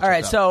get himself. All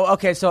right. checked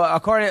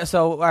out.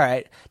 All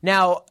right.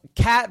 Now,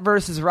 Kat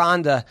versus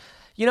Ronda.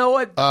 You know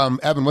what?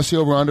 Evan, what's the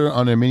over-under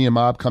on the Armenian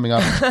mob coming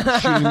up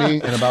shooting me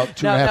in about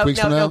 2.5 weeks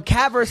from now? No,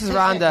 Kat versus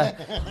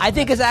Ronda, I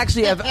think is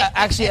actually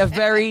a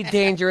very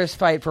dangerous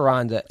fight for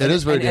Ronda. It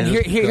is very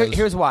dangerous. And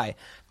here's why.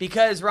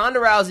 Because Ronda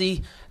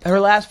Rousey, her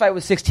last fight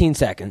was 16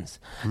 seconds.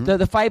 Mm-hmm.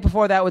 The fight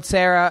before that with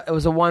Sara, it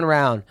was a 1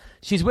 round.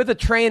 She's with a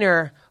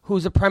trainer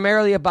who's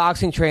primarily a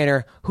boxing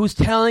trainer who's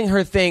telling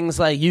her things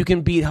like, you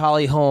can beat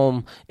Holly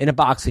Holm in a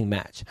boxing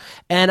match.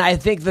 And I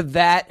think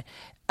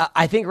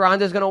I think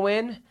Ronda's going to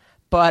win.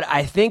 But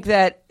I think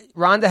that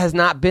Ronda has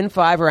not been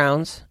 5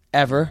 rounds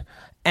ever,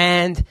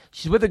 and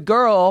she's with a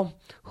girl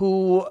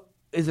who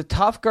is a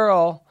tough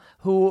girl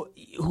who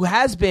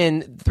has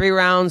been 3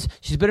 rounds.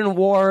 She's been in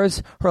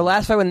wars. Her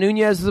last fight with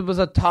Nunez was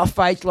a tough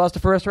fight. She lost the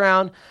first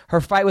round.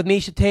 Her fight with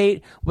Miesha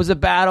Tate was a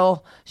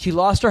battle. She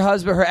lost her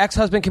husband. Her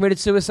ex-husband committed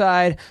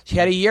suicide. She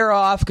had a year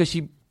off because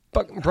she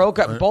broke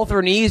up both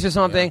her knees or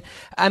something. Yeah.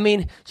 I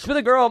mean, she's with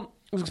a girl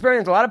who's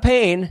experienced a lot of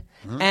pain.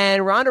 Mm-hmm.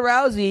 And Ronda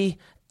Rousey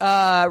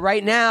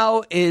right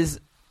now is...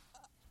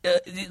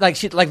 like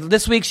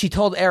this week, she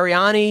told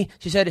Ariane,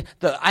 she said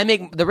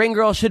the ring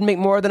girl shouldn't make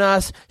more than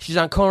us. She's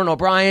on Conan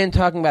O'Brien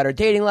talking about her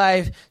dating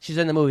life. She's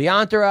in the movie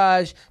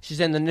Entourage. She's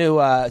in the new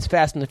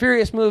Fast and the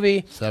Furious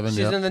movie. She's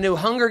in the new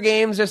Hunger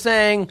Games. They're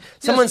saying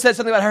someone said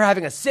something about her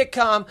having a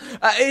sitcom.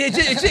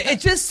 It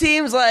just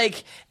seems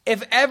like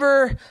if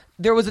ever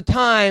there was a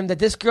time that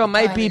this girl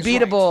might be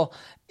beatable,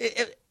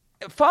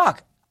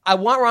 fuck. I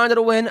want Ronda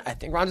to win. I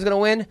think Ronda's going to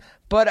win.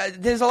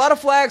 But there's a lot of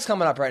flags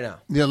coming up right now.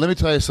 Yeah, let me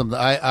tell you something.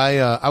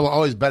 I will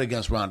always bet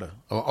against Ronda.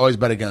 I will always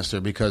bet against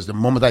her because the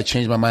moment I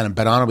change my mind and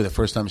bet on her, will be the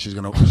first time she's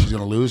gonna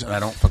lose, and I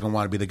don't fucking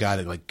want to be the guy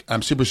that like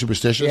I'm super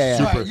superstitious. Yeah.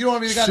 Super, right. You don't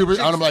want to be the guy.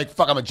 That I'm like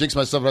fuck. I'm gonna jinx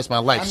myself the rest of my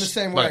life. I'm the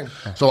same way.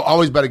 So I'll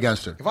always bet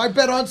against her. If I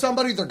bet on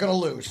somebody, they're gonna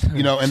lose.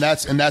 And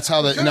that's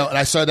how and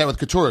I started that with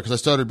Couture because I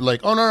started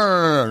like no.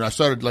 And I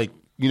started like.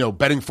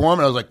 Betting for him,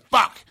 and I was like,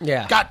 "Fuck,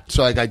 yeah."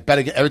 So I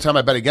bet every time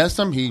I bet against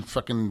him, he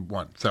fucking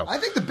won. So I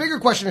think the bigger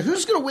question is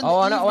who's going to win.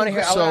 I want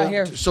to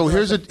hear. So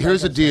here's a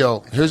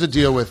deal. Here's a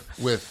deal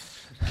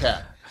with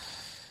Kat.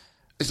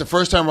 It's the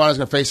first time Ronda's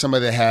going to face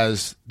somebody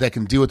that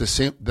can deal with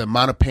the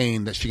amount of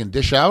pain that she can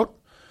dish out,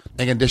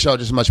 and can dish out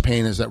just as much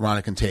pain as that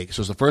Ronda can take.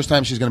 So it's the first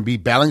time she's going to be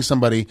battling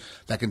somebody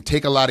that can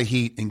take a lot of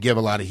heat and give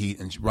a lot of heat.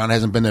 And Ronda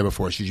hasn't been there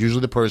before. She's usually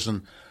the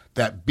person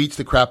that beats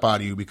the crap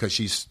out of you because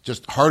she's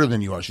just harder than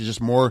you are. She's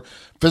just more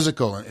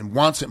physical and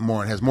wants it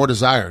more and has more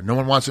desire. No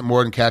one wants it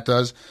more than Kat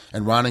does,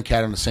 and Ron and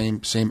Kat are in the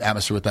same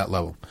atmosphere at that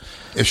level.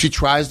 If she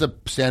tries to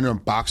stand there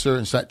and box her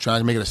and start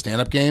trying to make it a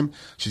stand-up game,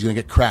 she's going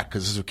to get cracked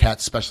because this is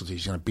Kat's specialty.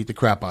 She's going to beat the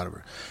crap out of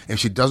her. If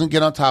she doesn't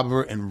get on top of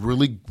her and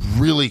really,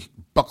 really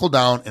buckle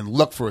down and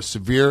look for a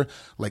severe,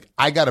 like,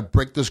 I got to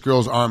break this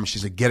girl's arm.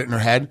 She's like, get it in her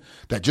head.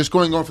 That just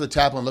going for the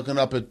tackle and looking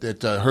up at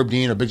Herb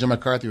Dean or Big John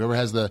McCarthy, whoever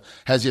has the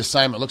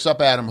assignment, looks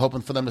up at him,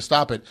 hoping for them to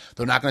stop it.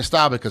 They're not going to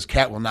stop it because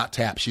Kat will not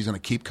tap. She's going to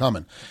keep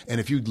coming. And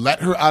if you let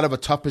her out of a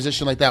tough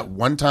position like that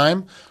one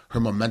time, her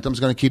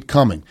momentum's going to keep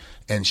coming.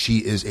 And she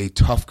is a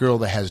tough girl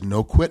that has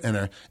no quit in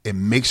her. It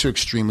makes her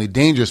extremely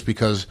dangerous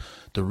because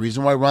the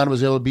reason why Ronda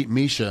was able to beat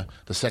Miesha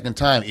the second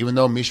time, even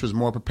though Miesha was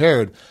more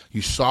prepared,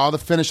 you saw the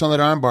finish on that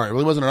armbar. It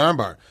really wasn't an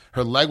armbar.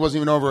 Her leg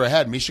wasn't even over her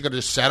head. Miesha could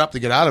have just sat up to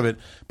get out of it,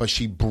 but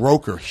she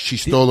broke her. She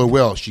stole her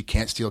will. She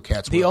can't steal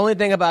Kat's will. The only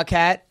thing about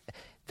Kat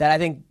that I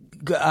think,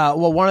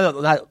 one of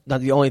the,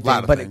 not the only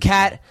thing, but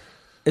Kat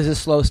is a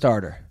slow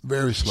starter.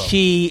 Very slow.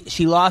 She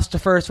lost the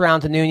first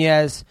round to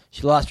Nunez.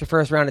 She lost her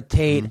first round to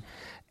Tate. Mm-hmm.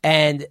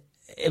 And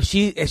if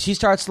she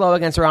starts slow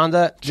against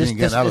Ronda,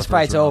 this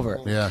fight's over.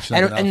 Yeah,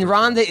 and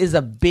Ronda is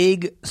a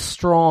big,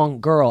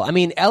 strong girl. I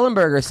mean,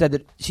 Ellenberger said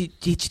that she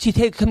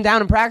come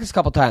down and practice a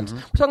couple times.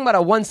 Mm-hmm. We're talking about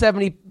a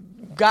 170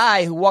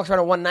 guy who walks around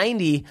at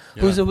 190,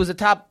 who's a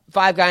top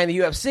 5 guy in the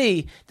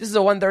UFC. This is a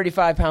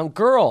 135-pound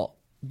girl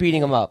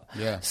beating him up.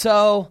 Yeah.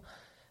 So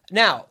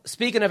now,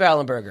 speaking of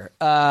Ellenberger,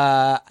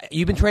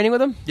 you've been training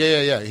with him?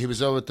 Yeah. He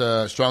was over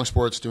at Strong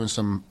Sports doing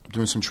some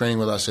training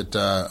with us at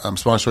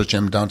Strong Sports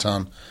Gym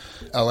downtown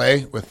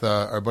L.A. with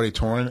our buddy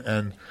Torrin.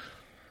 And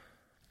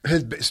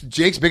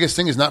Jake's biggest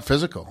thing is not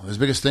physical. His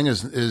biggest thing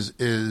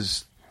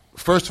is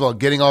first of all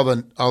getting all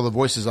the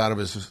voices out of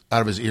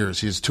his ears.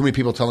 He has too many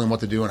people telling him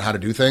what to do and how to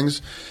do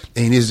things,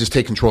 and he needs to just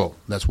take control.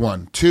 That's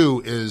one.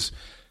 2 is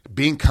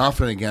being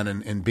confident again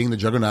and being the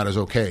juggernaut is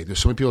okay. There's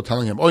so many people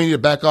telling him, "Oh, you need to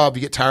back off.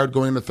 You get tired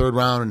going in the 3rd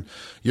round, and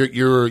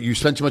you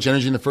spend too much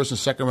energy in the 1st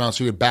and 2nd round,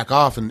 so you back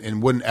off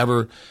and wouldn't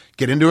ever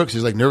get into it because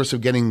he's like nervous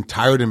of getting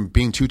tired and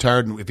being too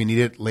tired, and if you need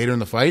it later in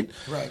the fight,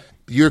 right."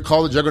 You're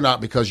called the juggernaut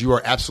because you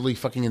are absolutely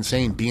fucking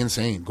insane. Be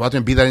insane. Go out there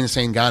and be that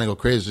insane guy and go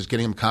crazy. Just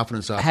getting him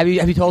confidence up. Have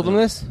you told him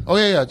this? Oh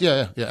yeah,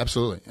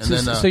 absolutely. And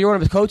so you're one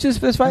of his coaches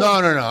for this fight? No.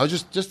 I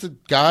was just a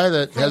guy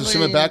that has a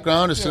similar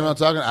background, just sitting around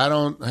talking. I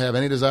don't have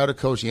any desire to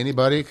coach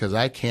anybody because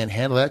I can't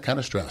handle that kind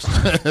of stress.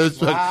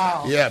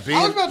 Wow. Yeah.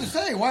 I was about to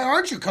say, why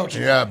aren't you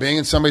coaching? Yeah, being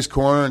in somebody's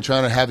corner and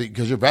trying to have it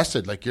because you're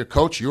vested. Like you're a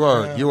coach. You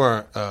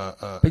are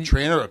a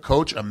trainer, a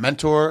coach, a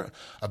mentor,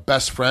 a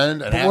best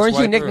friend. Weren't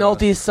you Nick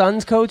Nolte's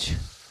son's coach?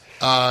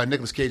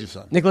 Nicolas Cage's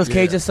son. Nicolas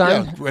Cage's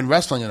son? Yeah, in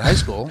wrestling in high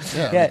school.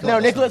 Yeah. No,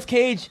 Nicolas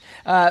Cage.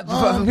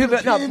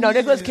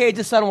 Nicolas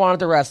Cage's son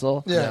wanted to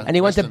wrestle. Yeah. And he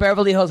went to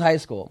Beverly Hills High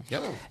School.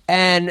 Yep.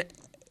 And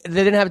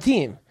they didn't have a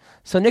team.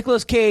 So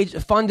Nicolas Cage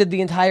funded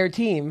the entire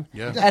team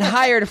and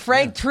hired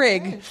Frank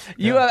Trigg,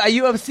 a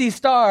UFC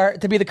star,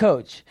 to be the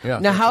coach. Yeah.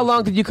 Now, how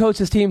long did you coach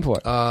this team for?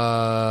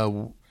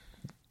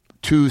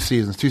 2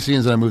 seasons. 2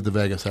 seasons that I moved to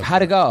Vegas.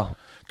 How'd it go?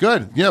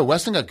 Good. Yeah,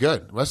 Weston got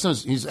good.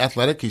 He's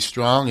athletic. He's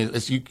strong.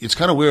 It's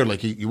kind of weird.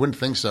 Like, you wouldn't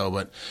think so,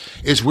 but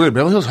it's weird.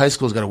 Beverly Hills High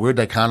School's got a weird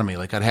dichotomy.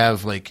 Like, I'd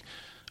have, like,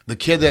 the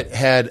kid that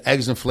had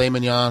eggs and filet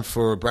mignon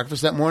for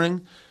breakfast that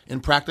morning in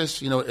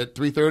practice, at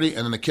 3:30,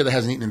 and then the kid that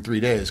hasn't eaten in 3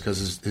 days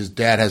because his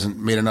dad hasn't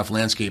made enough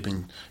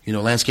landscaping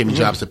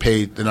jobs to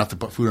pay enough to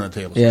put food on the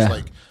table. So it's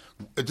like,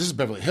 this is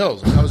Beverly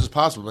Hills. How is this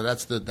possible? But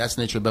that's the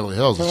nature of Beverly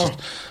Hills. It's just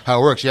how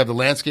it works. You have the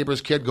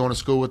landscaper's kid going to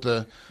school with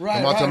the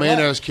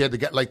multimillionaire's kid. They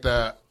get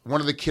one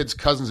of the kid's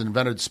cousins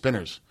invented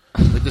spinners.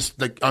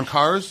 On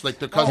cars, their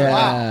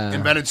cousin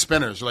invented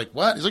spinners. They're like,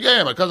 what? He's like,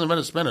 yeah, my cousin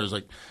invented spinners.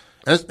 And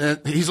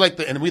he's like,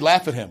 and we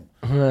laugh at him.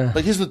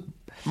 He's the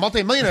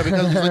multi-millionaire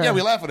because he's like, yeah,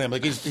 we laugh at him.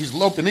 He's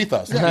low beneath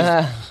us.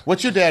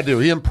 What's your dad do?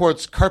 He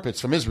imports carpets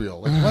from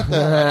Israel. What the?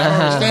 I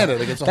don't understand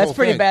it. It's a that's whole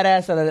pretty thing.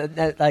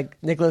 badass. Like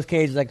Nicolas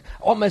Cage is like,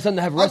 I want my son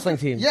to have a wrestling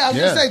team. Yeah, I was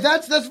going to say,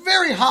 that's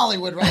very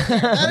Hollywood right there.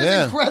 That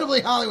is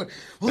incredibly Hollywood.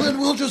 Well, then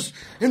we'll just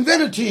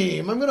invent a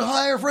team. I'm going to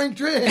hire Frank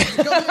Trigg. It's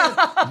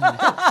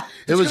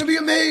going to be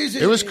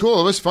amazing. It was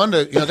cool. It was fun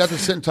to, got to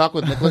sit and talk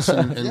with Nicholas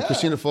and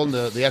Christina Fulton,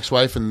 the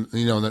ex-wife, and,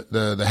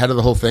 the head of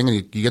the whole thing.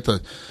 And you get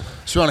to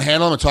sit on a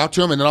handle him and talk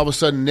to him. And then all of a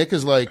sudden, Nick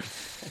is like,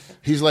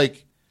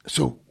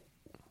 so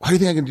how do you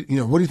think I can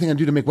do, what do you think I can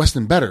do to make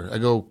Weston better? I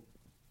go,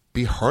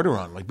 be harder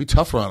on him. Be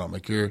tougher on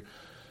him.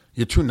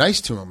 You're too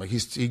nice to him.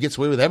 He gets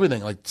away with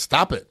everything.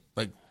 Stop it.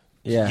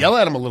 Yell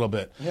at him a little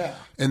bit. Yeah.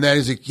 And then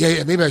he's like,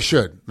 yeah, maybe I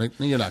should. No,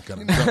 you're not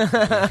going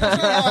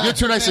to. You're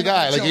too nice a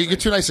guy. You're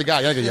too nice a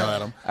guy. You're not going to yell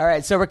at him. All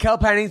right. So Raquel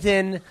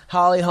Pennington,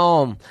 Holly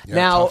Holm. Yeah,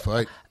 now, tough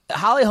fight.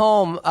 Holly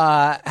Holm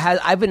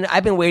I've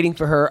been waiting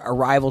for her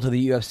arrival to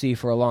the UFC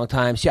for a long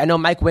time. I know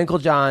Mike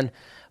Winklejohn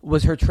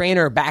was her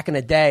trainer back in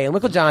the day, and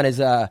Winklejohn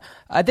is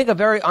I think a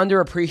very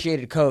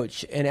underappreciated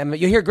coach. And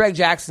you hear Greg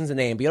Jackson's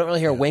name, but you don't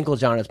really hear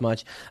Winklejohn as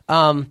much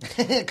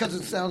because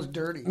it sounds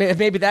dirty.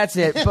 Maybe that's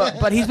it.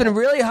 But he's been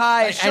really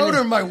high. I showed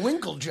her my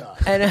Winklejohn.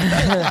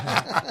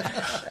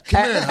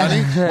 Come here,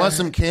 honey. Want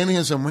some candy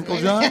and some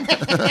Winklejohn?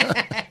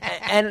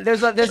 And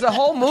there's a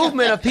whole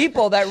movement of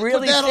people that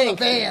really think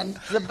the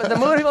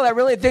movement of people that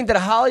really think that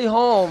Holly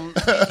Holm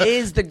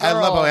is the girl. I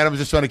love how Adam's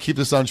just trying to keep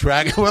this on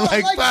track. We're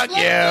fuck you.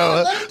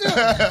 Let him do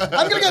it.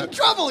 I'm gonna get in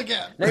trouble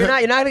again. No, you're not.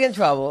 You're not gonna get in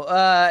trouble.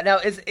 Now,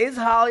 is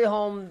Holly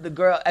Holm the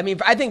girl? I mean,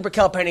 I think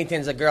Raquel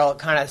Pennington's a girl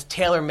kind of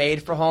tailor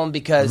made for Holm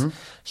because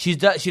she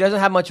doesn't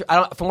have much.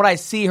 From what I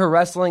see, her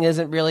wrestling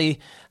isn't really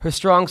her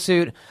strong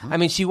suit. I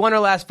mean, she won her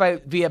last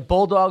fight via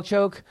bulldog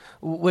choke,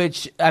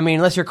 which, I mean,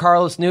 unless you're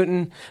Carlos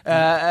Newton,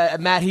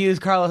 Matt Hughes,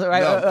 Carlos,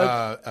 right?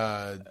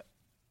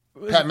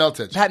 Pat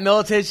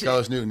Miletich.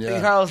 Carlos Newton,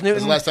 yeah. Carlos Newton.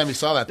 That's the last time you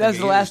saw that. That was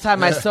the last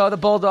time I saw the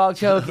bulldog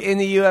choke in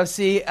the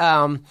UFC.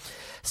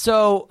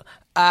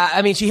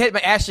 I mean, she hit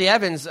Ashley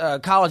Evans,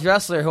 college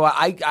wrestler, who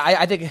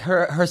I think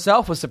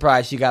herself was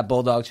surprised she got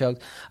bulldog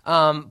choked.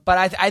 But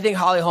I think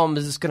Holly Holm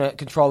is just going to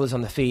control this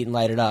on the feet and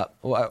light it up.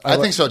 I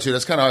think so too.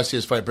 That's kind of how I see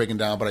this fight breaking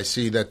down. But I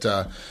see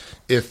that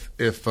if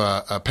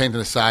Pennington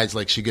decides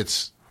she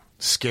gets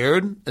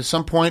scared at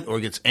some point or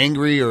gets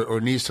angry or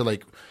needs to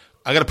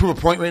I got to prove a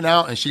point right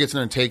now, and she gets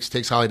in and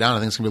takes Holly down, I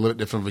think it's going to be a little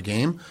bit different of a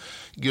game.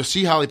 You'll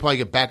see Holly probably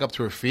get back up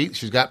to her feet.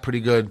 She's got pretty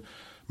good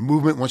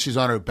movement once she's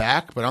on her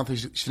back, but I don't think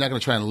she's not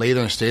going to try and lay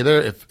there and stay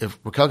there. If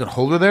Raquel can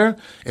hold her there,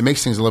 it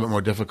makes things a little bit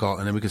more difficult,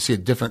 and then we can see a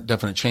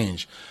definite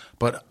change.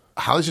 But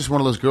Holly's just one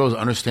of those girls that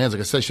understands.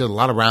 Like I said, she had a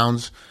lot of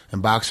rounds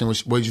in boxing.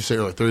 What did you say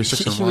earlier?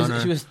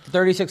 36-1. She was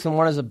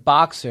 36-1 as a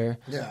boxer.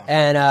 Yeah,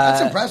 and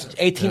that's impressive.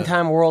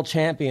 18-time world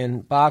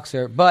champion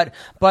boxer. But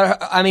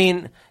I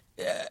mean.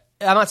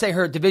 I'm not saying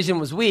her division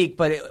was weak,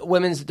 but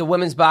the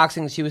women's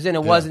boxing she was in,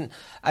 it wasn't.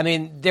 I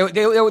mean,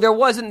 there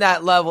wasn't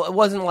that level. It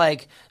wasn't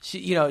like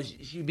she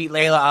beat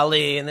Layla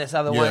Ali and this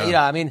other one.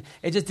 I mean,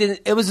 it just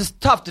didn't. It was a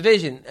tough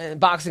division, and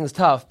boxing is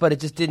tough, but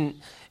it just didn't.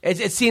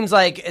 It seemed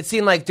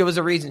like there was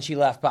a reason she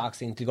left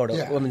boxing to go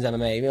to women's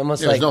MMA.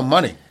 Almost there's no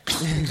money.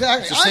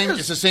 Exactly.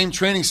 It's the same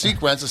training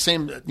sequence. The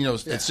same.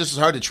 It's just as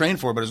hard to train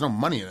for, but there's no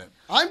money in it.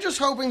 I'm just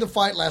hoping the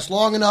fight lasts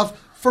long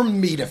enough for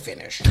me to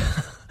finish.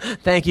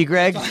 Thank you,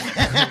 Greg.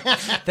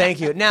 Thank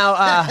you. Now, all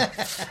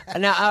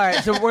right.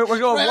 So we're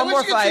going right, one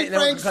more fight.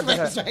 Frank's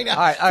right now.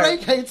 All right.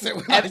 Frank hates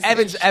it.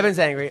 Evan's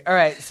angry. All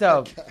right. So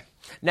okay.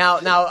 now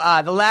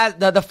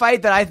the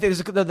fight that I think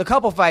the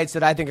couple fights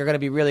that I think are going to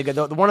be really good.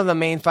 One of the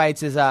main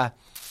fights is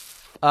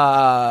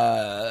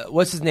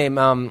what's his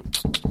name?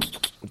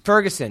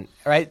 Ferguson.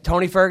 Right.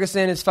 Tony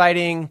Ferguson is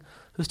fighting.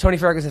 Who's Tony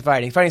Ferguson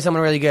fighting? He's fighting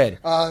someone really good.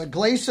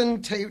 Gleison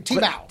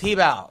Tebow.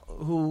 Tebow,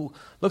 who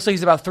looks like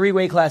he's about 3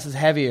 weight classes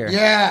heavier.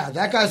 Yeah,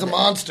 that guy's a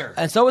monster.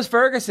 And so is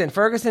Ferguson.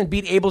 Ferguson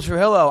beat Abel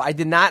Trujillo. I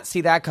did not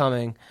see that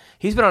coming.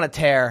 He's been on a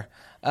tear.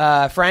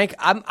 Frank,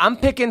 I'm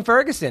picking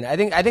Ferguson. I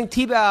think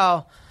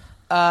Tebow.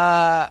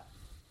 I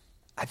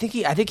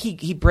think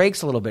he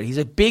breaks a little bit. He's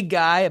a big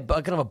guy,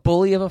 kind of a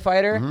bully of a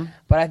fighter.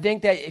 But I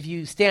think that if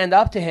you stand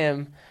up to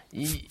him,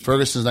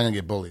 Ferguson's not gonna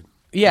get bullied.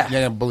 Yeah, you're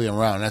not gonna bully him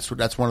around. That's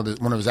one of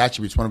his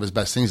attributes. One of his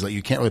best things.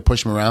 You can't really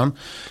push him around.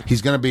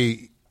 He's gonna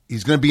be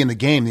in the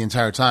game the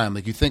entire time.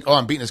 You think,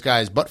 I'm beating this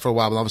guy's butt for a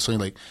while, but all of a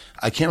sudden,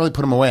 I can't really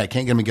put him away. I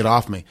can't get him to get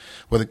off me.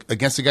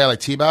 Against a guy like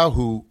Tebow,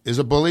 who is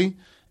a bully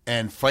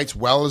and fights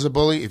well as a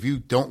bully, if you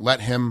don't let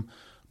him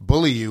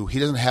bully you, he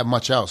doesn't have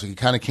much else. He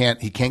kind of can't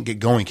get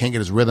going, can't get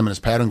his rhythm and his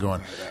pattern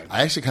going.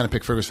 I actually kind of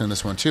picked Ferguson in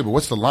this one too. But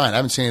what's the line? I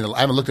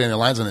haven't looked at any of the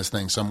lines on this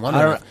thing, so I'm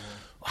wondering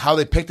how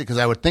they picked it, because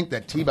I would think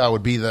that Tebow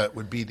would be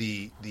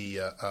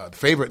the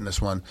favorite in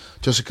this one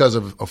just because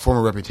of a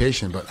former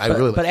reputation. But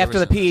But after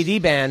the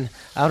PED ban,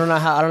 I don't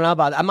know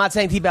about. I'm not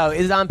saying Tebow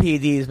is on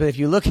PEDs,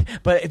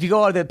 but if you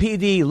go to the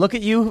PED look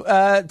at you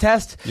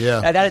test,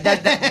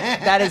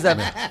 that is a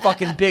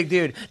fucking big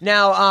dude.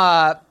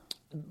 Now,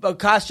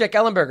 Koscheck,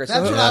 Ellenberger. So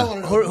That's what I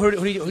want to know. Who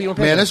do you want to pick?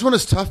 Man, this one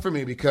is tough for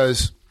me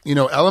because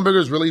Ellenberger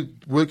is really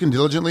working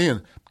diligently,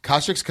 and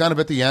Koscheck's kind of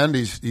at the end.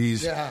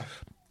 He's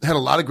had a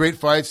lot of great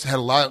fights, had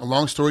a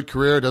long storied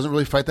career, doesn't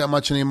really fight that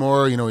much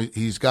anymore.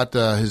 He's got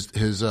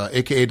his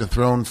AKA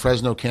Dethrone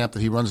Fresno camp that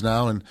he runs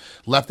now, and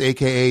left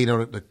AKA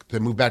to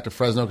move back to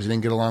Fresno because he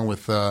didn't get along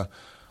with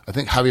I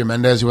think Javier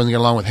Mendez. He wasn't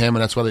getting along with him,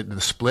 and that's why they did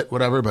the split,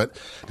 whatever.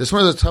 But this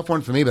one is a tough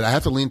one for me, but I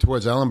have to lean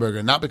towards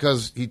Ellenberger, not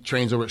because he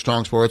trains over at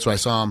Strong Sports, so I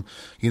saw him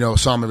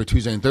every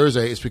Tuesday and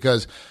Thursday. It's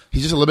because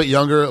he's just a little bit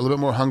younger, a little bit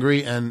more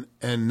hungry, and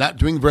not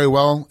doing very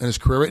well in his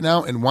career right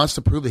now, and wants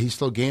to prove that he's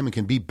still game and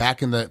can be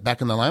back in the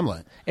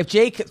limelight. If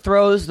Jake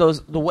throws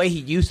the way he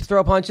used to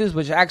throw punches,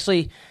 which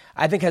actually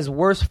I think has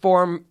worse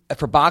form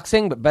for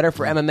boxing but better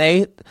for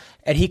MMA,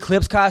 and he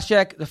clips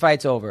Koscheck, the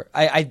fight's over.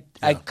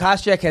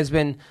 Koscheck has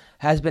been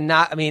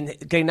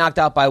getting knocked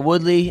out by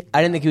Woodley.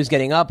 I didn't think he was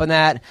getting up on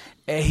that.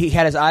 He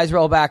had his eyes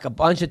roll back a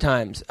bunch of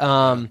times.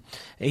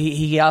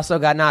 He also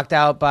got knocked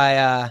out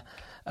by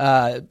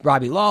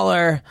Robbie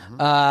Lawler.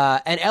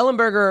 And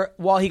Ellenberger,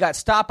 while he got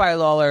stopped by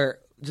Lawler,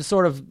 just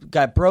sort of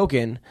got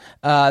broken.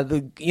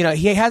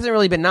 He hasn't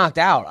really been knocked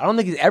out. I don't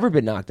think he's ever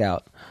been knocked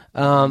out.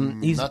 Not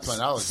to my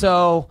knowledge.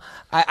 So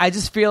I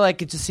just feel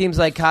like it just seems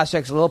like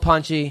Koscheck's a little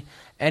punchy,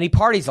 and he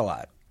parties a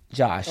lot.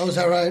 Josh. Oh, is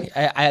that right?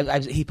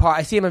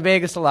 I see him in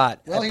Vegas a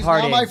lot. Well, he's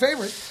partying. now my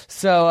favorite.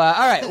 So,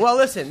 all right. Well,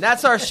 listen,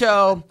 that's our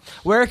show.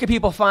 Where can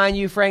people find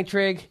you, Frank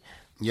Trigg?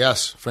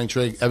 Yes, Frank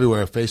Trigg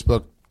everywhere.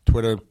 Facebook,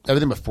 Twitter,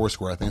 everything but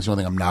Foursquare. I think it's the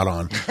only thing I'm not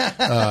on.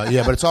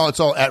 But it's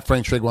all at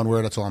Frank Trigg, one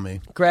word. That's all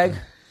me. Greg?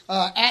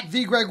 At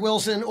the Greg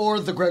Wilson or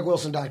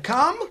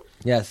thegregwilson.com.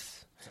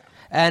 Yes.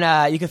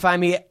 And you can find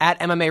me at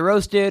MMA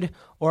Roasted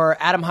or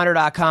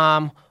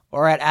AdamHunter.com.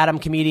 or at Adam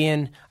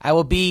Comedian. I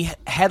will be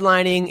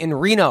headlining in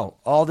Reno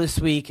all this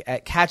week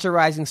at Catch a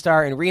Rising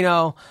Star in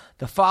Reno.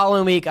 The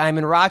following week, I'm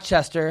in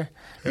Rochester,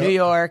 New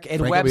York, at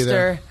Frank will be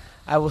there. Webster.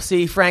 I will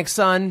see Frank's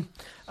son.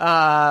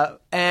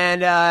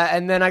 And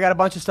then I got a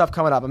bunch of stuff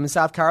coming up. I'm in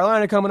South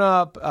Carolina coming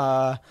up.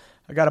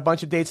 I got a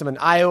bunch of dates. I'm in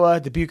Iowa,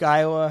 Dubuque,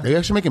 Iowa. Are you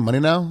actually making money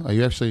now? Are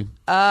you actually?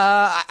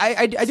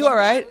 I do all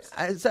right.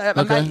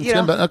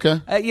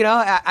 Okay. You're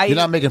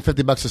not making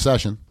 $50 a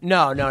session.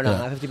 No, not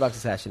 $50 a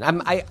session.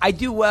 I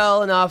do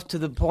well enough to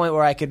the point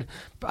where I could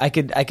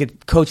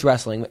coach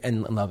wrestling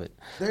and love it.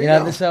 There you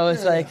go. So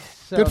it's like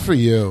good for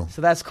you.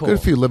 So that's cool.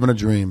 Good for you living a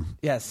dream.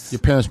 Yes. Your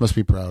parents must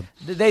be proud.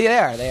 They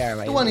are.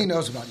 Right? The one he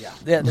knows about, yeah.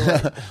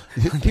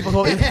 People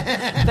who,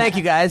 thank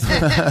you guys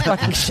for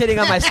fucking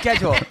shitting on my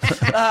schedule.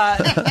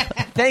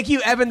 Thank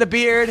you, Evan the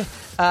Beard.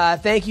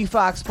 Thank you,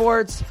 Fox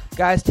Sports.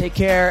 Guys, take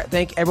care.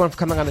 Thank everyone for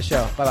coming on the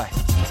show.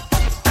 Bye-bye.